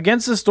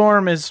 Against the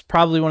Storm is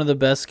probably one of the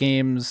best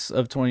games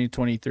of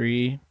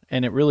 2023,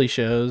 and it really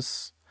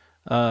shows.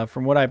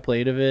 From what I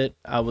played of it,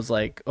 I was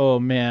like, oh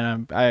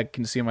man, I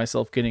can see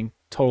myself getting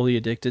totally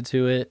addicted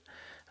to it.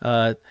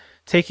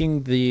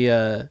 Taking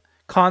the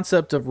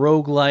concept of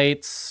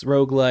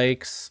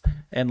roguelikes,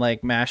 and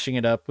like mashing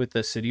it up with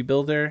the city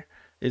builder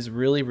is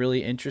really,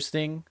 really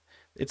interesting.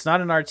 It's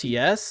not an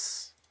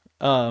RTS.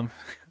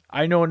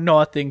 I know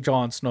nothing,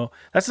 Jon Snow.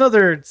 That's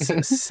another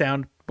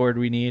soundboard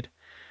we need.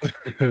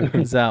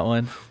 Is that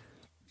one?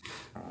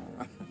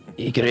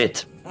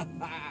 Egret.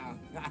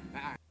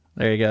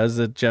 There you go. That's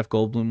a Jeff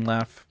Goldblum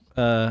laugh.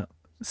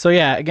 So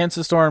yeah, Against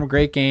the Storm,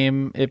 great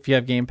game. If you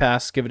have Game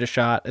Pass, give it a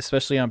shot,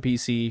 especially on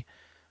PC.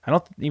 I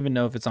don't even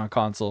know if it's on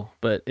console,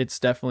 but it's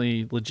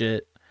definitely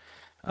legit.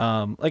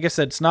 Like I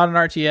said, it's not an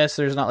RTS.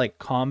 There's not like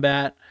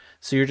combat,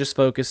 so you're just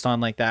focused on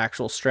like the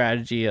actual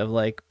strategy of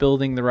like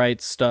building the right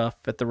stuff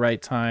at the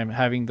right time,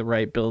 having the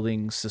right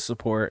buildings to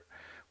support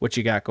what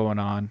you got going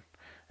on.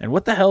 And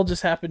what the hell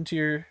just happened to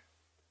your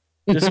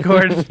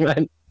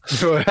Discord?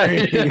 So, How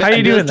you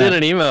doing Did that?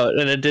 an emote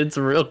and it did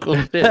some real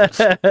cool shit.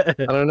 I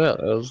don't know.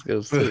 It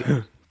was sweet.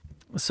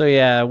 So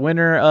yeah,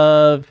 winner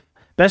of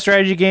best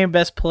strategy game,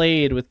 best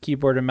played with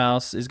keyboard and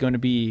mouse is going to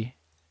be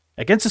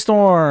Against the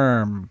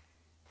Storm.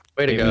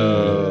 Way to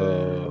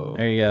go.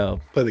 There you go.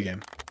 play the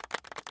game.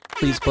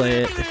 Please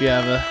play it if you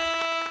have a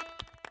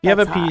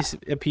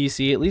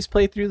PC. At least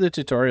play through the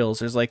tutorials.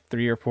 There's like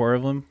 3 or 4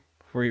 of them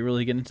before you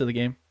really get into the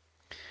game.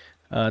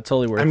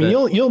 Totally worth I mean,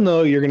 it. you'll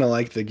know you're gonna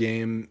like the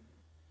game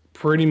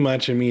pretty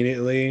much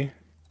immediately,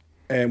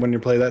 and when you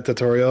play that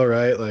tutorial,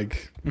 right?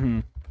 Like,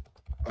 Mhm.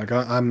 like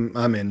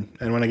I'm in,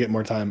 and when I get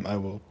more time, I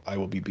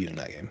will be beating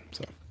that game.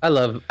 So I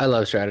love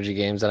strategy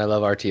games and I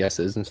love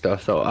RTSs and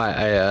stuff. So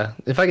I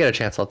if I get a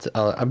chance,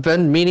 I've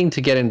been meaning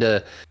to get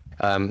into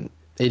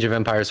Age of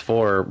Empires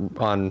 4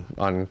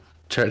 on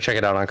check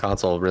it out on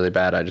console really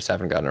bad. I just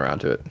haven't gotten around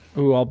to it.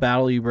 Ooh, I'll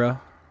battle you, bro.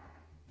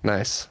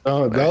 Nice.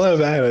 don't have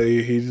that.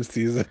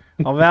 He's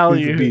I'll battle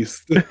he's a you.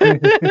 beast.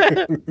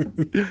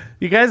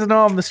 You guys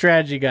know I'm the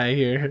strategy guy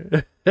here.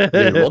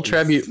 Dude, we'll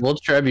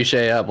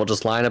trebuchet up. We'll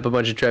just line up a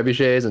bunch of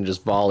trebuchets and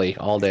just volley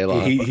all day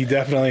long. he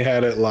definitely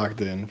had it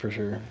locked in for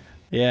sure.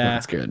 Yeah,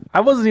 That's good. I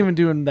wasn't even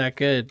doing that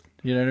good.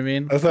 You know what I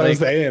mean? That's what I'm Like,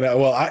 saying.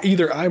 Well,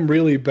 either I'm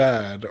really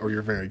bad or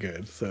you're very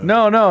good. So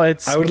No,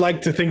 it's I would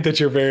like to think that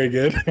you're very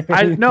good.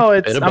 no,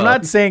 it's. Bit of I'm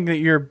not both. saying that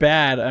you're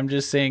bad. I'm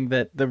just saying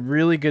that the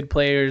really good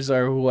players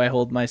are who I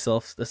hold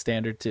myself the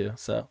standard to.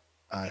 So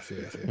I see.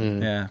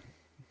 yeah.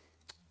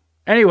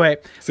 Anyway,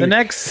 See. the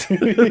next we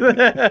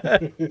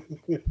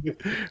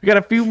got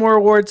a few more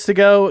awards to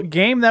go.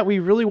 Game that we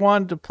really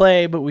wanted to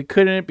play, but we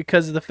couldn't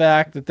because of the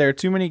fact that there are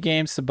too many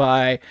games to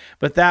buy.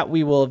 But that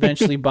we will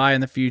eventually buy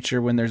in the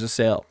future when there's a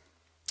sale.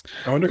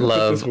 I wonder who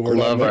put this word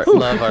on there.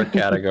 Love our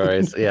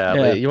categories. Yeah.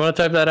 Yeah. Wait, you want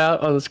to type that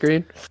out on the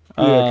screen?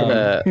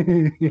 Yeah, come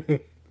on.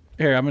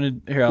 Here, I'll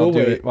We'll do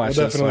wait. it. Watch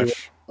We'll this. definitely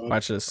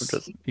Watch this.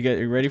 just-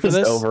 You ready for Just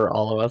this? over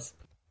all of us.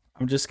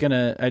 I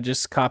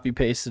just copy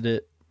pasted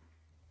it.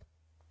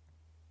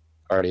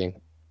 Partying.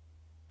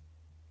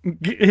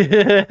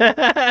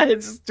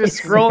 It's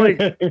just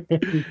scrolling.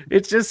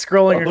 It's just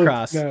scrolling Oh,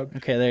 across. snap.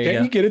 Okay, there you Can't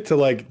go. you get it to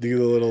like do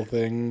the little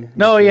thing?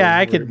 No, yeah, I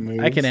where it could.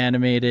 I can moves?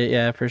 animate it.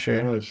 Yeah, for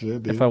sure. Oh,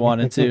 shit, dude. If I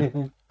wanted to. We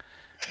don't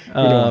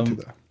want to,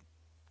 though.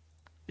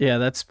 Yeah,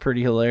 that's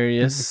pretty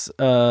hilarious.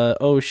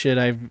 Oh shit,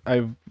 I've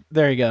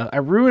there you go. I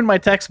ruined my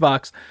text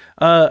box.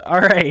 All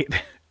right.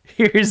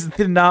 Here's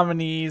the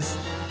nominees.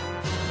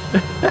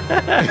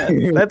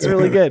 That's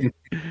really good.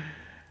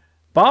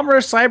 Bomb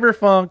Rush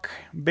Cyberpunk,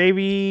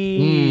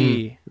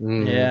 baby.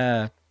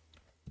 Yeah.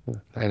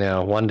 I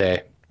know. One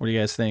day. What do you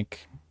guys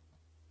think?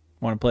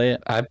 Want to play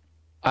it?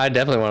 I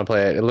definitely want to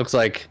play it. It looks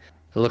like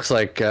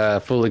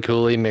Fooly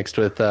Cooley mixed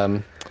with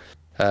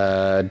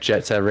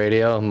Jet Set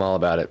Radio. I'm all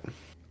about it.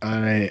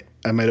 I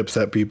might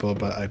upset people,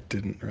 but I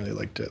didn't really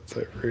like Jet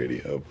Set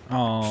Radio.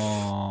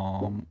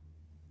 Oh,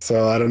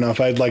 So I don't know if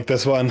I'd like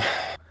this one.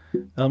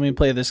 let me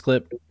play this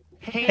clip.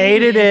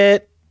 Hated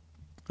it.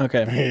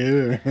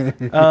 Okay.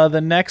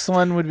 The next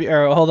one would be,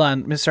 or hold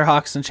on, Mr.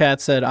 Hawks in chat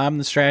said, I'm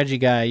the strategy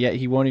guy, yet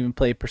he won't even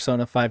play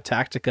Persona 5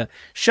 Tactica.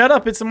 Shut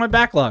up, it's in my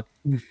backlog.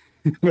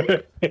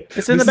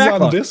 It's in the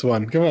backlog. on this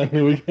one. Come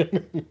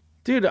on.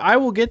 Dude, I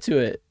will get to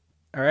it.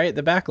 All right,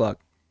 the backlog.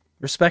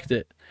 Respect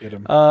it. Get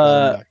him.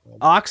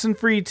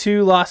 Oxenfree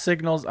 2 Lost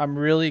Signals. I'm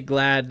really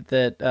glad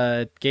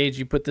that Gage,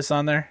 you put this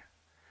on there.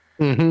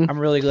 Mm-hmm. I'm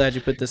really glad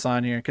you put this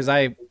on here because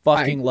I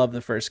fucking love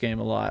the first game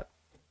a lot.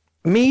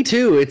 Me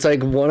too. It's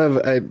like one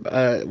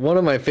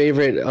of my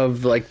favorite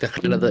of like the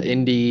kind of the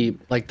indie,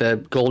 like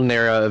the golden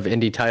era of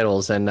indie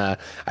titles. And I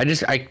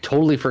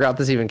totally forgot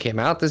this even came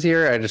out this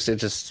year. It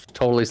just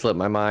totally slipped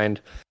my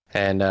mind,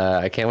 and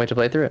I can't wait to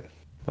play through it.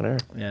 Whatever.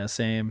 Yeah,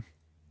 same.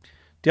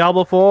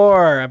 Diablo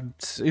 4. I'm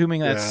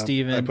assuming that's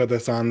Steven. I put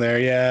this on there.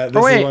 Yeah,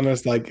 this is one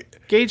that's like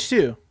Gage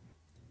 2.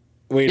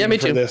 Waiting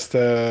for this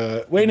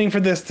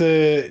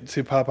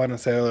to pop on a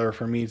sale, or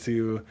for me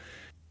to,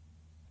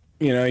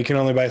 you can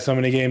only buy so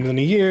many games in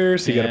a year,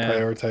 so you got to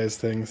prioritize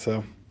things.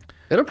 So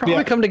it'll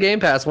probably come to Game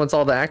Pass once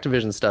all the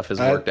Activision stuff is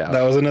worked out.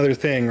 That was another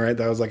thing, right?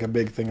 That was like a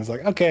big thing. It's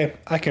like, okay,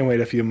 I can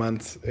wait a few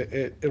months.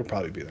 It'll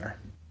probably be there.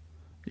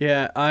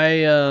 Yeah,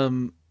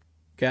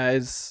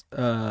 guys,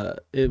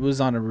 it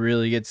was on a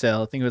really good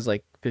sale. I think it was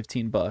like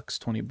 $15,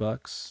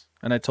 $20,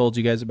 and I told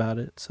you guys about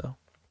it. So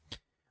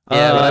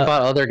yeah, but I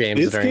bought other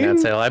games during that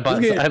sale. I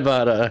bought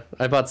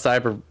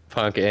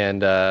Cyberpunk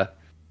and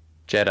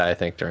Jedi, I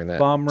think, during that.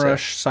 Bomb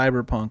Rush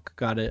Cyberpunk,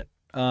 got it.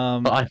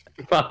 Bomb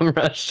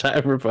Rush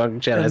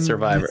Cyberpunk Jedi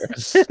Survivor.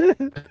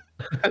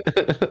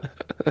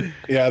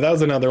 Yeah, that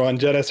was another one.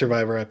 Jedi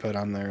Survivor I put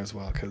on there as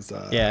well because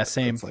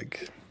same. It's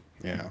like,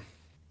 yeah.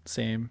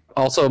 Same.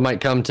 Also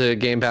might come to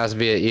Game Pass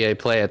via EA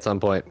Play at some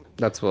point.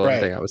 That's one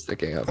thing I was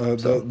thinking of.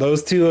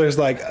 Those two is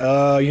like,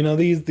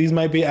 these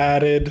might be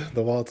added.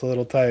 The wallet's a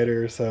little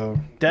tighter, so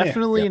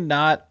definitely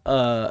not.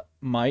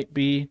 Might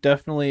be.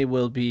 Definitely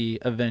will be.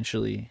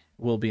 Eventually,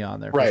 will be on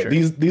there. Right. For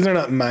sure. These are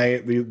not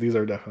these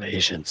are definitely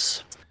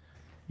patience.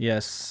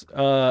 Yes.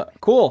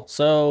 Cool.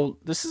 So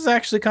this is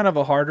actually kind of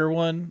a harder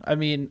one. I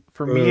mean,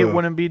 for me, it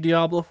wouldn't be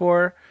Diablo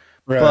 4,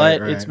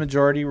 but it's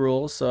majority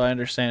rules, so I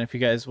understand if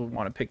you guys would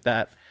want to pick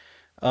that.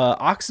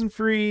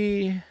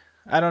 Oxenfree,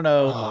 I don't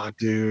know. Oh,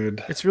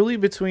 dude. It's really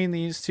between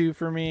these two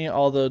for me,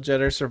 although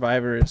Jedi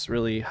Survivor is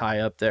really high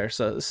up there.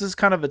 So this is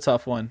kind of a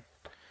tough one.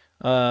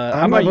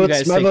 How about you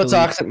guys? My vote's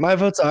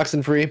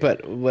Oxenfree,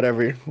 but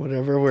whatever.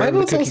 My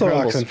vote's also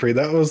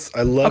Oxenfree.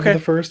 I loved the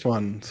first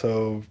one.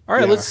 So all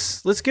right,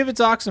 let's give it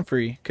to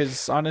Oxenfree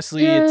because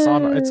honestly,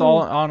 it's all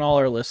on all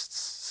our lists.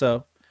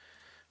 So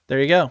there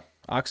you go.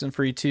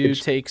 Oxenfree 2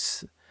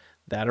 takes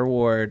that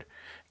award.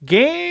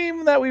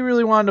 Game that we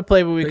really wanted to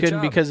play, but we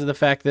couldn't because of the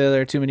fact that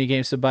there are too many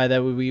games to buy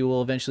that we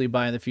will eventually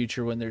buy in the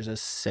future when there's a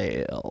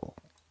sale.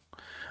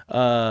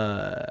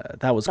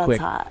 That was quick.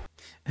 Hot.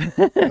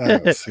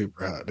 That was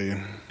super hot, dude.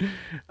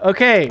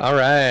 Okay. All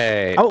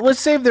right.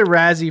 Let's save the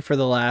Razzie for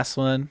the last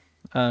one.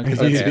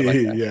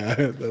 Yeah,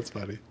 that's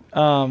funny.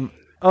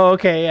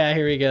 Okay. Yeah,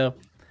 here we go.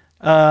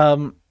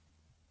 I'll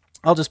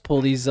just pull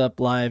these up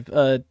live.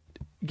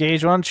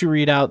 Gage, why don't you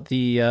read out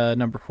the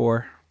number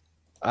 4?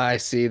 I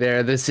see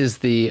there. This is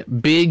the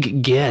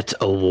Big Get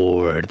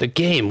Award, the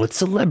game with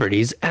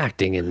celebrities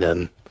acting in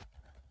them.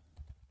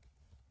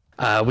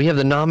 We have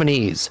the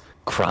nominees: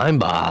 Crime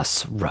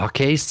Boss,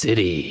 Rocky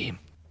City,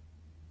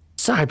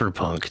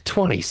 Cyberpunk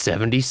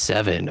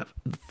 2077,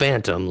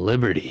 Phantom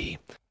Liberty,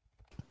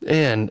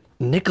 and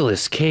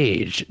Nicolas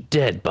Cage,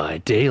 Dead by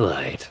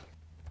Daylight.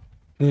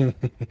 Dang,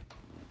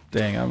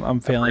 I'm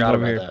failing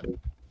over here. That.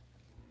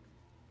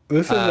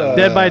 This is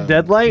Dead by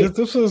Deadlight.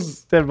 This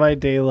was Dead by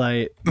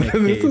Daylight.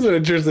 This is an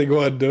interesting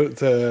one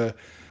to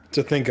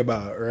think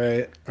about,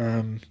 right?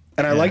 And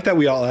I like that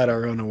we all had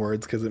our own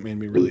awards because it made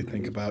me really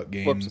think about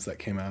games that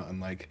came out and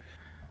like,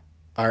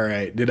 all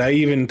right, did I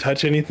even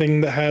touch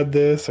anything that had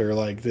this, or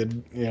like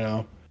did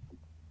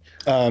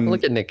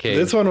look at Nick Cage.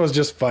 This one was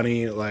just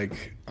funny,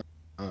 like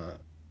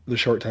the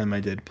short time I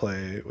did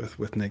play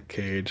with Nick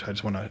Cage. I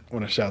just want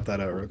to shout that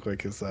out real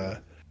quick. Is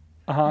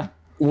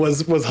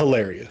was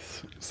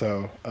hilarious.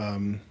 So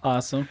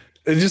awesome.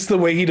 It's just the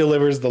way he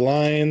delivers the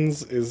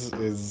lines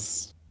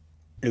is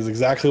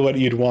exactly what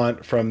you'd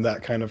want from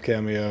that kind of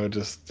cameo.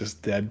 Just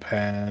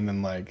deadpan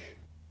and like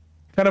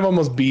kind of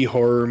almost B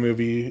horror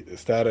movie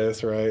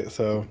status, right?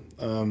 So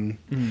and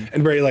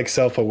very like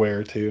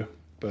self-aware too.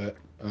 But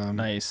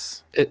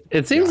nice.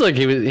 It seems like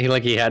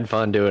he had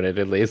fun doing it,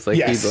 at least. Like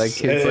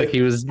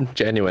he was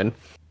genuine.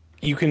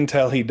 You can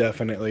tell he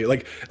definitely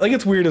like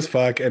it's weird as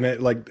fuck, and it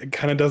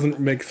kind of doesn't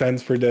make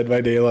sense for Dead by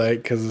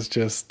Daylight because it's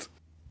just,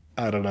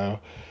 I don't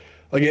know,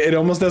 like it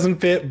almost doesn't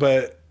fit,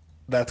 but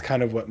that's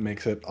kind of what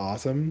makes it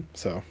awesome.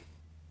 So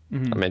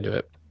I'm into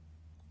it.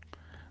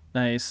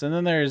 Nice. And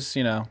then there's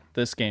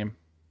this game.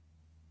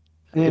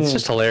 It's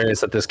just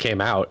hilarious that this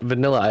came out.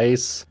 Vanilla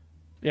Ice.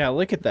 Yeah,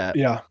 look at that.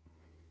 Yeah.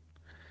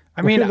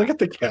 I mean, look at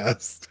the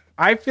cast.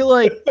 I feel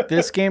like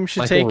this game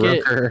should take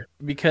it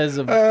because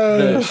of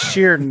the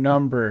sheer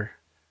number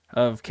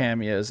of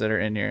cameos that are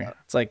in here.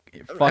 It's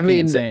like fucking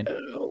insane.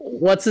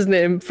 What's his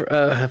name?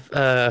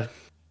 Yeah,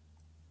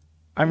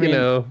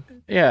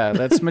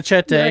 that's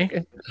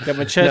Machete. Got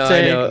Machete. No,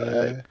 I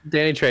know.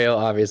 Danny Trejo,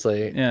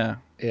 obviously. Yeah.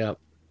 Yeah.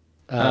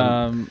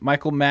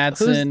 Michael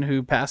Madsen,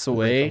 who passed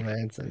away.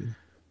 Michael Madsen.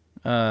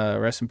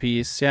 Rest in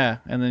peace. Yeah,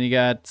 and then you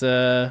got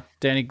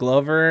Danny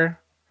Glover,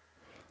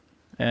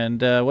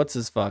 and what's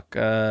his fuck?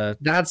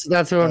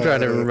 That's who I'm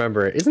trying to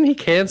remember. Isn't he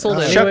canceled?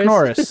 Chuck anyways?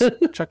 Norris.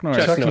 Chuck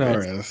Norris. Chuck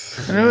Norris.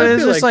 Norris. And who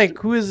is feel this? like-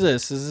 Who is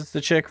this? Is this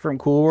the chick from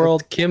Cool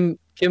World? Kim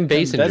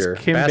Basinger.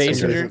 Kim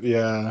Basinger?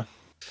 Yeah.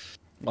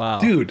 Wow,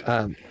 Dude.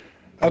 Um,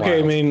 Okay,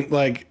 wow. I mean,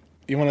 like,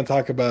 you want to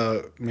talk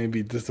about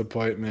maybe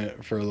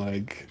disappointment for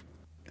like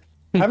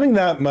having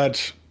that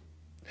much.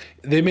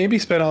 They maybe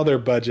spent all their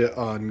budget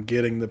on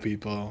getting the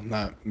people,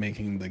 not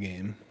making the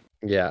game.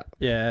 Yeah.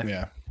 Yeah,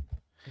 Yeah.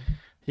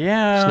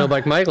 yeah.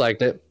 Snowbike Mike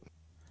liked it.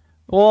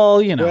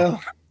 Well, you know,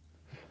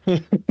 Well,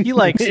 he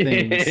likes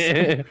things.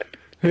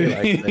 He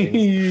likes things.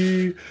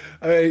 you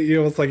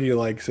know, it's like he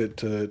likes it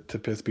to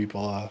piss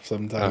people off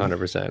sometimes.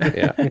 100%.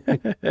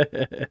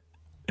 Yeah.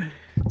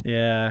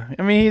 Yeah,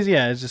 I mean,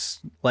 it's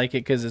just like it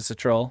because it's a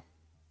troll.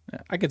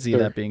 I could see Sure,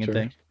 that being a sure.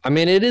 thing. I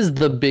mean, it is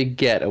the Big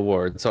Get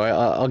Award, so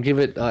I'll give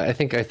it. I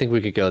think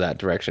we could go that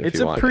direction. It's if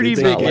you a want. pretty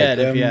It's big not like- get,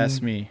 if you them.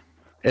 ask me.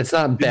 It's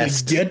not Did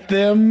best. they get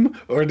them,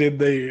 or did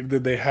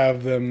they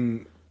have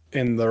them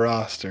in the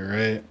roster?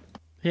 Right.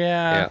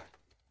 Yeah.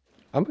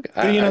 Yeah.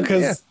 You know, yeah.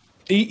 because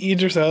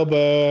Idris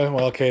Elba.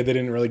 Well, okay, they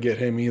didn't really get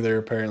him either.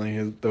 Apparently,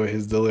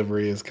 his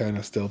delivery is kind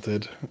of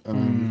stilted.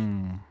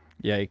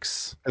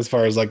 Yikes. As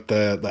far as like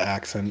the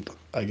accent,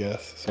 I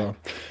guess. So,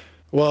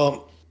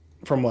 well,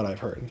 from what I've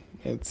heard,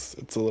 it's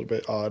a little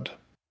bit odd.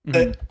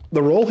 The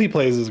role he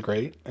plays is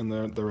great, and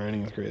the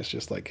writing is great. It's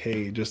just like,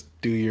 hey, just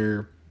do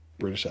your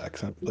British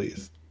accent,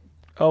 please.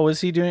 Oh,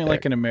 was he doing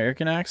like an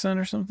American accent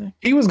or something?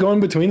 He was going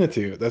between the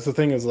two. That's the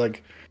thing, is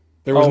like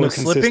there was no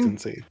slipping?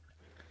 consistency.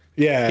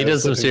 Yeah, He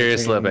does some slipping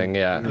serious between- slipping.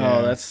 Yeah.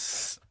 Oh,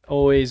 that's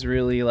always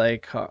really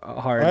like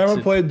hard. I haven't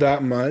to... played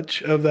that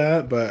much of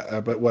that,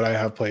 but what I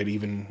have played,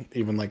 even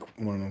like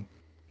I don't know,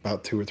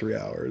 about 2 or 3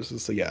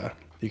 hours. So yeah,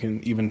 you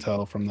can even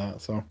tell from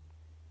that. So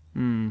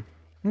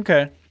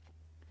Okay.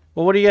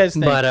 Well, what do you guys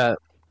think? But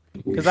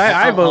Because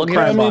I I'll vote give-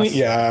 Crime I mean, Boss.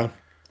 yeah,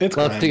 it's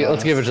let's Crime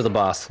let's give it Boss. to the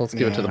boss. Let's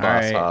give it to the Yeah.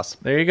 boss. All right. Boss.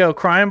 There you go.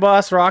 Crime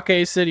Boss Rock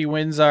A City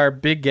wins our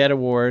Big Get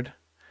Award.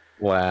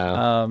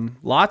 Wow.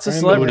 Lots of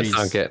Crime Who would have celebrities.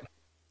 thunk it?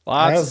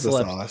 Lots Has of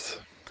the celebs.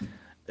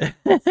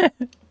 sauce.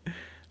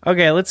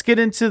 Okay, let's get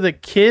into the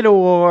Kid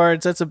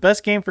Awards. That's the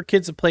best game for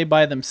kids to play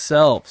by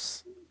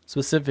themselves,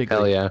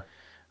 specifically. Hell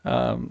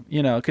yeah.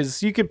 You know,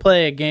 because you could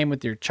play a game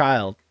with your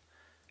child,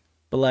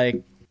 but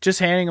like just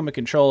handing them a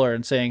controller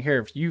and saying, "Here,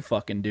 if you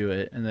fucking do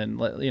it," and then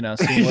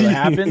seeing what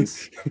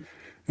happens.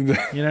 You know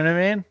what I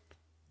mean?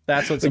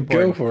 That's what's Go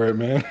important. for it,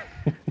 man.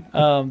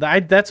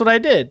 That's what I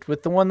did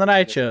with the one that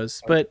I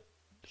chose. But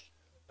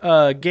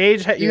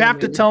Gage, you have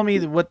to tell me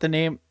what the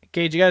name.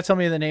 Gage, you got to tell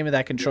me the name of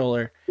that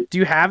controller. Do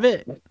you have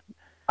it?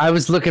 I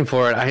was looking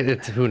for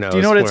it. Who knows? Do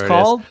you know what it's where it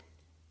is. called?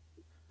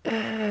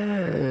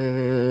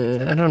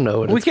 I don't know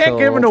what We it's can't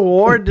give an called.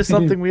 award to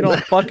something we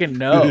don't fucking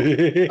know.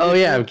 Oh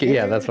yeah,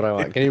 that's what I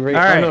want. Can you bring?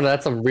 All Oh right. no,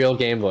 that's a real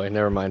Game Boy.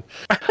 Never mind.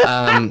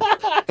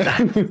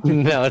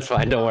 No, it's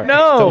fine. Don't worry.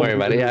 No. Don't worry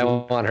about it. Yeah, I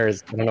want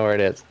hers. I don't know where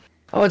it is.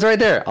 Oh, it's right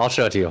there. I'll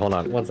show it to you. Hold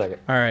on, 1 second.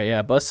 All right,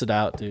 yeah, bust it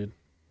out, dude.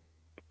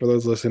 For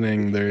those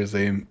listening, there's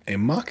a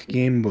mock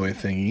Game Boy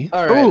thingy.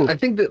 All right. Ooh. I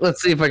think that.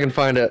 Let's see if I can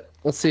find a.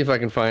 Let's see if I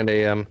can find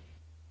a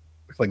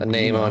It's like a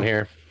name on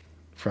here.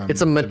 From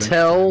It's a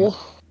Mattel.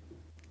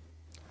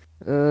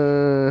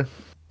 Here,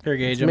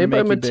 Gage, It's I'm made by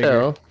gonna make you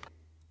bigger.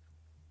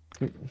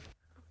 Mattel.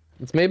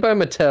 It's made by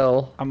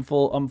Mattel. I'm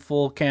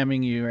full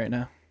camming you right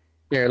now.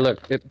 Here, look.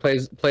 It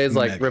plays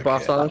like Mega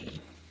rip-off Kit. songs.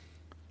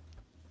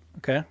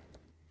 Okay.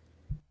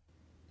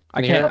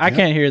 Can you hear I that?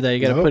 can't hear that. You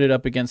got to Nope. put it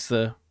up against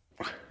the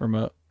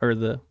remote or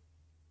the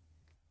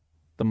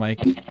mic.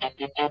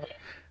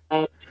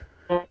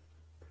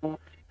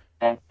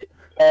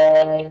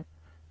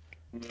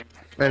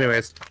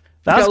 Anyways,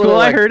 That was got a cool. little,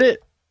 I like- heard it.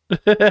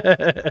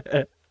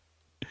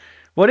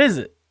 What is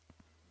it?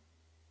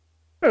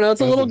 I don't know.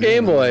 It's a What's little it doing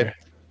Game over Boy,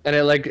 there? and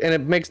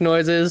it makes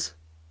noises,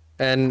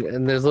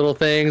 and there's little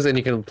things, and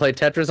you can play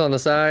Tetris on the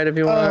side if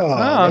you want.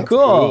 that's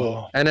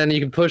cool. And then you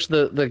can push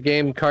the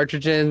game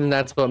cartridge in, and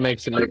that's what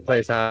makes it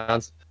play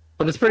sounds.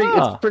 But it's pretty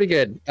Ah. it's pretty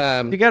good.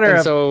 You got her and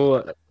a-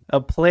 so A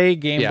play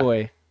Game Yeah.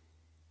 Boy.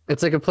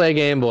 it's like a play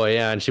Game Boy,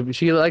 yeah. And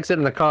she likes it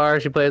in the car.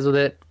 She plays with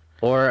it.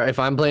 Or if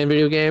I'm playing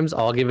video games,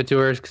 I'll give it to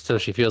her so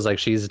she feels like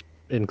she's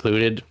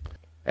included,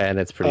 and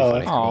it's pretty Oh, funny.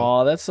 that's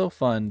Oh, that's so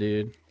fun,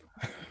 dude.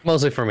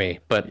 Mostly for me,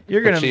 but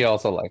You're gonna- she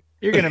also like.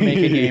 You're gonna make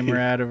a gamer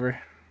out of her.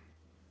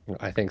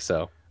 I think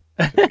so.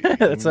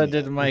 That's what I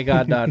did to my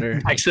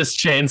goddaughter. Texas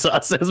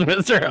Chainsaw says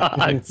Mr.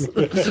 Ox.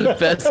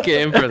 Best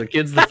game for the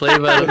kids to play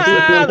by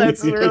Ah, themselves.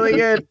 that's really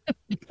good.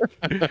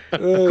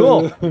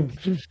 Cool.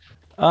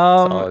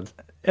 Solid.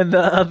 And the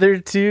other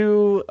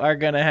two are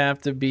gonna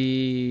have to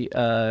be,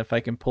 if I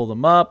can pull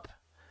them up,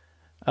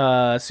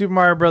 Super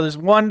Mario Brothers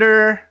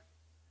Wonder,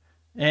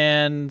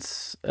 and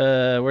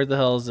where the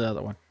hell is the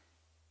other one?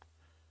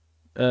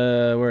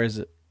 Where is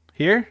it?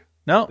 Here?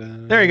 No,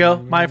 there you go.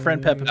 My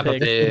friend Peppa Peppa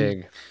Pig.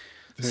 Pig.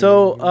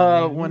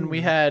 So when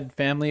we had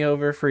family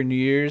over for New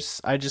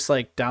Year's, I just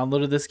like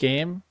downloaded this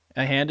game.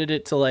 I handed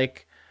it to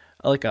like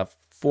a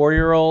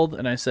 4-year-old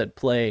and I said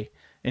play,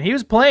 and he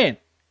was playing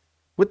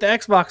with the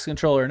Xbox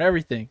controller and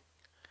everything,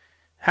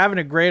 having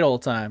a great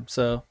old time.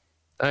 So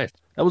Nice.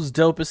 that was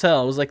dope as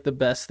hell. It was like the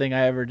best thing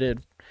I ever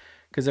did,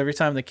 because every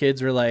time the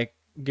kids were like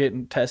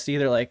getting testy,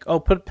 they're like, "Oh,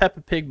 put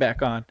Peppa Pig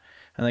back on,"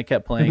 and they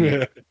kept playing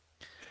it.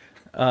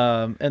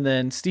 And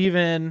then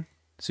Steven,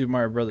 Super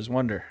Mario Brothers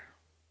Wonder.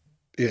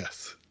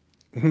 Yes.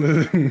 So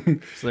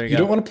there You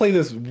don't want to play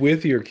this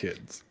with your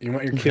kids. You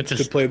want your kids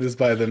to play this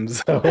by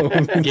themselves.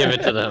 Give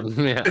it to them.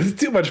 Yeah. It's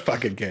too much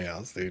fucking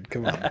chaos, dude.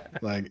 Come on.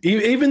 Like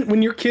even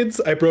when your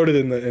kids, I wrote it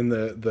in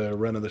the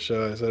run of the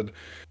show. I said,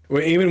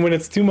 even when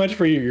it's too much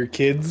for your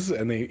kids,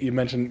 and you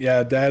mentioned,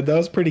 yeah, Dad, that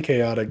was pretty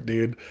chaotic,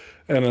 dude.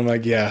 And I'm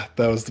like, yeah,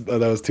 that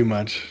was too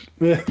much.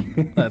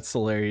 That's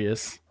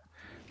hilarious.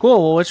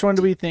 Cool. Well, which one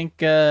do we think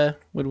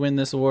would win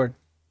this award?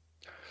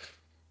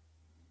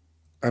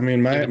 I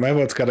mean, my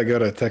vote's got to go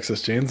to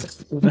Texas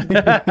Chainsaw.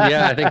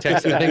 Yeah, I think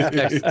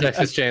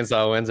Texas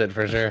Chainsaw wins it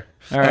for sure.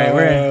 All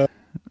right,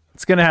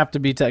 it's gonna have to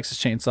be Texas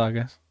Chainsaw,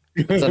 guys.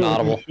 It's an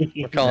audible.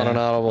 We're calling an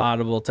audible.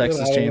 Audible.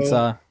 Texas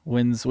Chainsaw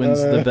wins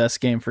the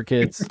best game for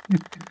kids.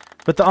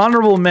 But the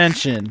honorable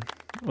mention,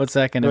 what's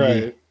that gonna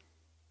be?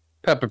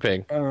 Peppa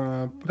Pig.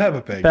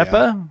 Peppa Pig.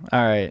 Peppa? Yeah.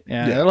 All right.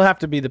 Yeah, it'll have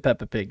to be the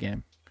Peppa Pig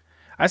game.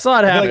 I saw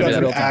it I happen. feel like in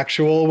that's real an time.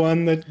 actual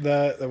one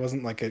that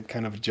wasn't like a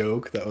kind of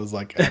joke. That was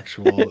like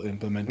actual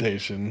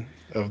implementation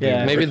of the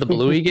Yeah. Maybe the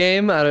Bluey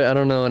game. I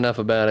don't know enough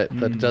about it,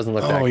 but it doesn't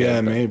look that Oh good.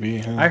 yeah, but- maybe.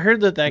 Huh? I heard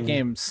that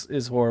game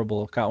is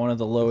horrible. Got one of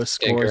the lowest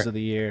Stinker. scores of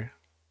the year.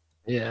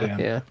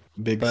 Yeah.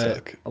 Big But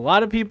suck. a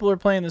lot of people are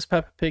playing this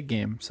Peppa Pig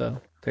game, so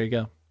there you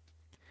go.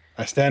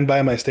 I stand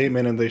by my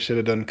statement, and they should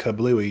have done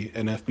Kablooey,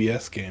 an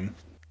FBS game.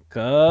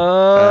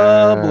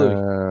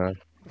 Kablooey.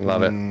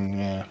 Love it.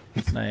 Yeah.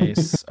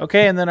 Nice.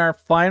 Okay, and then our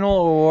final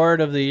award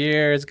of the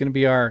year is going to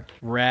be our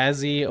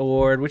Razzie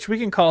Award, which we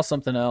can call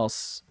something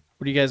else.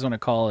 What do you guys want to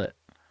call it?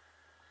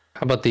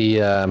 How about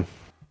the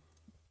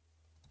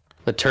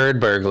Turd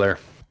Burglar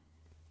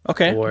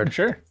Okay, Award?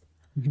 sure.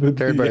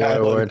 Turd Burglar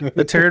Award.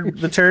 The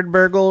Turd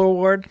Burgle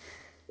Award.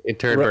 A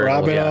Turd Burglar.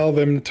 Robbing Yeah. all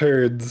them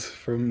turds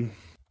from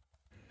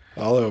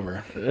all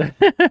over.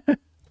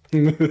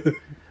 The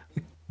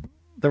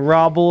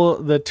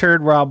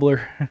Turd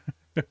Robbler.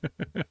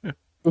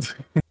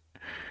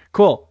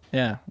 Cool.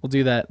 Yeah, we'll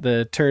do that.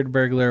 The Turd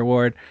Burglar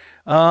Award.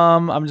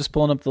 I'm just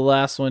pulling up the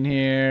last one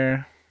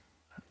here.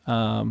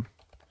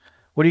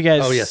 What do you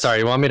guys? Oh yeah, sorry.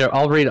 You want me to?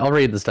 I'll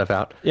read the stuff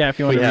out. Yeah, if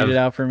you want We to have- read it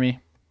out for me.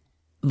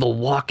 The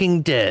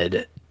Walking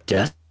Dead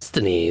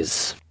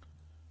Destinies.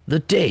 The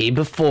Day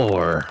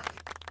Before.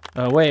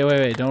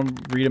 Wait. Don't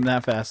read them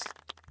that fast.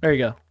 There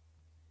you go.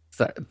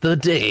 Sorry, The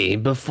Day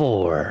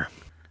Before.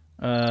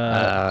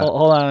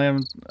 Hold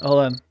on.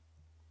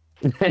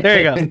 There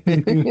you go.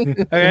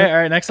 Okay, all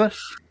right, next one.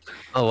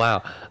 Oh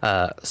wow.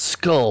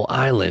 Skull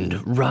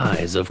Island: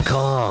 Rise of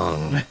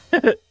Kong.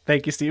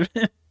 Thank you, Steven.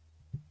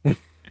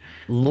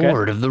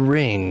 Lord of the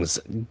Rings: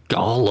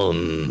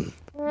 Gollum.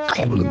 Look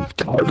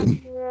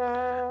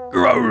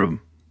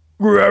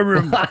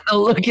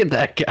at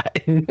that guy.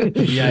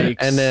 Yikes.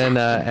 And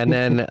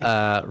then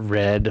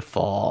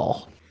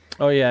Redfall.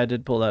 Oh yeah, I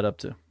did pull that up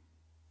too.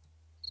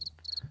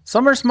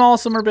 Some are small,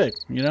 some are big,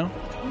 you know?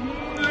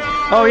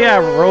 Oh yeah,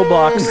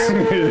 Roblox.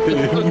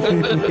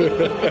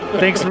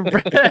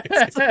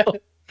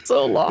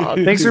 So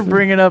long. Thanks for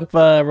bringing up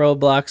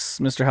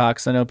Roblox, Mr.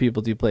 Hawks. I know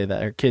people do play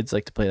that, or kids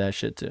like to play that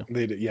shit too.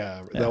 They do,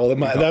 yeah.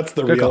 That's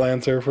the Good real call.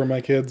 answer for my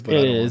kids, but It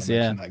I don't is, wanna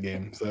mention yeah. that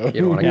game. So You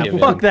don't want to Yeah, give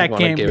fuck in. that You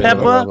wanna game, give in to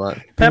Peppa.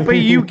 Roblox. Peppa,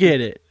 you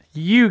get it.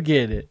 You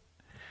get it.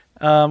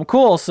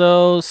 Cool.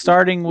 So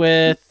starting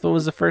with, what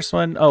was the first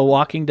one? Oh,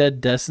 Walking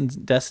Dead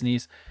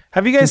Destinies.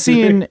 Have you guys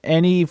seen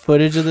any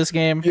footage of this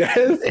game? yes,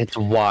 It's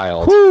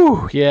wild.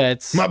 Whew, yeah,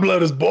 it's my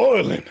blood is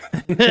boiling.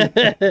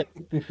 the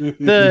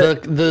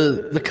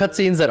The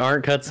cutscenes that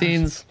aren't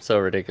cutscenes, so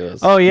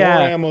ridiculous. oh More yeah,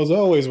 ammo's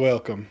always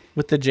welcome.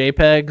 with the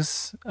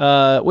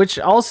JPEGs. Which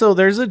also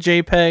there's a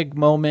JPEG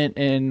moment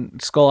in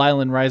Skull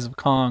Island: Rise of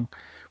Kong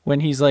when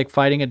he's like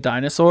fighting a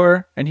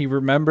dinosaur and he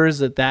remembers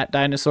that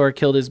dinosaur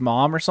killed his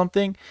mom or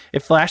something.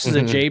 It flashes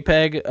a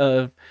JPEG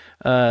of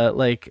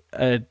like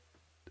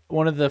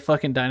one of the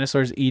fucking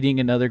dinosaurs eating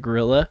another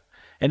gorilla,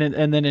 and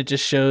then it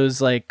just shows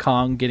like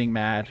Kong getting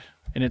mad,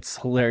 and it's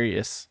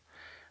hilarious.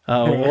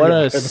 What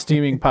a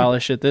steaming pile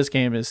of shit this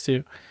game is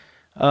too.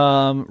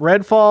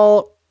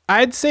 Redfall,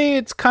 I'd say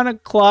it's kind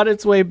of clawed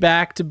its way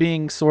back to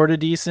being sort of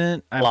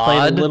decent. I played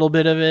Clawed? a little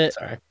bit of it.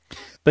 Sorry.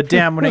 But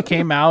damn, when it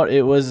came out,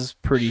 it was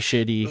pretty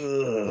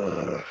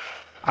shitty.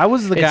 I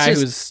was the It's guy just-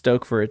 who was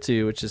stoked for it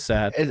too, which is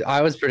sad.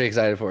 I was pretty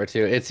excited for it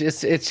too. It's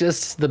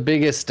just the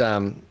biggest.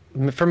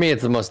 For me,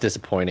 it's the most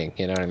disappointing.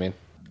 You know what I mean?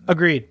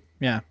 Agreed.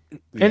 Yeah.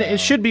 And it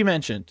should be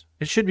mentioned.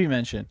 It should be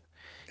mentioned.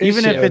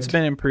 Even if it's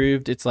been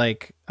improved, it's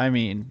like, I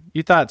mean,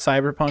 you thought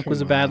Cyberpunk was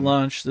a bad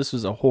launch. This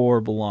was a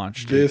horrible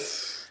launch. Dude.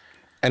 This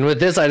And with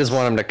this, I just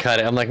want them to cut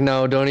it. I'm like,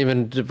 no, don't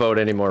even devote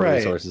any more Right.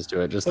 resources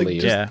to it. Just like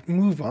leave. just Yeah.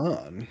 move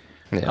on.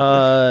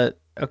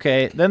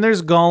 Okay. Then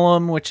there's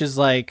Gollum, which is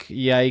like,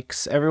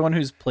 yikes. Everyone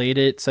who's played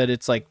it said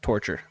it's like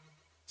torture.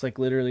 It's like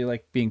literally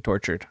like being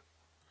tortured.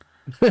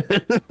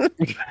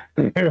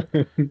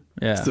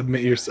 Yeah.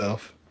 Submit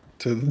yourself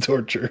to the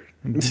torture.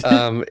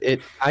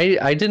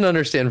 I didn't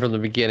understand from the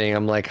beginning.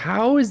 I'm like,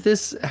 where is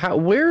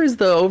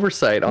the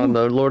oversight on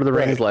the Lord of the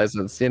Rings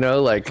license? You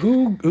know, like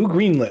Who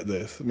greenlit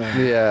this,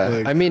 man? yeah.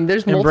 Like, I mean,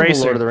 there's multiple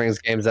Embracer. Lord of the Rings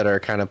games that are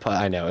kind of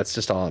I know it's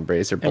just all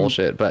Embracer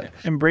bullshit, but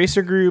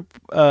Embracer Group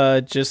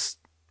just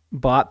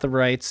bought the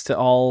rights to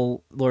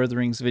all Lord of the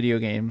Rings video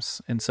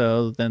games, and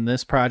so then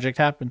this project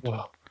happened,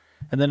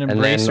 and then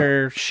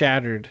Embracer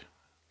shattered.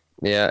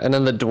 yeah, and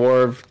then the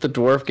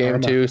dwarf game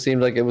Karma. too seemed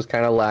like it was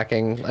kind of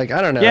lacking. Like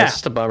I don't know, Yeah. it's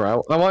just a bummer.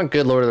 I want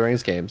good Lord of the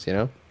Rings games, you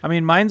know. I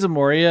mean, Mines of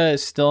Moria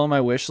is still on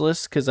my wish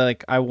list because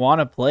I want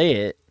to play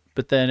it,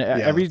 but then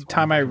every that's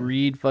time I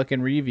read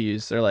fucking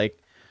reviews, they're like,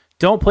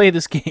 "Don't play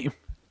this game.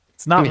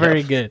 It's not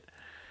very good."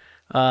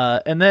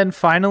 And then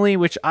finally,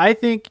 which I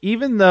think,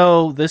 even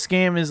though this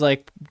game is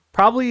like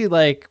probably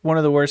like one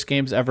of the worst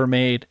games ever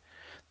made,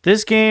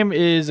 this game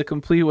is a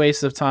complete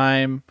waste of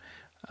time.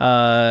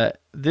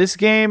 This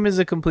game is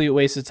a complete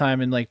waste of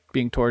time and like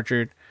being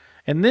tortured.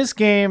 And this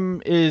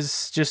game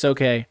is just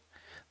okay.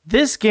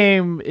 This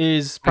game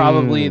is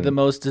probably the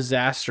most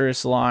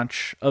disastrous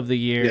launch of the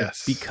year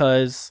Yes.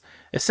 because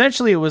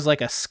essentially it was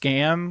like a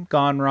scam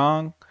gone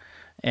wrong.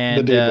 And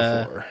the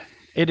day before.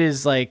 it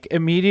is like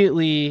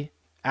immediately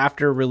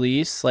after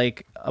release,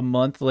 like a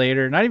month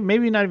later, not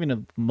even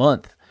a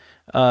month,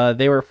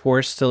 they were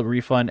forced to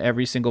refund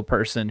every single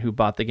person who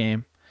bought the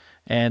game.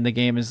 And the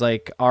game is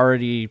like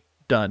already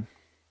done.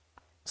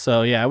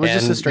 So yeah, it was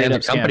just a straight and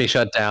up the company scam.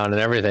 shut down and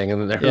everything,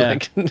 and they're Yeah.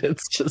 like,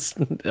 it's just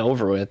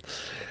over with.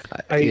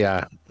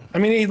 Yeah, I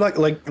mean, like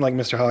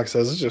Mr. Hawk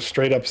says, it's just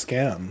straight up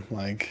scam.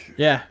 Like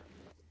Yeah.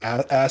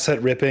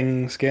 asset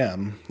ripping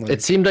scam. Like,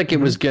 it seemed like it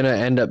was gonna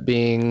end up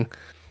being,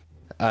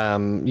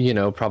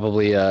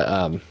 probably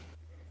a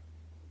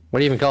what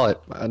do you even call it?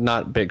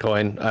 Not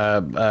Bitcoin,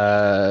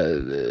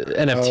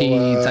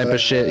 NFT type of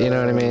shit. You know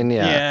what I mean?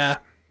 Yeah.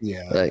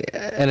 yeah.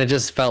 And it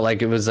just felt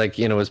like it was like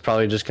it was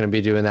probably just going to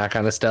be doing that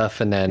kind of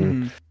stuff, and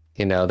then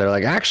they're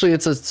like, actually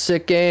it's a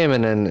sick game,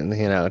 and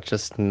then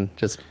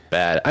just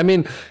bad. I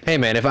mean, hey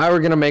man, if I were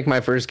going to make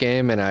my first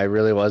game and I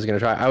really was going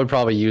to try, I would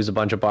probably use a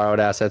bunch of borrowed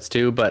assets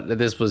too, but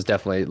this was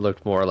definitely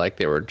looked more like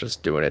they were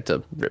just doing it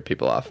to rip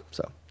people off.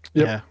 So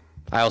Yep. Yeah.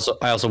 I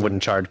also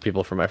wouldn't charge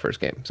people for my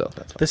first game, so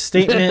that's fine. The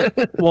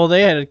statement, well,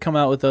 they had to come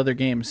out with other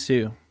games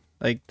too.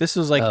 Like this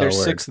was like Oh, their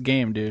word. 6th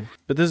game, dude.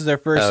 But this is their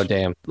first Oh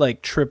damn.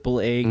 like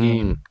AAA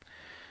game.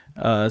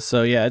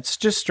 So yeah, it's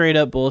just straight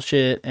up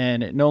bullshit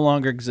and it no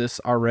longer exists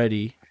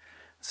already.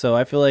 So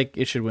I feel like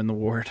it should win the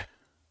award.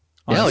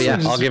 Oh yeah,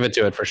 Honestly, I'll give it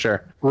to it for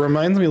sure.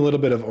 Reminds me a little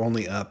bit of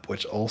Only Up,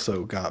 which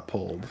also got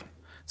pulled.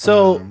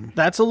 So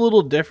that's a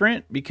little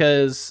different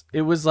because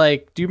it was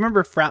like, do you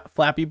remember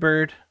Flappy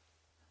Bird?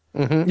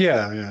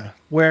 Yeah.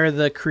 Where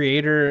the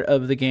creator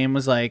of the game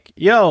was like,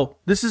 yo,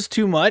 this is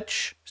too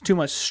much. It's too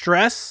much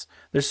stress.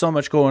 There's so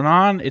much going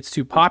on. It's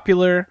too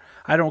popular.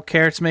 I don't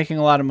care. It's making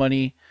a lot of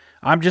money.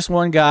 I'm just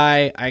one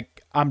guy.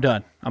 I'm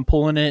done. I'm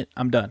pulling it.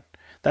 I'm done.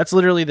 That's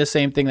literally the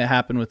same thing that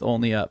happened with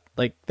Only Up.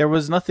 Like there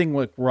was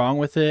nothing wrong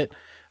with it.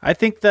 I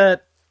think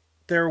that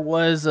there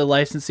was a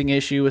licensing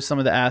issue with some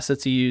of the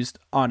assets he used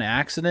on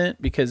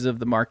accident because of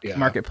the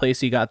marketplace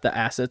he got the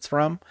assets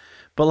from.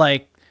 But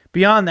like,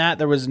 beyond that,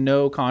 there was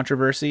no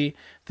controversy.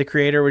 The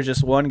creator was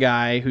just one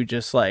guy who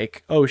just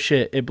like, oh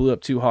shit, it blew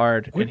up too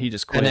hard, and he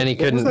just quit. And then he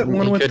What was couldn't. that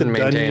one He with the couldn't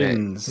maintain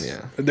dungeons? it.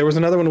 Yeah. There was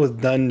another one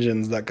with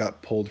dungeons that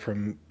got pulled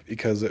from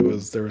because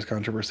there was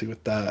controversy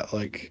with that.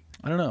 Like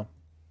I don't know.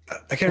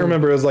 I can't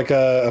remember. It was like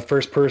a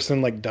first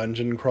person like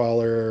dungeon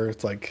crawler.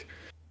 It's like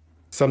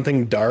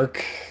something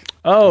dark.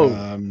 Oh,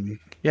 Um,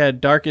 yeah,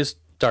 Darkest.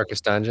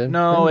 Darkest Dungeon.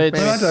 No, it's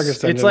Not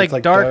Darkest Dungeon, it's like, it's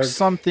like dark Dark-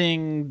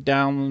 something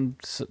down,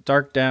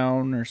 dark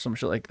down or some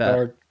shit like that.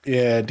 dark,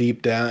 yeah,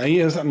 deep down.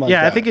 Yeah, something like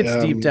yeah, that. I think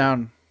it's deep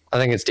down. I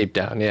think it's deep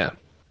down. Yeah.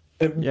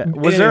 Yeah.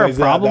 Was there a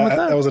problem with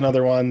that? That was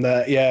another one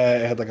that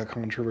it had like a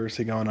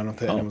controversy going on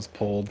with it, and it was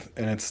pulled,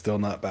 and it's still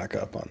not back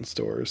up on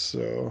stores.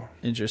 So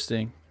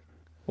Interesting.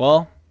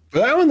 Well, but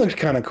that one looked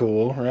kind of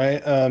cool,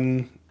 right?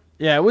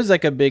 yeah, it was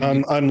like a big.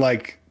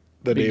 Unlike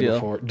the Big day deal.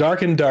 before,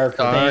 Dark and Darker.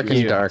 Dark you.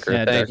 and darker.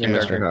 Yeah, Thank Dark you, and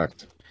Mr. Darker.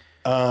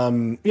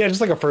 Hawk. Yeah, just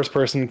like a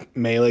first-person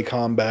melee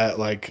combat,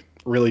 like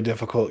really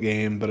difficult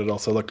game, but it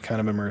also looked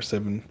kind of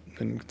immersive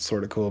and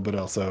sort of cool, but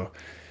also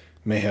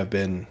may have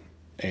been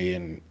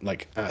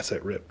like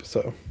asset rip.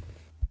 So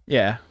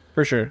Yeah,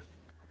 for sure.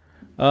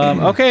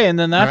 Okay, and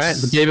then All right.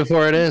 that's The day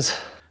before it is.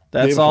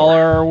 that's Day all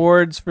before. our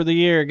awards for the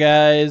year,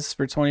 guys,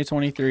 for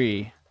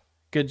 2023.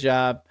 Good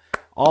job,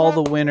 all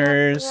the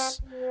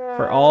winners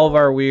for all of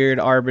our weird,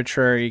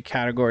 arbitrary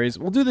categories.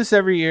 We'll do this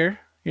every year.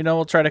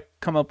 We'll try to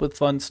come up with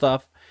fun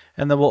stuff,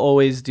 and then we'll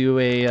always do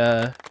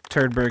a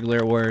Turd Burglar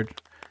award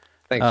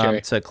Thanks,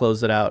 Jerry. to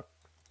close it out.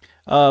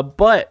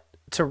 But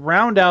to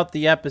round out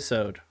the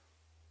episode,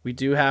 we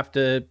do have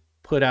to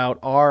put out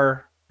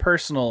our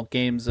personal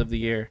games of the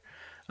year.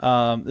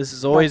 This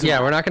is always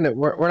we're not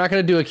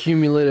gonna do a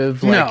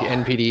cumulative like No.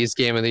 NPD's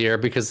game of the year,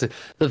 because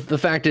the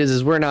fact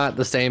is we're not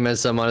the same as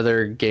some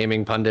other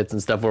gaming pundits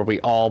and stuff where we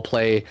all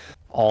play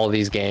all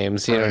these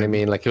games. You know what I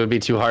mean? Like, it would be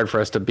too hard for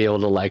us to be able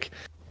to like,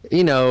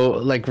 you know,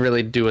 like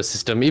really do a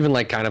system. Even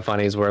like Kind of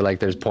Funnies where like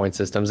there's point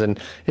systems, and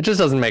it just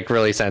doesn't make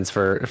really sense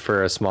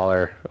for a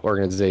smaller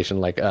organization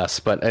like us.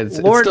 But it's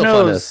Lord still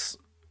knows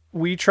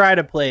we try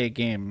to play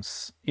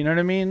games. You know what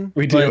I mean?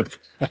 We do. But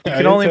you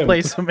can only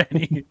play so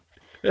many.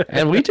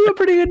 and we do a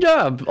pretty good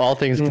job, all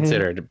things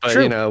considered. But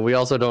True. you know, we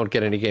also don't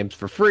get any games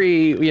for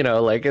free. You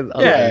know, like you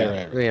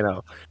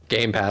know,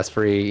 Game Pass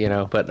free. You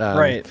know, but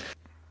Right.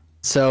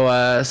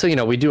 So you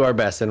know, we do our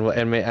best, and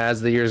as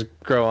the years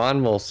grow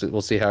on, we'll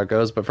see how it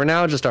goes. But for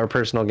now, just our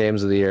personal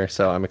games of the year.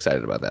 So I'm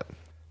excited about that.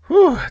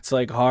 Whew, it's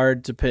like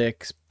hard to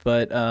pick,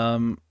 but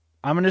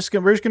we're just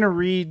gonna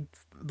read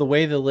the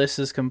way the list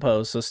is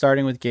composed. So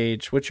starting with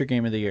Gage, what's your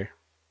game of the year?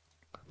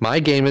 My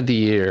game of the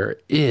year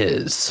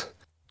is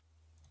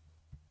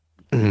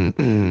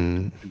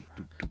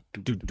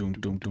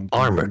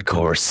Armored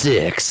Core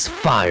 6: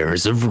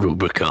 Fires of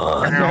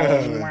Rubicon.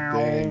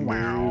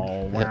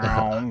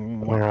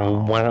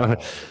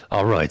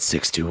 All right,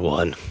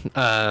 621.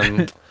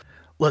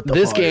 Let the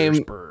This fires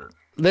game- burn.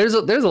 There's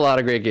a lot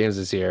of great games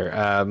this year.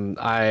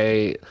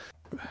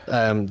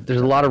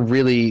 There's a lot of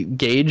really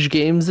Gage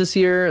games this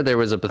year. There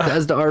was a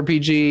Bethesda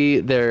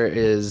RPG. There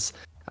is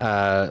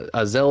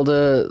a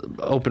Zelda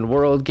open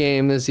world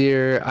game this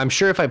year. I'm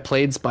sure if I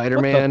played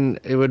Spider-Man,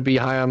 it would be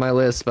high on my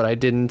list, but I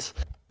didn't.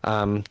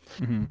 I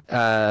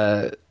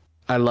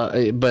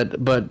love,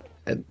 but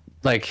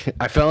like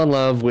I fell in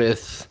love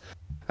with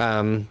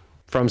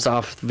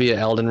FromSoft via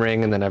Elden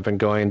Ring, and then I've been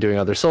going and doing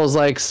other Souls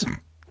likes.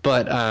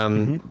 But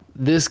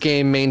this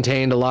game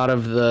maintained a lot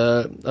of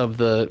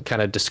the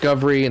kind of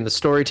discovery and the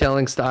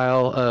storytelling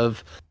style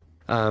of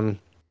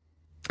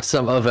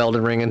some of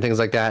Elden Ring and things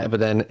like that. But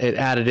then it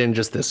added in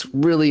just this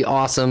really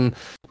awesome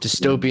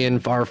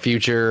dystopian far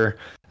future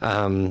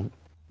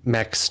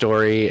mech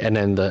story, and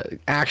then the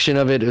action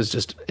of it is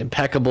just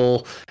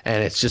impeccable,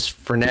 and it's just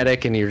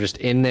frenetic, and you're just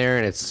in there,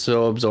 and it's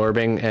so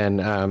absorbing. And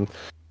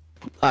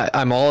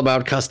I'm all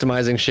about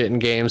customizing shit in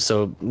games,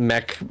 so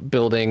mech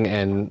building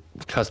and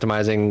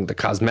customizing the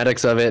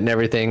cosmetics of it and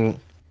everything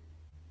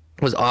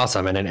was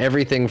awesome. And then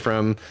everything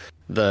from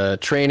the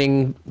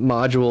training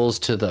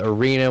modules to the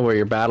arena where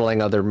you're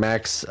battling other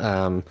mechs,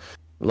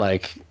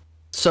 like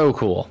so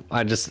cool.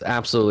 I just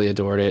absolutely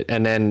adored it.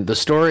 And then the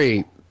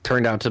story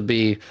turned out to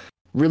be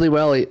really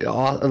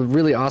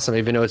awesome,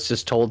 even though it's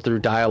just told through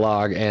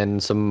dialogue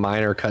and some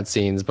minor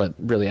cutscenes, but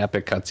really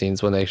epic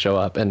cutscenes when they show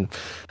up. And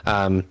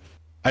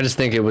I just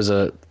think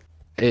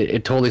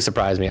it totally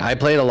surprised me. I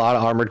played a lot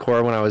of Armored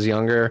Core when I was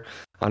younger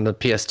on the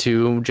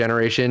PS2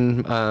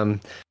 generation,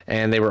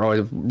 and they were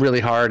always really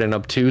hard and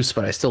obtuse,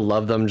 but I still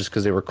loved them just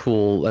because they were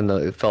cool and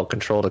it felt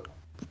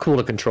cool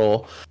to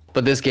control.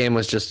 But this game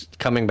was just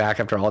coming back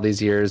after all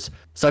these years.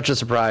 Such a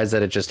surprise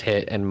that it just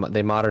hit, and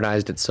they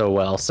modernized it so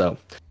well. So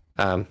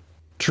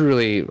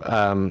truly,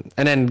 and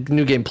then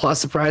New Game Plus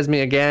surprised me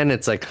again.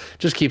 It's like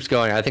just keeps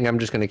going. I think I'm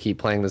just going to keep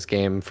playing this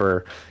game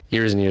for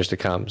years and years to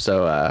come.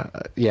 So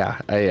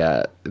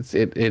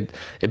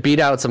it beat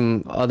out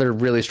some other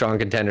really strong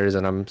contenders,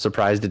 and I'm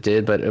surprised it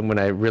did. But when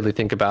I really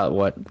think about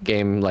what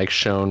game like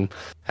shown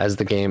as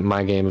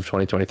my game of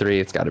 2023,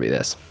 it's got to be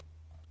this.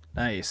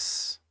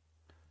 Nice.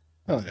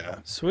 Oh yeah.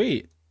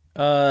 Sweet.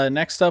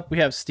 Next up we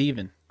have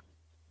Steven.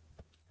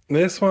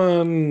 This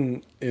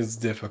one is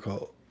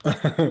difficult.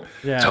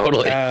 Yeah.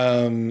 Totally.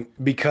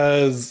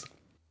 Because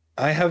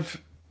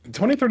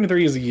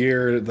 2023 is a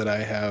year that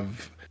I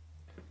have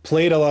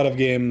played a lot of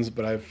games,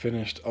 but I've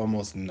finished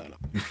almost none of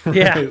them.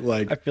 Yeah.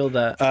 Like I feel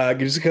that.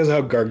 just because of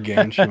how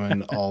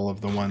gargantuan all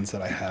of the ones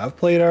that I have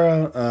played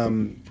are.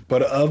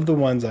 But of the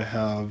ones I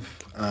have,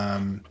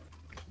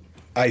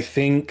 I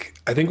think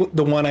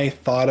the one I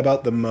thought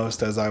about the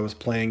most as I was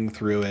playing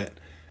through it,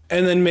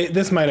 and then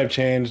this might have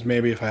changed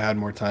maybe if I had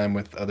more time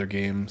with other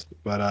games,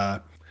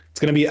 but it's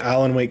gonna be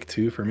Alan Wake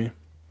 2 for me.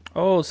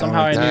 Oh,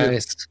 somehow I knew.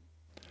 Nice.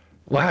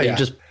 Wow, Yeah. you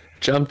just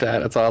jumped that.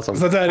 That's awesome.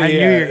 So I knew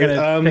you were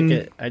gonna pick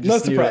it. I just no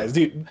knew surprise,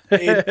 dude.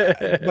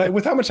 But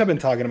with how much I've been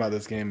talking about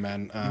this game,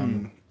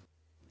 man,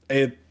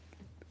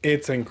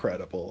 it's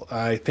incredible.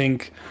 I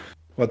think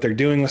what they're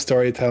doing with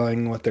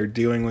storytelling, what they're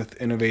doing with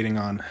innovating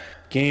on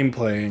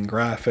gameplay and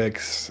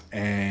graphics,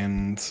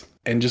 and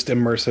just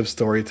immersive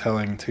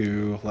storytelling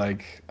too.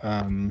 Like,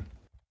 I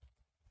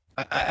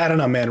don't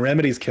know, man.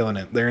 Remedy's killing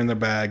it. They're in their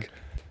bag.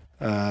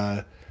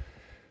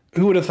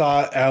 Who would have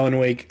thought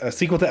a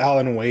sequel to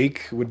Alan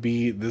Wake would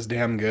be this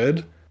damn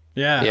good?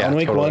 Yeah. Yeah. Alan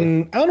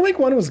Wake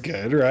 1 was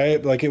good,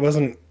 right? Like, it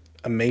wasn't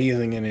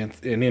amazing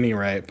in any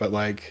right, but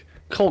like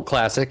Cult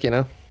classic, you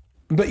know.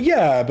 But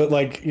yeah, but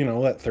like, you know,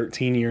 what,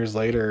 13 years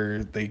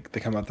later they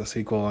come out the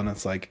sequel and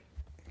it's like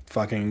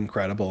fucking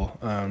incredible.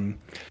 And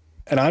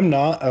I'm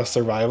not a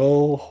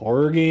survival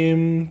horror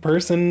game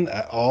person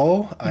at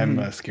all. I'm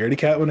a scaredy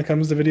cat when it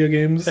comes to video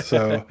games.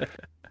 So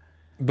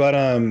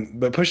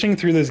but pushing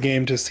through this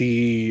game to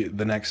see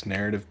the next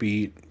narrative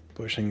beat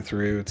pushing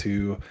through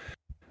to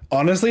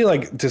honestly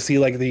like to see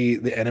like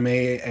the anime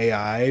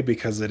AI,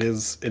 because it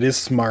is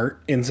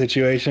smart in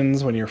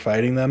situations when you're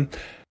fighting them.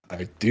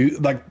 I do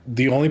like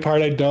the only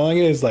part I don't like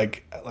is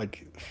like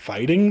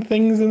fighting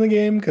things in the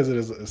game, because it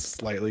is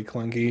slightly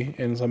clunky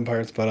in some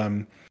parts, but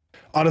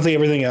honestly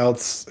everything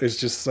else is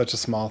just such a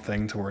small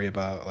thing to worry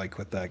about like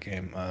with that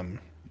game.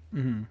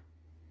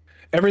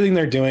 Everything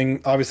they're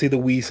doing, obviously the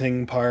Wii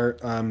Sing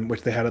part,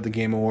 which they had at the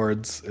Game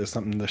Awards, is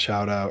something to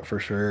shout out for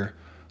sure.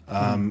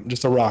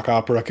 Just a rock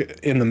opera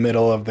in the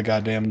middle of the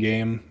goddamn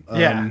game.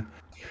 And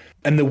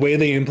the way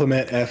they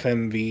implement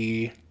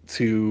FMV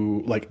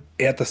to like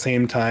at the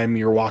same time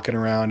you're walking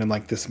around in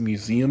like this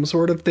museum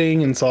sort of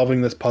thing and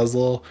solving this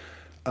puzzle.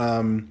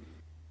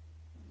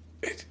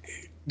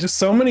 Just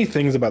so many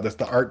things about this,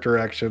 the art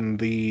direction,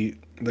 the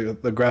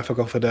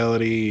graphical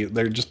fidelity,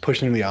 they're just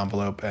pushing the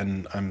envelope,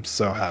 and I'm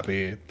so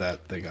happy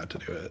that they got to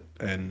do it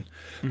and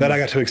that I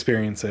got to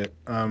experience it.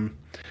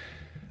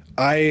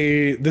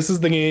 This is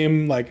the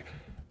game, like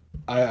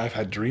I've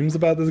had dreams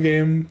about this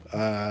game.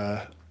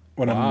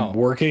 When I'm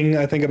working,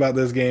 I think about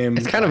this game.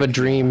 It's kind of a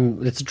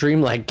dream. It's a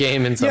dreamlike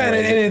game in some ways.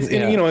 And it's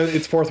and, you know,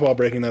 it's fourth wall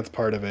breaking. That's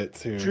part of it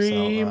too.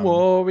 Dream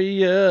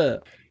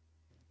Warrior.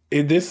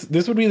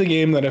 This would be the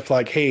game that if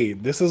like, hey,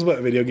 this is what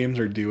video games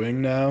are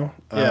doing now.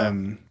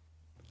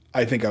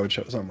 I think I would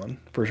show someone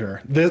for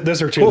sure.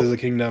 This or Tears of the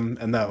Kingdom,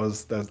 and that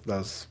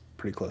was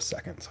pretty close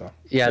second. So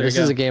yeah, this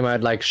is a game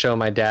I'd like show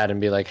my dad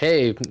and be like,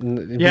 hey,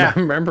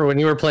 remember when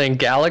you were playing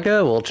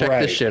Galaga? Well, check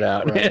this shit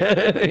out.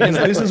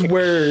 This is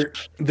where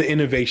the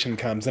innovation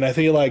comes, and I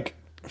feel like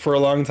for a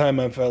long time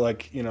I felt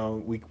like, you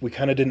know, we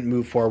kind of didn't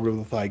move forward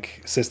with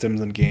like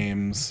systems and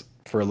games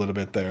for a little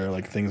bit there.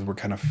 Like things were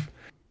kind of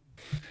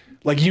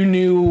like you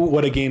knew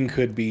what a game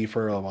could be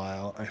for a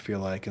while, I feel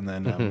like, and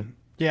then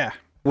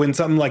when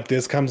something like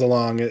this comes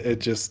along,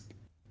 it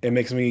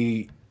makes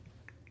me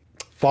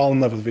fall in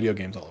love with video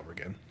games all over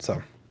again.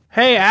 So,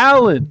 hey,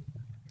 Alan,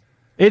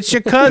 it's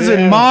your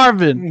cousin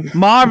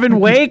Marvin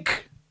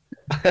Wake.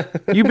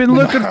 You've been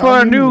looking for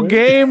a new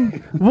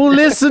game? Well,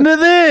 listen to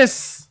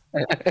this.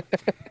 All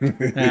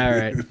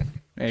right,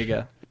 there you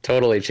go.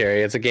 Totally,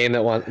 Cherry. It's a game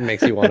that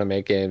makes you want to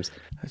make games.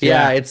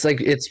 Yeah, it's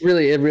like it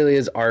really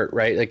is art,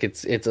 right? Like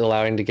it's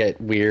allowing to get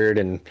weird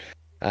and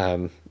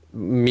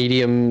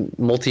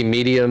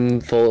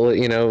multi-medium full,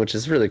 you know, which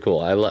is really cool.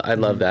 I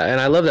love that, and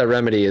I love that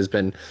Remedy has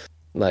been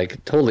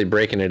like totally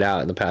breaking it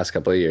out in the past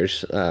couple of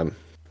years.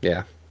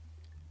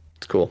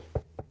 It's cool.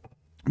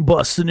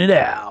 Busting it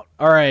out.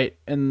 All right,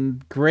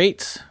 and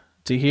great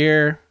to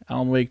hear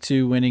Alan Wake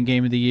 2 winning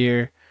Game of the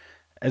Year,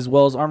 as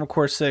well as Armored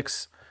Core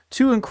 6.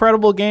 Two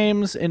incredible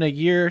games in a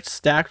year,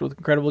 stacked with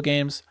incredible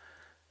games.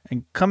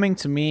 And coming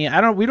to me,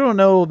 we don't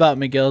know about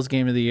Miguel's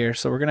Game of the Year,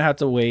 so we're gonna have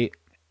to wait.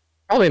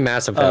 Probably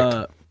Mass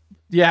Effect.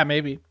 Yeah,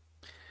 maybe.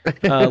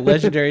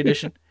 Legendary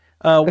Edition.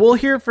 We'll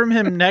hear from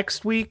him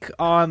next week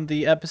on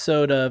the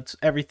episode of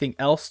Everything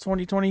Else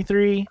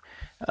 2023.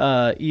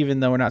 Even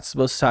though we're not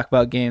supposed to talk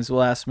about games,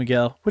 we'll ask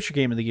Miguel, what's your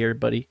game of the year,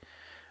 buddy?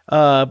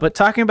 But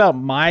talking about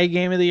my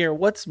game of the year,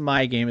 what's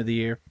my game of the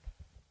year?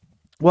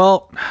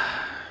 Well,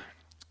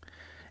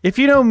 if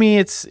you know me,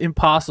 it's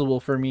impossible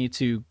for me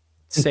to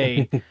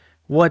say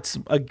what's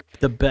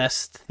the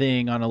best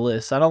thing on a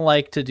list. I don't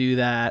like to do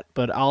that,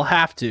 but I'll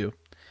have to.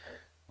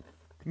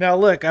 Now,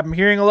 look, I'm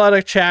hearing a lot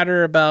of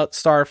chatter about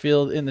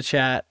Starfield in the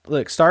chat.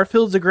 Look,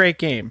 Starfield's a great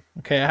game.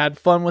 Okay, I had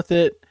fun with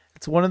it.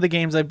 It's one of the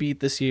games I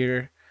beat this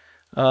year.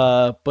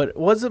 But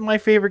was it my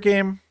favorite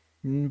game?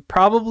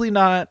 Probably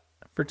not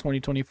for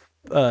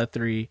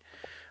 2023.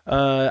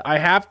 I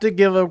have to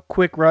give a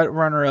quick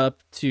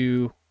runner-up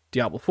to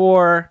Diablo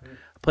 4.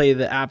 Play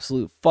the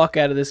absolute fuck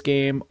out of this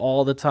game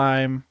all the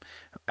time.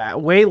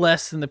 Way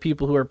less than the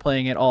people who are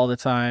playing it all the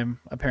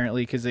time,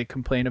 apparently, because they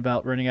complain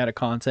about running out of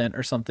content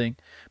or something.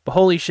 But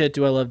holy shit,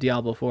 do I love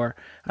Diablo 4.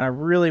 And I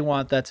really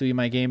want that to be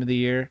my game of the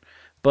year.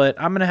 But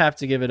I'm going to have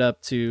to give it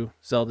up to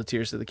Zelda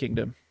Tears of the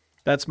Kingdom.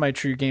 That's my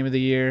true game of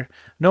the year.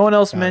 No one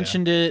else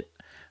mentioned it.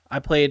 I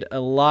played a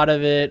lot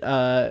of it.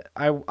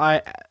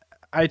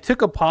 I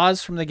took a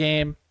pause from the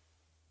game.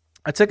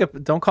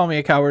 Don't call me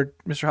a coward,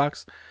 Mr.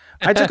 Hawks.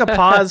 I took a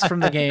pause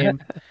from the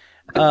game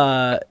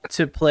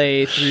to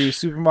play through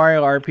Super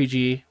Mario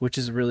RPG, which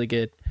is really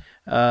good,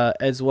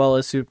 as well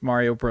as Super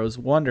Mario Bros.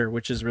 Wonder,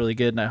 which is really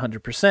good, and I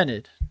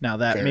 100%ed. Now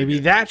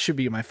that should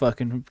be my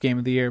fucking game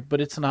of the year,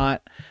 but it's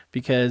not,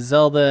 because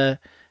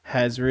Zelda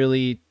has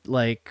really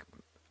I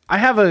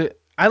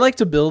like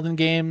to build in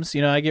games,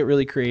 you know, I get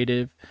really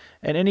creative,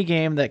 and any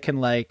game that can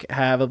like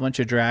have a bunch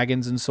of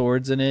dragons and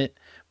swords in it,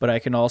 but I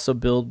can also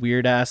build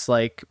weird ass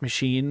like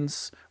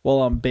machines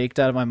while I'm baked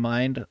out of my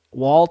mind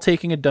while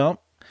taking a dump.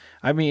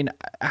 I mean,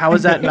 how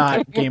is that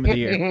not game of the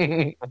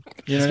year?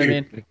 You know what I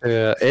mean?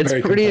 Yeah, it's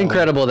pretty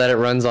incredible that it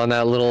runs on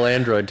that little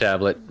Android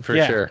tablet for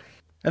sure.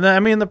 And then, I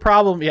mean, the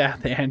problem, the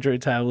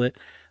Android tablet.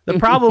 The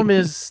problem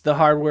is the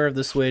hardware of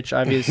the Switch.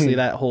 Obviously,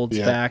 that holds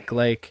back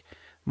like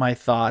my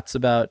thoughts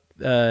about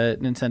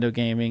Nintendo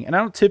gaming, and I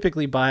don't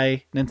typically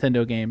buy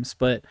Nintendo games,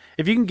 but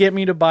if you can get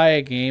me to buy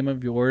a game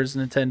of yours,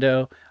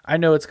 Nintendo, I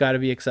know it's got to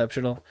be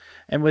exceptional.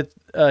 And with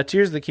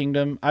Tears of the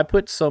Kingdom, I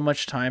put so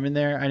much time in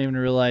there. I didn't even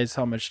realize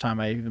how much time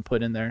I even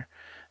put in there,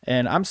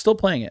 and I'm still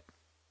playing it.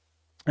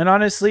 And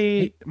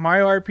honestly,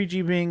 Mario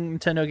RPG being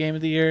Nintendo Game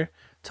of the Year,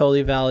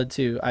 totally valid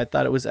too. I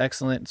thought it was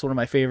excellent. It's one of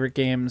my favorite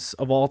games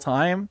of all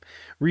time,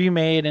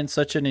 remade in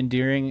such an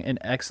endearing and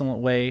excellent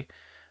way.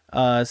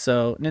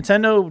 So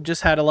Nintendo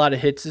just had a lot of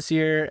hits this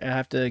year. I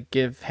have to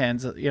give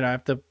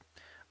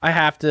I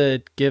have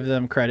to give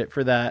them credit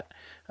for that.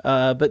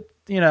 But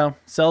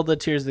Zelda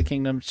Tears of the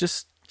Kingdom,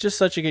 just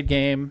such a good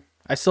game.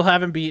 I still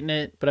haven't beaten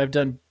it, but I've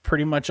done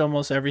pretty much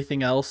almost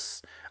everything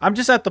else. I'm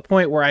just at the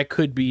point where I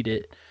could beat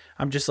it.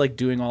 I'm just like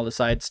doing all the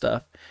side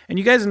stuff. And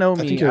you guys know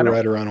me. I think you're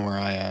right around where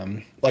I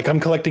am. Like I'm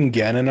collecting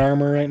Ganon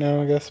armor right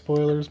now, I guess,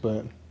 spoilers,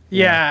 but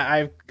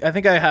yeah, I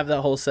think I have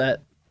that whole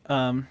set.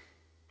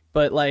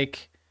 But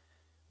like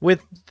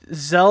with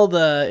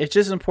Zelda, it's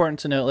just important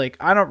to note, like,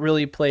 I don't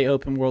really play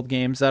open world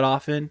games that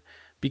often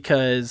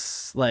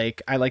because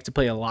like I like to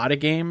play a lot of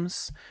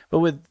games. But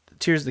with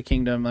Tears of the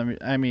Kingdom,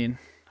 I mean,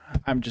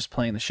 I'm just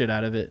playing the shit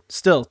out of it.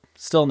 Still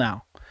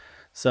now.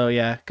 So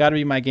yeah, gotta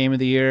be my game of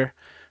the year.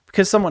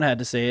 Because someone had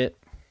to say it,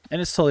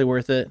 and it's totally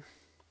worth it.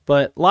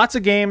 But lots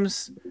of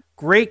games,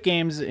 great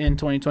games in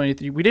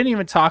 2023. We didn't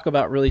even talk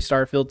about really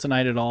Starfield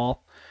tonight at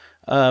all,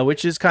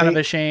 which is kind of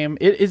a shame.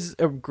 It is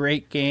a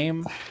great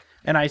game,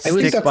 and I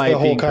stick by the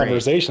whole being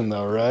conversation, great.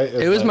 though, right?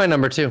 It was my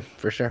number 2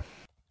 for sure.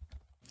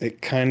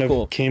 It kind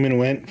of came and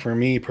went for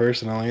me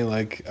personally.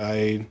 Like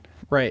I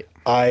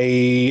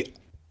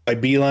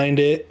beelined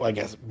it. Well, I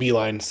guess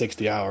beelined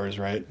 60 hours,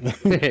 right?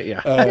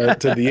 Yeah.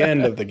 To the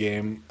end of the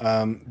game,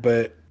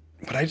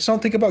 But I just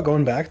don't think about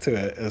going back to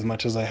it as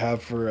much as I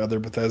have for other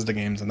Bethesda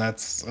games, and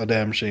that's a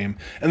damn shame.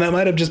 And that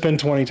might have just been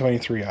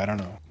 2023. I don't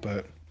know,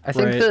 but I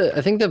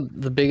think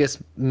the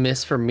biggest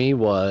miss for me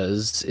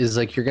is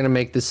like you're gonna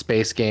make this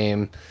space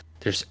game.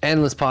 There's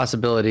endless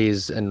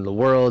possibilities and the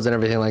worlds and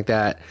everything like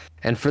that.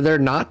 And for there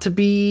not to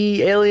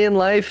be alien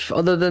life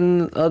other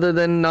than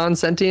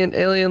non-sentient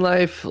alien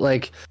life,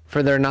 like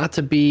for there not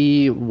to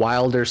be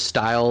wilder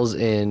styles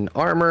in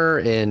armor,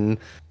 in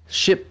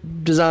ship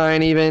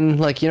design, even,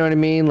 like, you know what I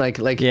mean, like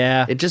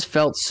yeah, it just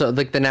felt so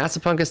like the NASA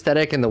Punk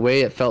aesthetic and the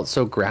way it felt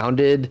so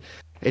grounded.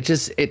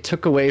 It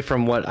took away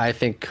from what I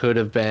think could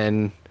have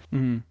been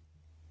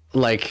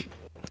like,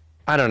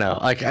 I don't know,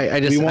 like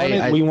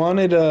we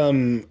wanted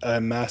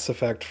a Mass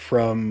Effect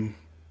from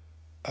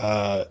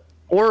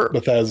or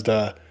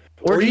Bethesda,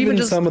 or even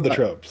just some of the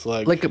tropes,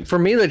 like for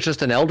me that's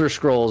just an Elder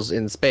Scrolls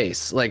in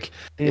space, like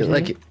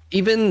like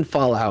even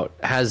Fallout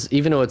has,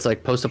 even though it's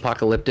like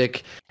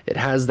post-apocalyptic, it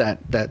has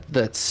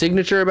that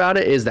signature about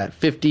it, is that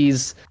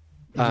 50s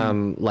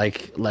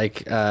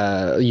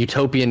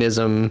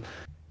utopianism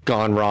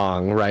gone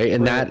wrong, right?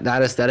 And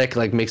that aesthetic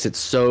like makes it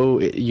so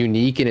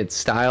unique in its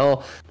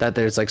style that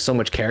there's like so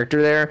much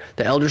character there.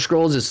 The Elder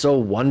Scrolls is so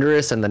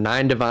wondrous, and the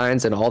Nine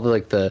Divines and all the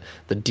like the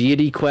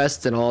deity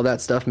quests and all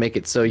that stuff make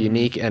it so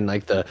unique, and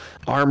like the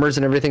armors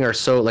and everything are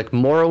so, like,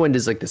 Morrowind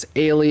is like this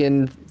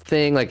alien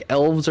thing, like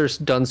elves are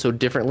done so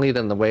differently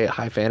than the way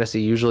high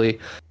fantasy usually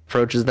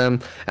approaches them.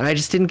 And I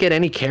just didn't get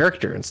any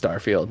character in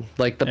Starfield.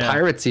 Like the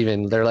pirates,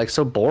 even, they're like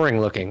so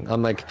boring looking.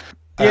 I'm like,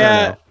 I don't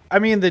know. I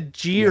mean, the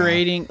G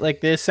rating,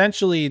 like the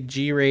essentially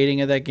G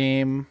rating of that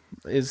game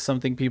is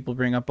something people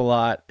bring up a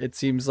lot. It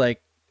seems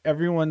like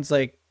everyone's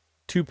like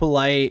too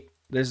polite.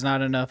 There's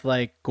not enough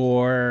like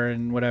gore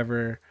and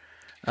whatever.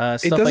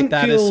 Stuff like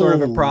that is sort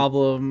of a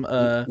problem.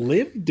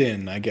 Lived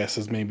in, I guess,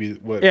 is maybe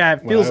what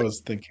it feels I was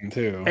thinking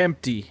too.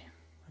 Empty.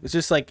 It's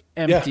just like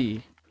empty.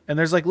 Yeah. And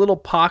there's like little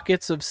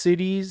pockets of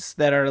cities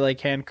that are like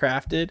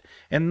handcrafted,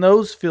 and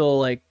those feel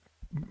like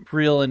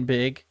real and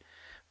big.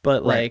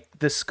 But like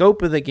the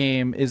scope of the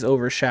game is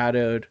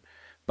overshadowed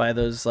by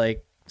those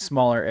like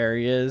smaller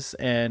areas.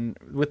 And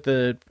with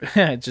the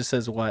it just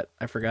says what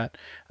I forgot,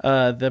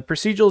 the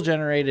procedural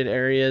generated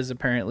areas,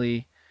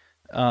 apparently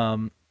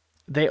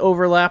they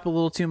overlap a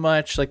little too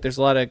much. Like there's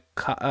a lot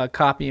of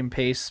copy and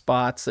paste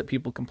spots that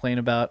people complain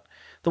about.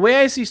 The way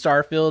I see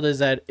Starfield is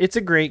that it's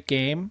a great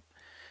game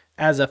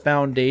as a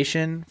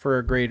foundation for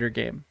a greater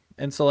game,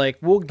 and so like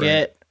we'll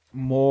get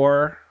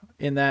more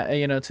in that,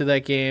 to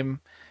that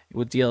game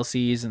with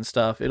DLCs and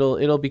stuff.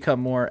 It'll become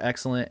more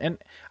excellent. And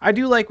I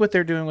do like what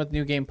they're doing with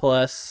New Game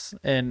Plus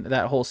and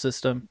that whole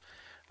system.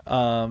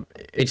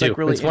 It's like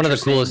really, it's one of the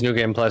coolest New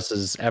Game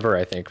Pluses ever,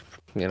 I think.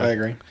 I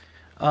agree.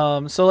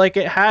 So like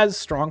it has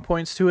strong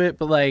points to it,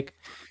 but like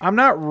I'm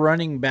not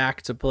running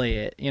back to play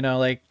it.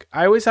 Like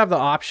I always have the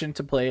option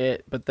to play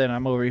it, but then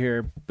I'm over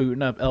here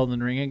booting up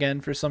Elden Ring again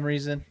for some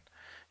reason.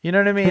 You know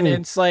what I mean?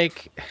 It's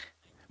like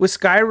with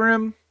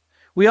Skyrim,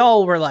 we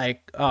all were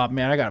like, oh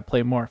man, I gotta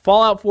play more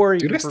Fallout 4.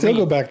 Dude, Even I for still me.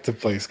 go back to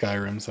play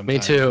Skyrim sometimes. Me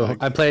too.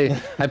 Like,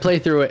 I play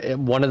through it.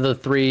 One of the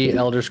 3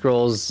 Elder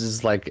Scrolls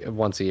is like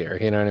once a year.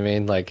 You know what I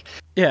mean? Like,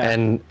 Yeah.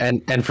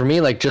 And for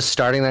me, like just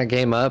starting that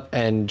game up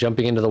and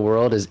jumping into the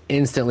world is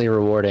instantly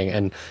rewarding,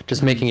 and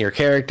just making your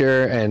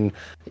character and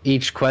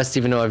each quest,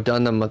 even though I've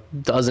done them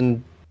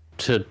 12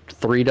 to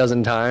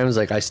 36 times,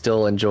 like I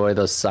still enjoy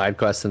those side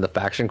quests and the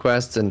faction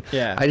quests, and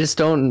Yeah. I just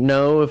don't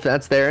know if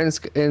that's there in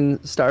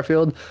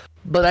Starfield,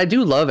 but I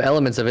do love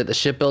elements of it. The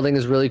shipbuilding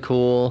is really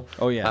cool.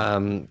 Oh, yeah.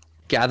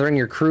 Gathering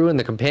your crew and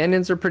the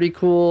companions are pretty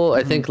cool.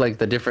 I think like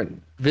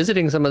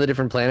visiting some of the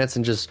different planets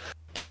and just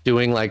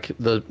doing like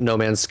the No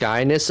Man's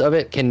Sky-ness of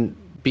it can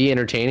be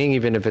entertaining,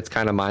 even if it's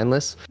kind of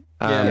mindless.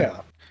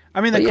 yeah.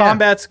 I mean, the but yeah.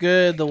 combat's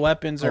good. The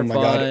weapons are Oh my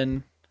God.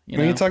 fun. You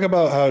When know? you talk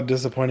about how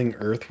disappointing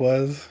Earth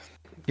was,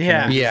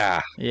 Yeah.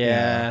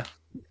 Yeah.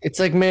 It's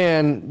like,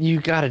 man, you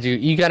gotta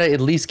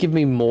at least give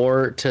me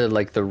more to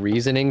like the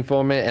reasoning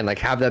from it, and like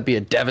have that be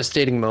a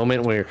devastating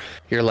moment where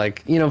you're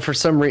like, for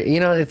some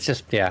reason, it's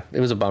just, it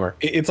was a bummer.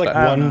 it's like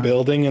I don't know. one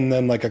building and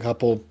then like a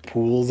couple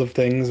pools of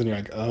things, and you're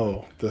like,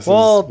 oh, this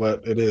Well, is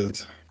what it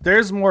is.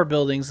 There's more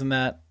buildings than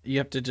that. You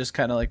have to just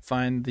kind of like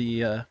find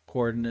the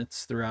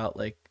coordinates throughout.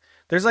 Like,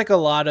 there's like a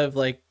lot of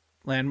like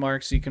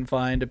landmarks you can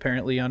find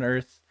apparently on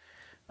Earth.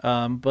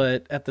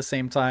 But at the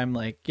same time,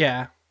 like,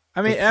 yeah.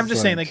 I mean, It's I'm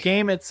just saying the like-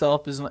 game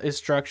itself is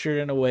structured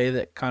in a way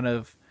that kind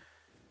of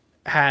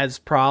has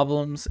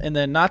problems, and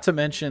then not to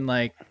mention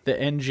like the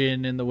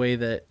engine and the way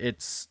that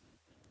it's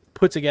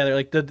put together,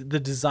 like the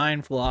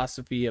design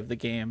philosophy of the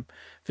game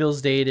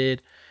feels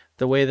dated.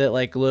 The way that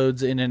like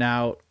loads in and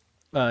out,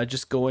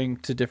 just going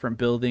to different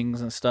buildings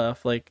and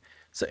stuff, like,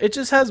 so it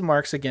just has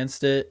marks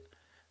against it.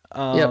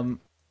 And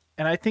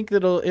I think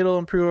that it'll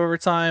improve over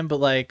time,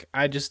 but like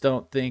I just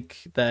don't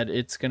think that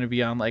it's gonna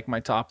be on like my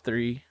top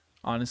 3,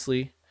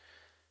 honestly.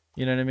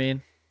 You know what I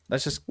mean?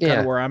 That's just kind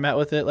of where I'm at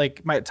with it.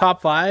 Like my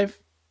top 5,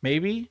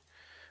 maybe,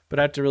 but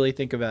I have to really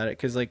think about it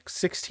because like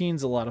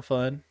 16's a lot of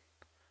fun.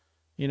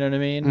 You know what I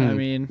mean? I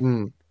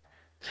mean,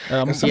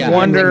 It's something I'm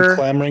Wonder,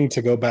 clamoring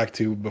to go back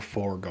to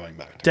before going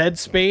back to Dead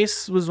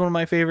Space was one of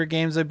my favorite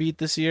games I beat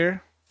this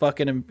year.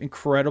 Fucking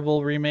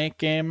incredible remake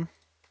game.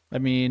 I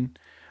mean,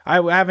 I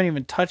haven't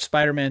even touched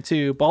Spider-Man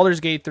 2. Baldur's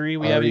Gate 3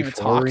 we haven't even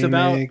talked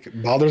about.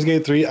 Baldur's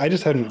Gate 3, I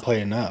just hadn't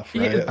played enough,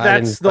 right? Yeah, I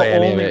that's didn't play the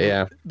any of only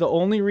it, the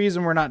only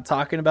reason we're not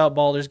talking about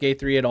Baldur's Gate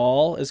 3 at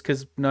all is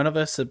because none of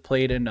us have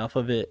played enough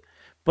of it.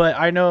 But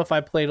I know if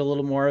I played a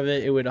little more of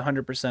it, it would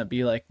 100%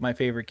 be like my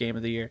favorite game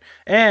of the year.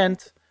 And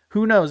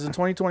who knows, in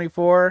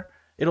 2024,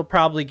 it'll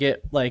probably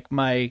get like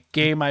my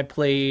game I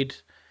played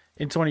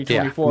in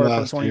 2024 from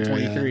last year,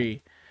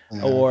 2023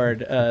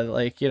 award.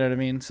 Like, you know what I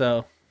mean?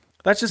 So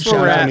that's just where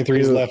we're Shout out at.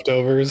 23's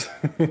leftovers.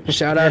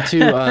 Shout out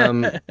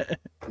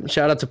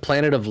to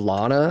Planet of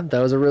Lana. That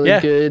was a really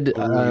good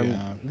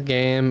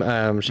game.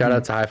 Shout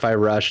out to Hi-Fi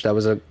Rush. That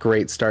was a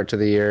great start to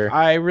the year.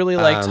 I really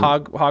liked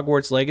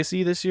Hogwarts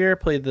Legacy this year.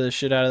 Played the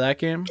shit out of that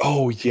game.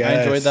 Oh yeah, I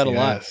enjoyed that a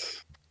lot.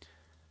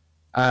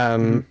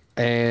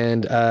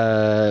 And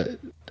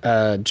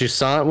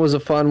Jusant was a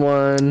fun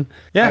one.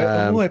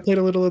 Yeah. I played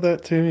a little of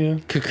that too. Yeah.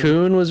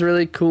 Cocoon was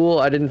really cool.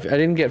 I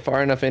didn't get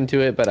far enough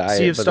into it, but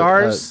Sea of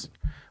Stars,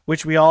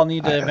 which we all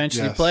need to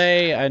eventually yes.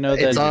 play. I know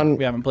It's that on-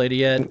 we haven't played it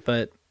yet,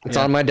 but it's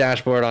on my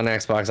dashboard on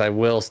Xbox. I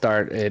will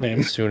start it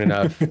Same. soon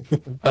enough.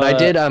 But I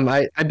did.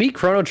 I beat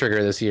Chrono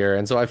Trigger this year,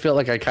 and so I feel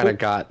like I kind of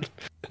got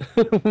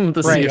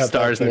the Sea of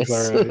Starsness.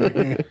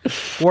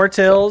 War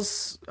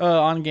Tales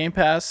on Game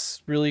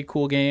Pass, really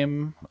cool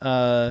game.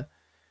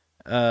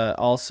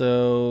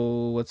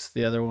 Also, what's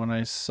the other one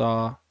I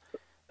saw?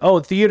 Oh,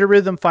 Theater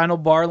Rhythm Final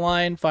Bar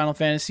Line, Final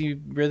Fantasy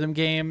rhythm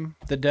game.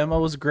 The demo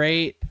was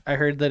great. I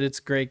heard that it's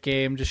a great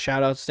game. Just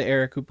shout outs to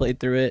Eric who played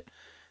through it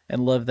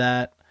and loved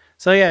that.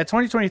 So yeah,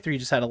 2023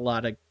 just had a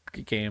lot of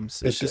good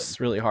games. It's just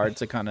really hard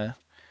to kind of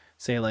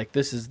say like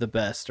this is the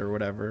best or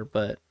whatever,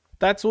 but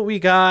that's what we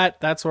got.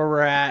 That's where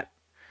we're at.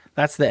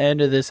 That's the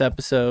end of this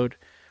episode.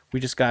 We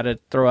just got to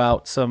throw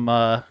out some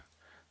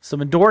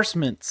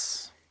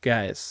endorsements,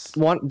 guys.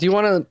 Do you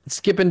want to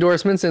skip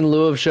endorsements in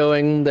lieu of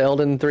showing the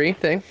Elden 3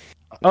 thing?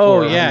 Oh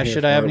Or yeah, I'm here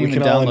should for I it. haven't We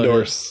even can all downloaded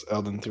endorse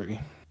Elden 3.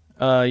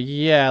 it?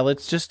 Yeah,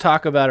 let's just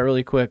talk about it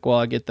really quick while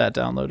I get that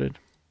downloaded.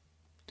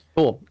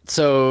 Cool.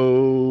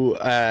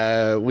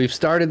 So we've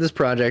started this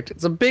project.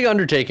 It's a big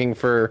undertaking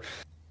for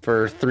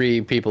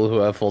 3 people who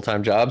have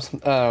full-time jobs.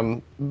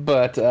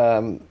 But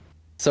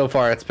so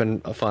far it's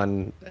been a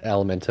fun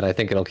element, and I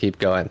think it'll keep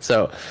going.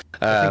 So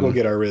I think we'll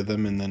get our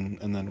rhythm, and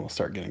then we'll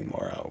start getting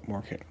more out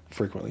more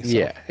frequently. So.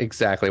 yeah,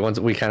 exactly. Once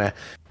we kind of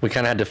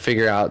had to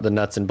figure out the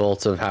nuts and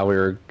bolts of how we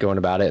were going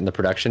about it in the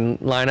production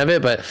line of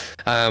it. But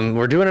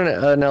we're doing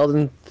an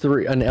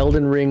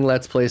Elden Ring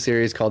Let's Play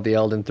series called the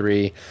Elden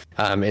 3.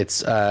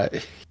 It's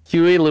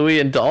Huey, Louie,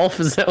 and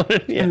Dolph. Is that what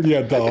it is?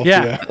 Yeah, Dolph.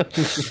 Yeah.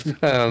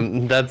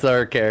 Yeah. That's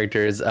our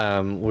characters.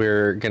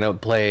 We're gonna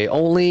play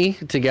only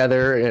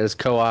together as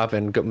co-op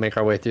and make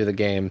our way through the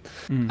game.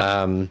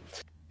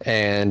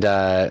 and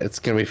it's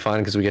gonna be fun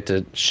because we get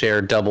to share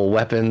double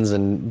weapons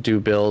and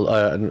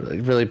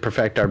really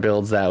perfect our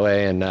builds that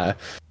way, and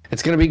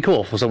it's gonna be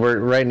cool. So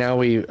right now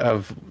we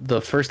have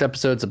the first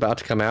episode's about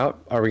to come out.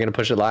 Are we gonna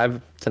push it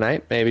live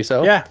tonight? Maybe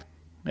so. Yeah,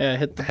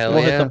 hit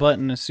the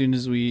button as soon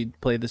as we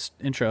play this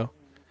intro.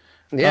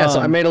 Yeah, so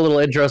I made a little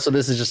intro, so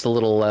this is just a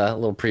little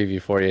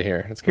preview for you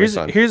here. It's gonna be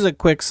fun. Here's a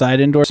quick side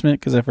endorsement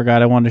because I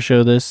forgot I wanted to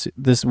show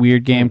this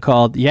weird game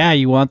called Yeah,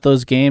 You Want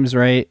Those Games,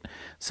 Right?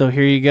 So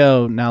here you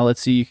go. Now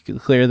let's see you can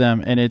clear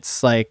them, and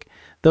it's like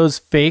those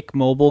fake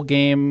mobile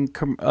game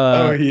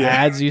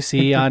ads you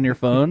see on your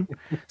phone.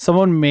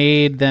 Someone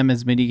made them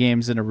as mini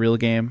games in a real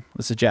game.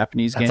 It's a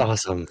Japanese game. That's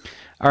awesome.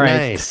 All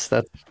right, nice.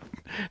 That's.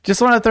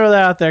 Just want to throw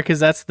that out there because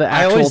that's the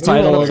actual I always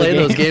title want of to play the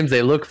game. those games.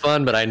 They look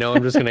fun, but I know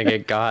I'm just gonna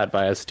get got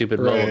by a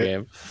stupid mobile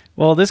game.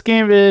 Well, this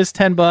game is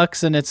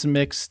 $10 and it's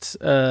mixed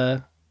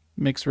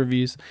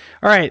reviews.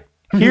 All right,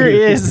 here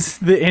is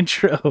the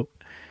intro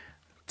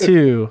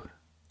to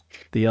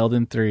The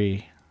Elden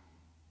 3.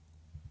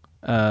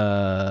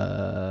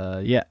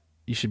 Yeah,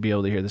 you should be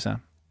able to hear the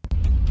sound.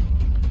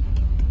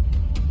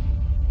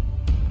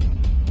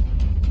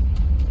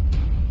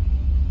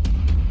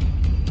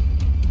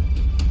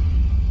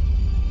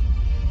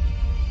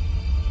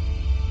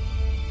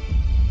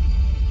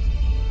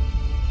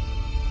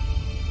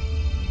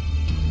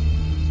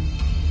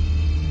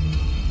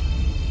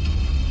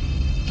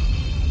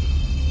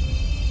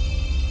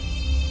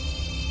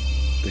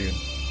 Dude.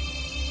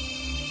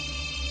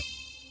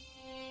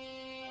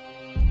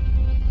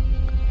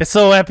 It's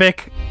so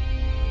epic.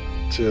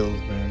 Chills,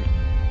 man.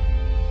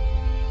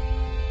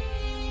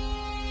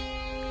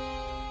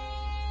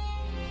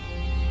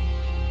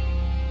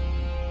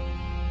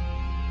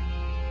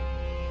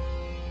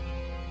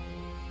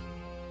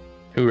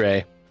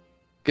 Hooray.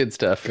 Good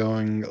stuff.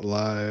 Going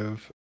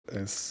live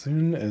as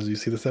soon as you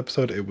see this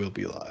episode, it will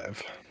be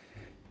live.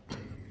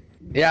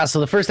 Yeah, so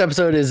the first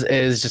episode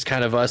is just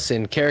kind of us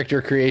in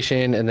character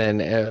creation and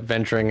then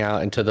venturing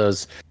out into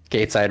those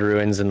Gateside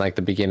ruins and like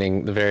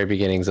the very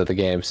beginnings of the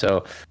game.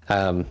 So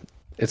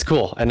it's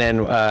cool. And then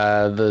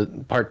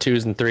the part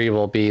 2s and 3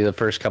 will be the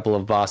first couple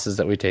of bosses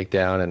that we take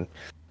down, and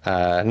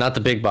not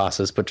the big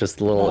bosses, but just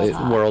the little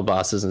world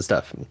bosses and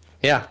stuff.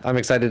 Yeah, I'm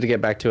excited to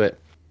get back to it.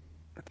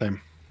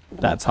 Same.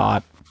 That's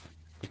hot.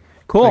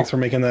 Cool. Thanks for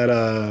making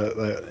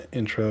that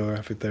intro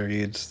graphic there.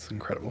 It's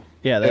incredible.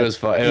 Yeah, it was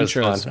fun. It was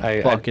fun.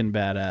 Fucking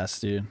badass,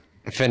 dude.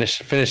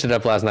 Finished it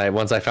up last night.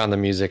 Once I found the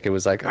music, it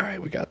was like, all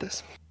right, we got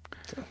this.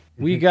 So.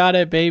 We got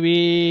it,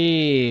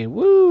 baby.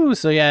 Woo!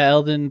 So yeah,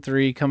 Elden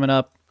 3 coming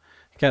up.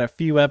 Got a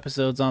few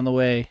episodes on the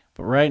way,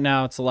 but right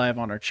now it's live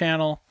on our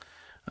channel.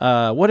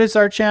 What is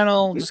our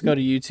channel? Just go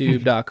to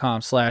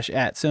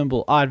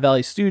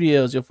youtube.com/@Odd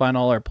Studios. You'll find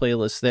all our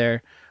playlists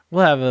there.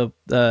 We'll have a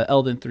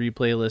Elden 3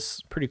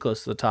 playlist pretty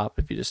close to the top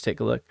if you just take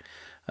a look.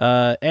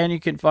 And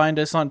you can find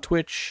us on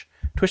Twitch,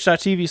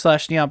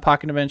 twitch.tv/Neon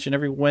Pocket Dimension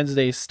every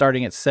Wednesday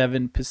starting at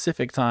 7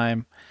 Pacific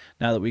time,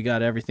 now that we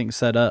got everything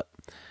set up.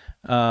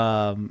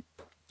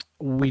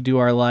 We do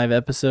our live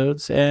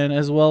episodes and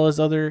as well as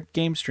other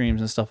game streams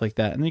and stuff like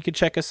that. And you can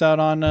check us out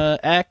on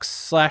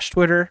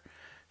X/Twitter.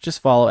 Just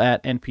follow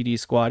 @NPD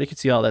Squad. You can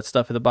see all that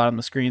stuff at the bottom of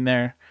the screen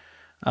there.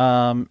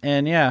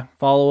 And yeah,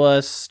 follow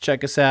us,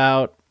 check us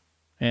out.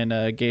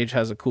 And Gage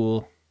has a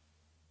cool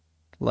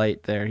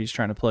light there. He's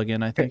trying to plug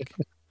in, I think.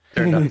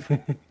 Turned off.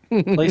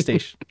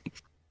 PlayStation.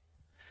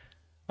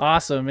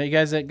 Awesome. Hey, you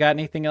guys got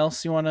anything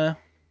else you want to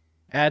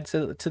add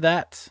to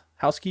that?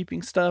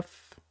 Housekeeping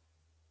stuff?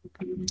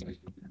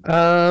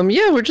 Yeah,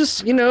 we're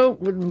just,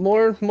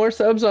 more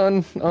subs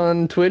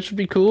on Twitch would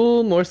be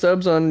cool. More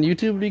subs on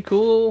YouTube would be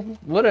cool.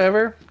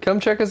 Whatever. Come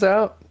check us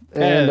out.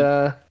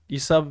 And you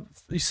sub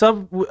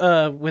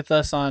with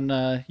us on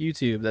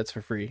YouTube. That's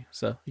for free.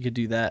 So you could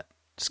do that.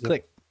 Just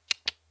click.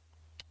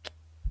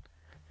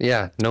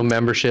 Yeah, no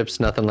memberships,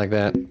 nothing like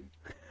that.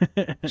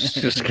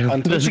 just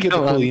on Twitch, you get the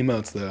cool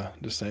emotes, though.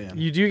 Just saying.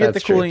 You do get the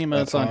cool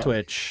emotes on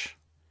Twitch,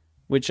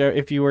 which are,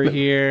 if you were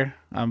here,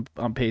 I'm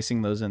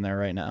pasting those in there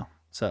right now.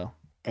 So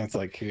it's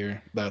like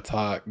here. That's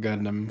hot.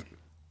 Gundam.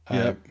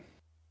 Yep.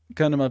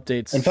 Gundam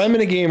updates. And 5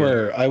 Minute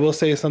Gamer. I will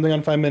say something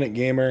on 5 Minute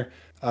Gamer.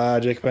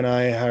 Jacob and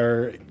I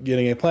are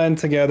getting a plan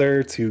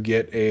together to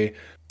get a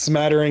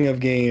smattering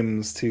of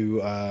games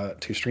to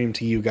stream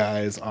to you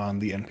guys on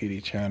the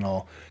NPD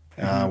channel.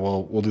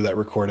 We'll do that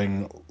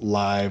recording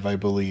live, I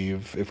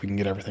believe, if we can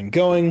get everything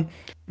going.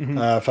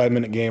 5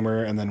 Minute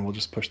Gamer, and then we'll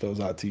just push those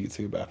out to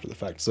YouTube after the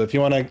fact. So if you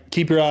want to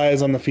keep your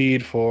eyes on the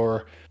feed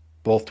for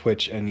both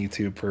Twitch and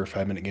YouTube for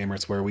 5 Minute Gamer,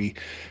 it's where we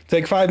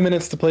take 5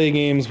 minutes to play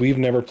games we've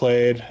never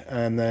played,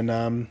 and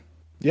then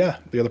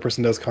the other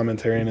person does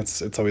commentary, and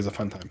it's always a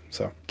fun time.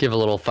 So give a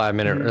little 5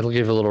 minute, or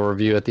give a little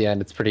review at the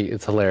end.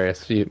 It's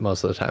hilarious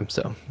most of the time,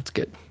 so it's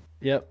good.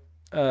 Yep.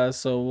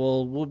 So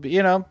we'll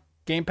be,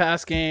 Game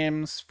Pass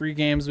games, free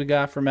games we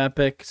got from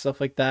Epic, stuff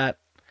like that.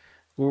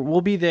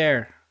 We'll be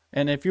there.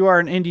 And if you are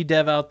an indie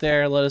dev out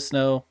there, let us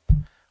know.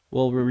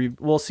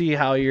 We'll see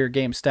how your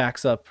game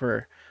stacks up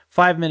for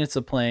 5 minutes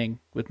of playing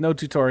with no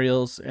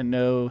tutorials and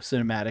no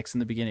cinematics in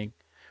the beginning.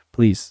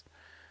 Please.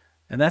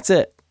 And that's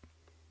it.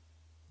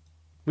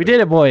 We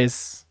did it,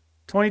 boys.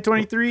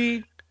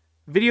 2023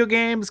 video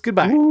games.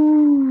 Goodbye.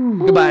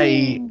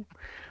 Goodbye.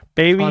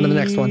 Baby. On to the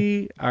next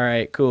one. All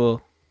right,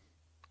 cool.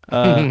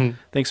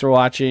 Thanks for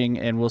watching,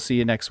 and we'll see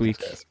you next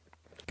week.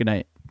 Good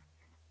night.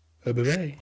 Bye-bye.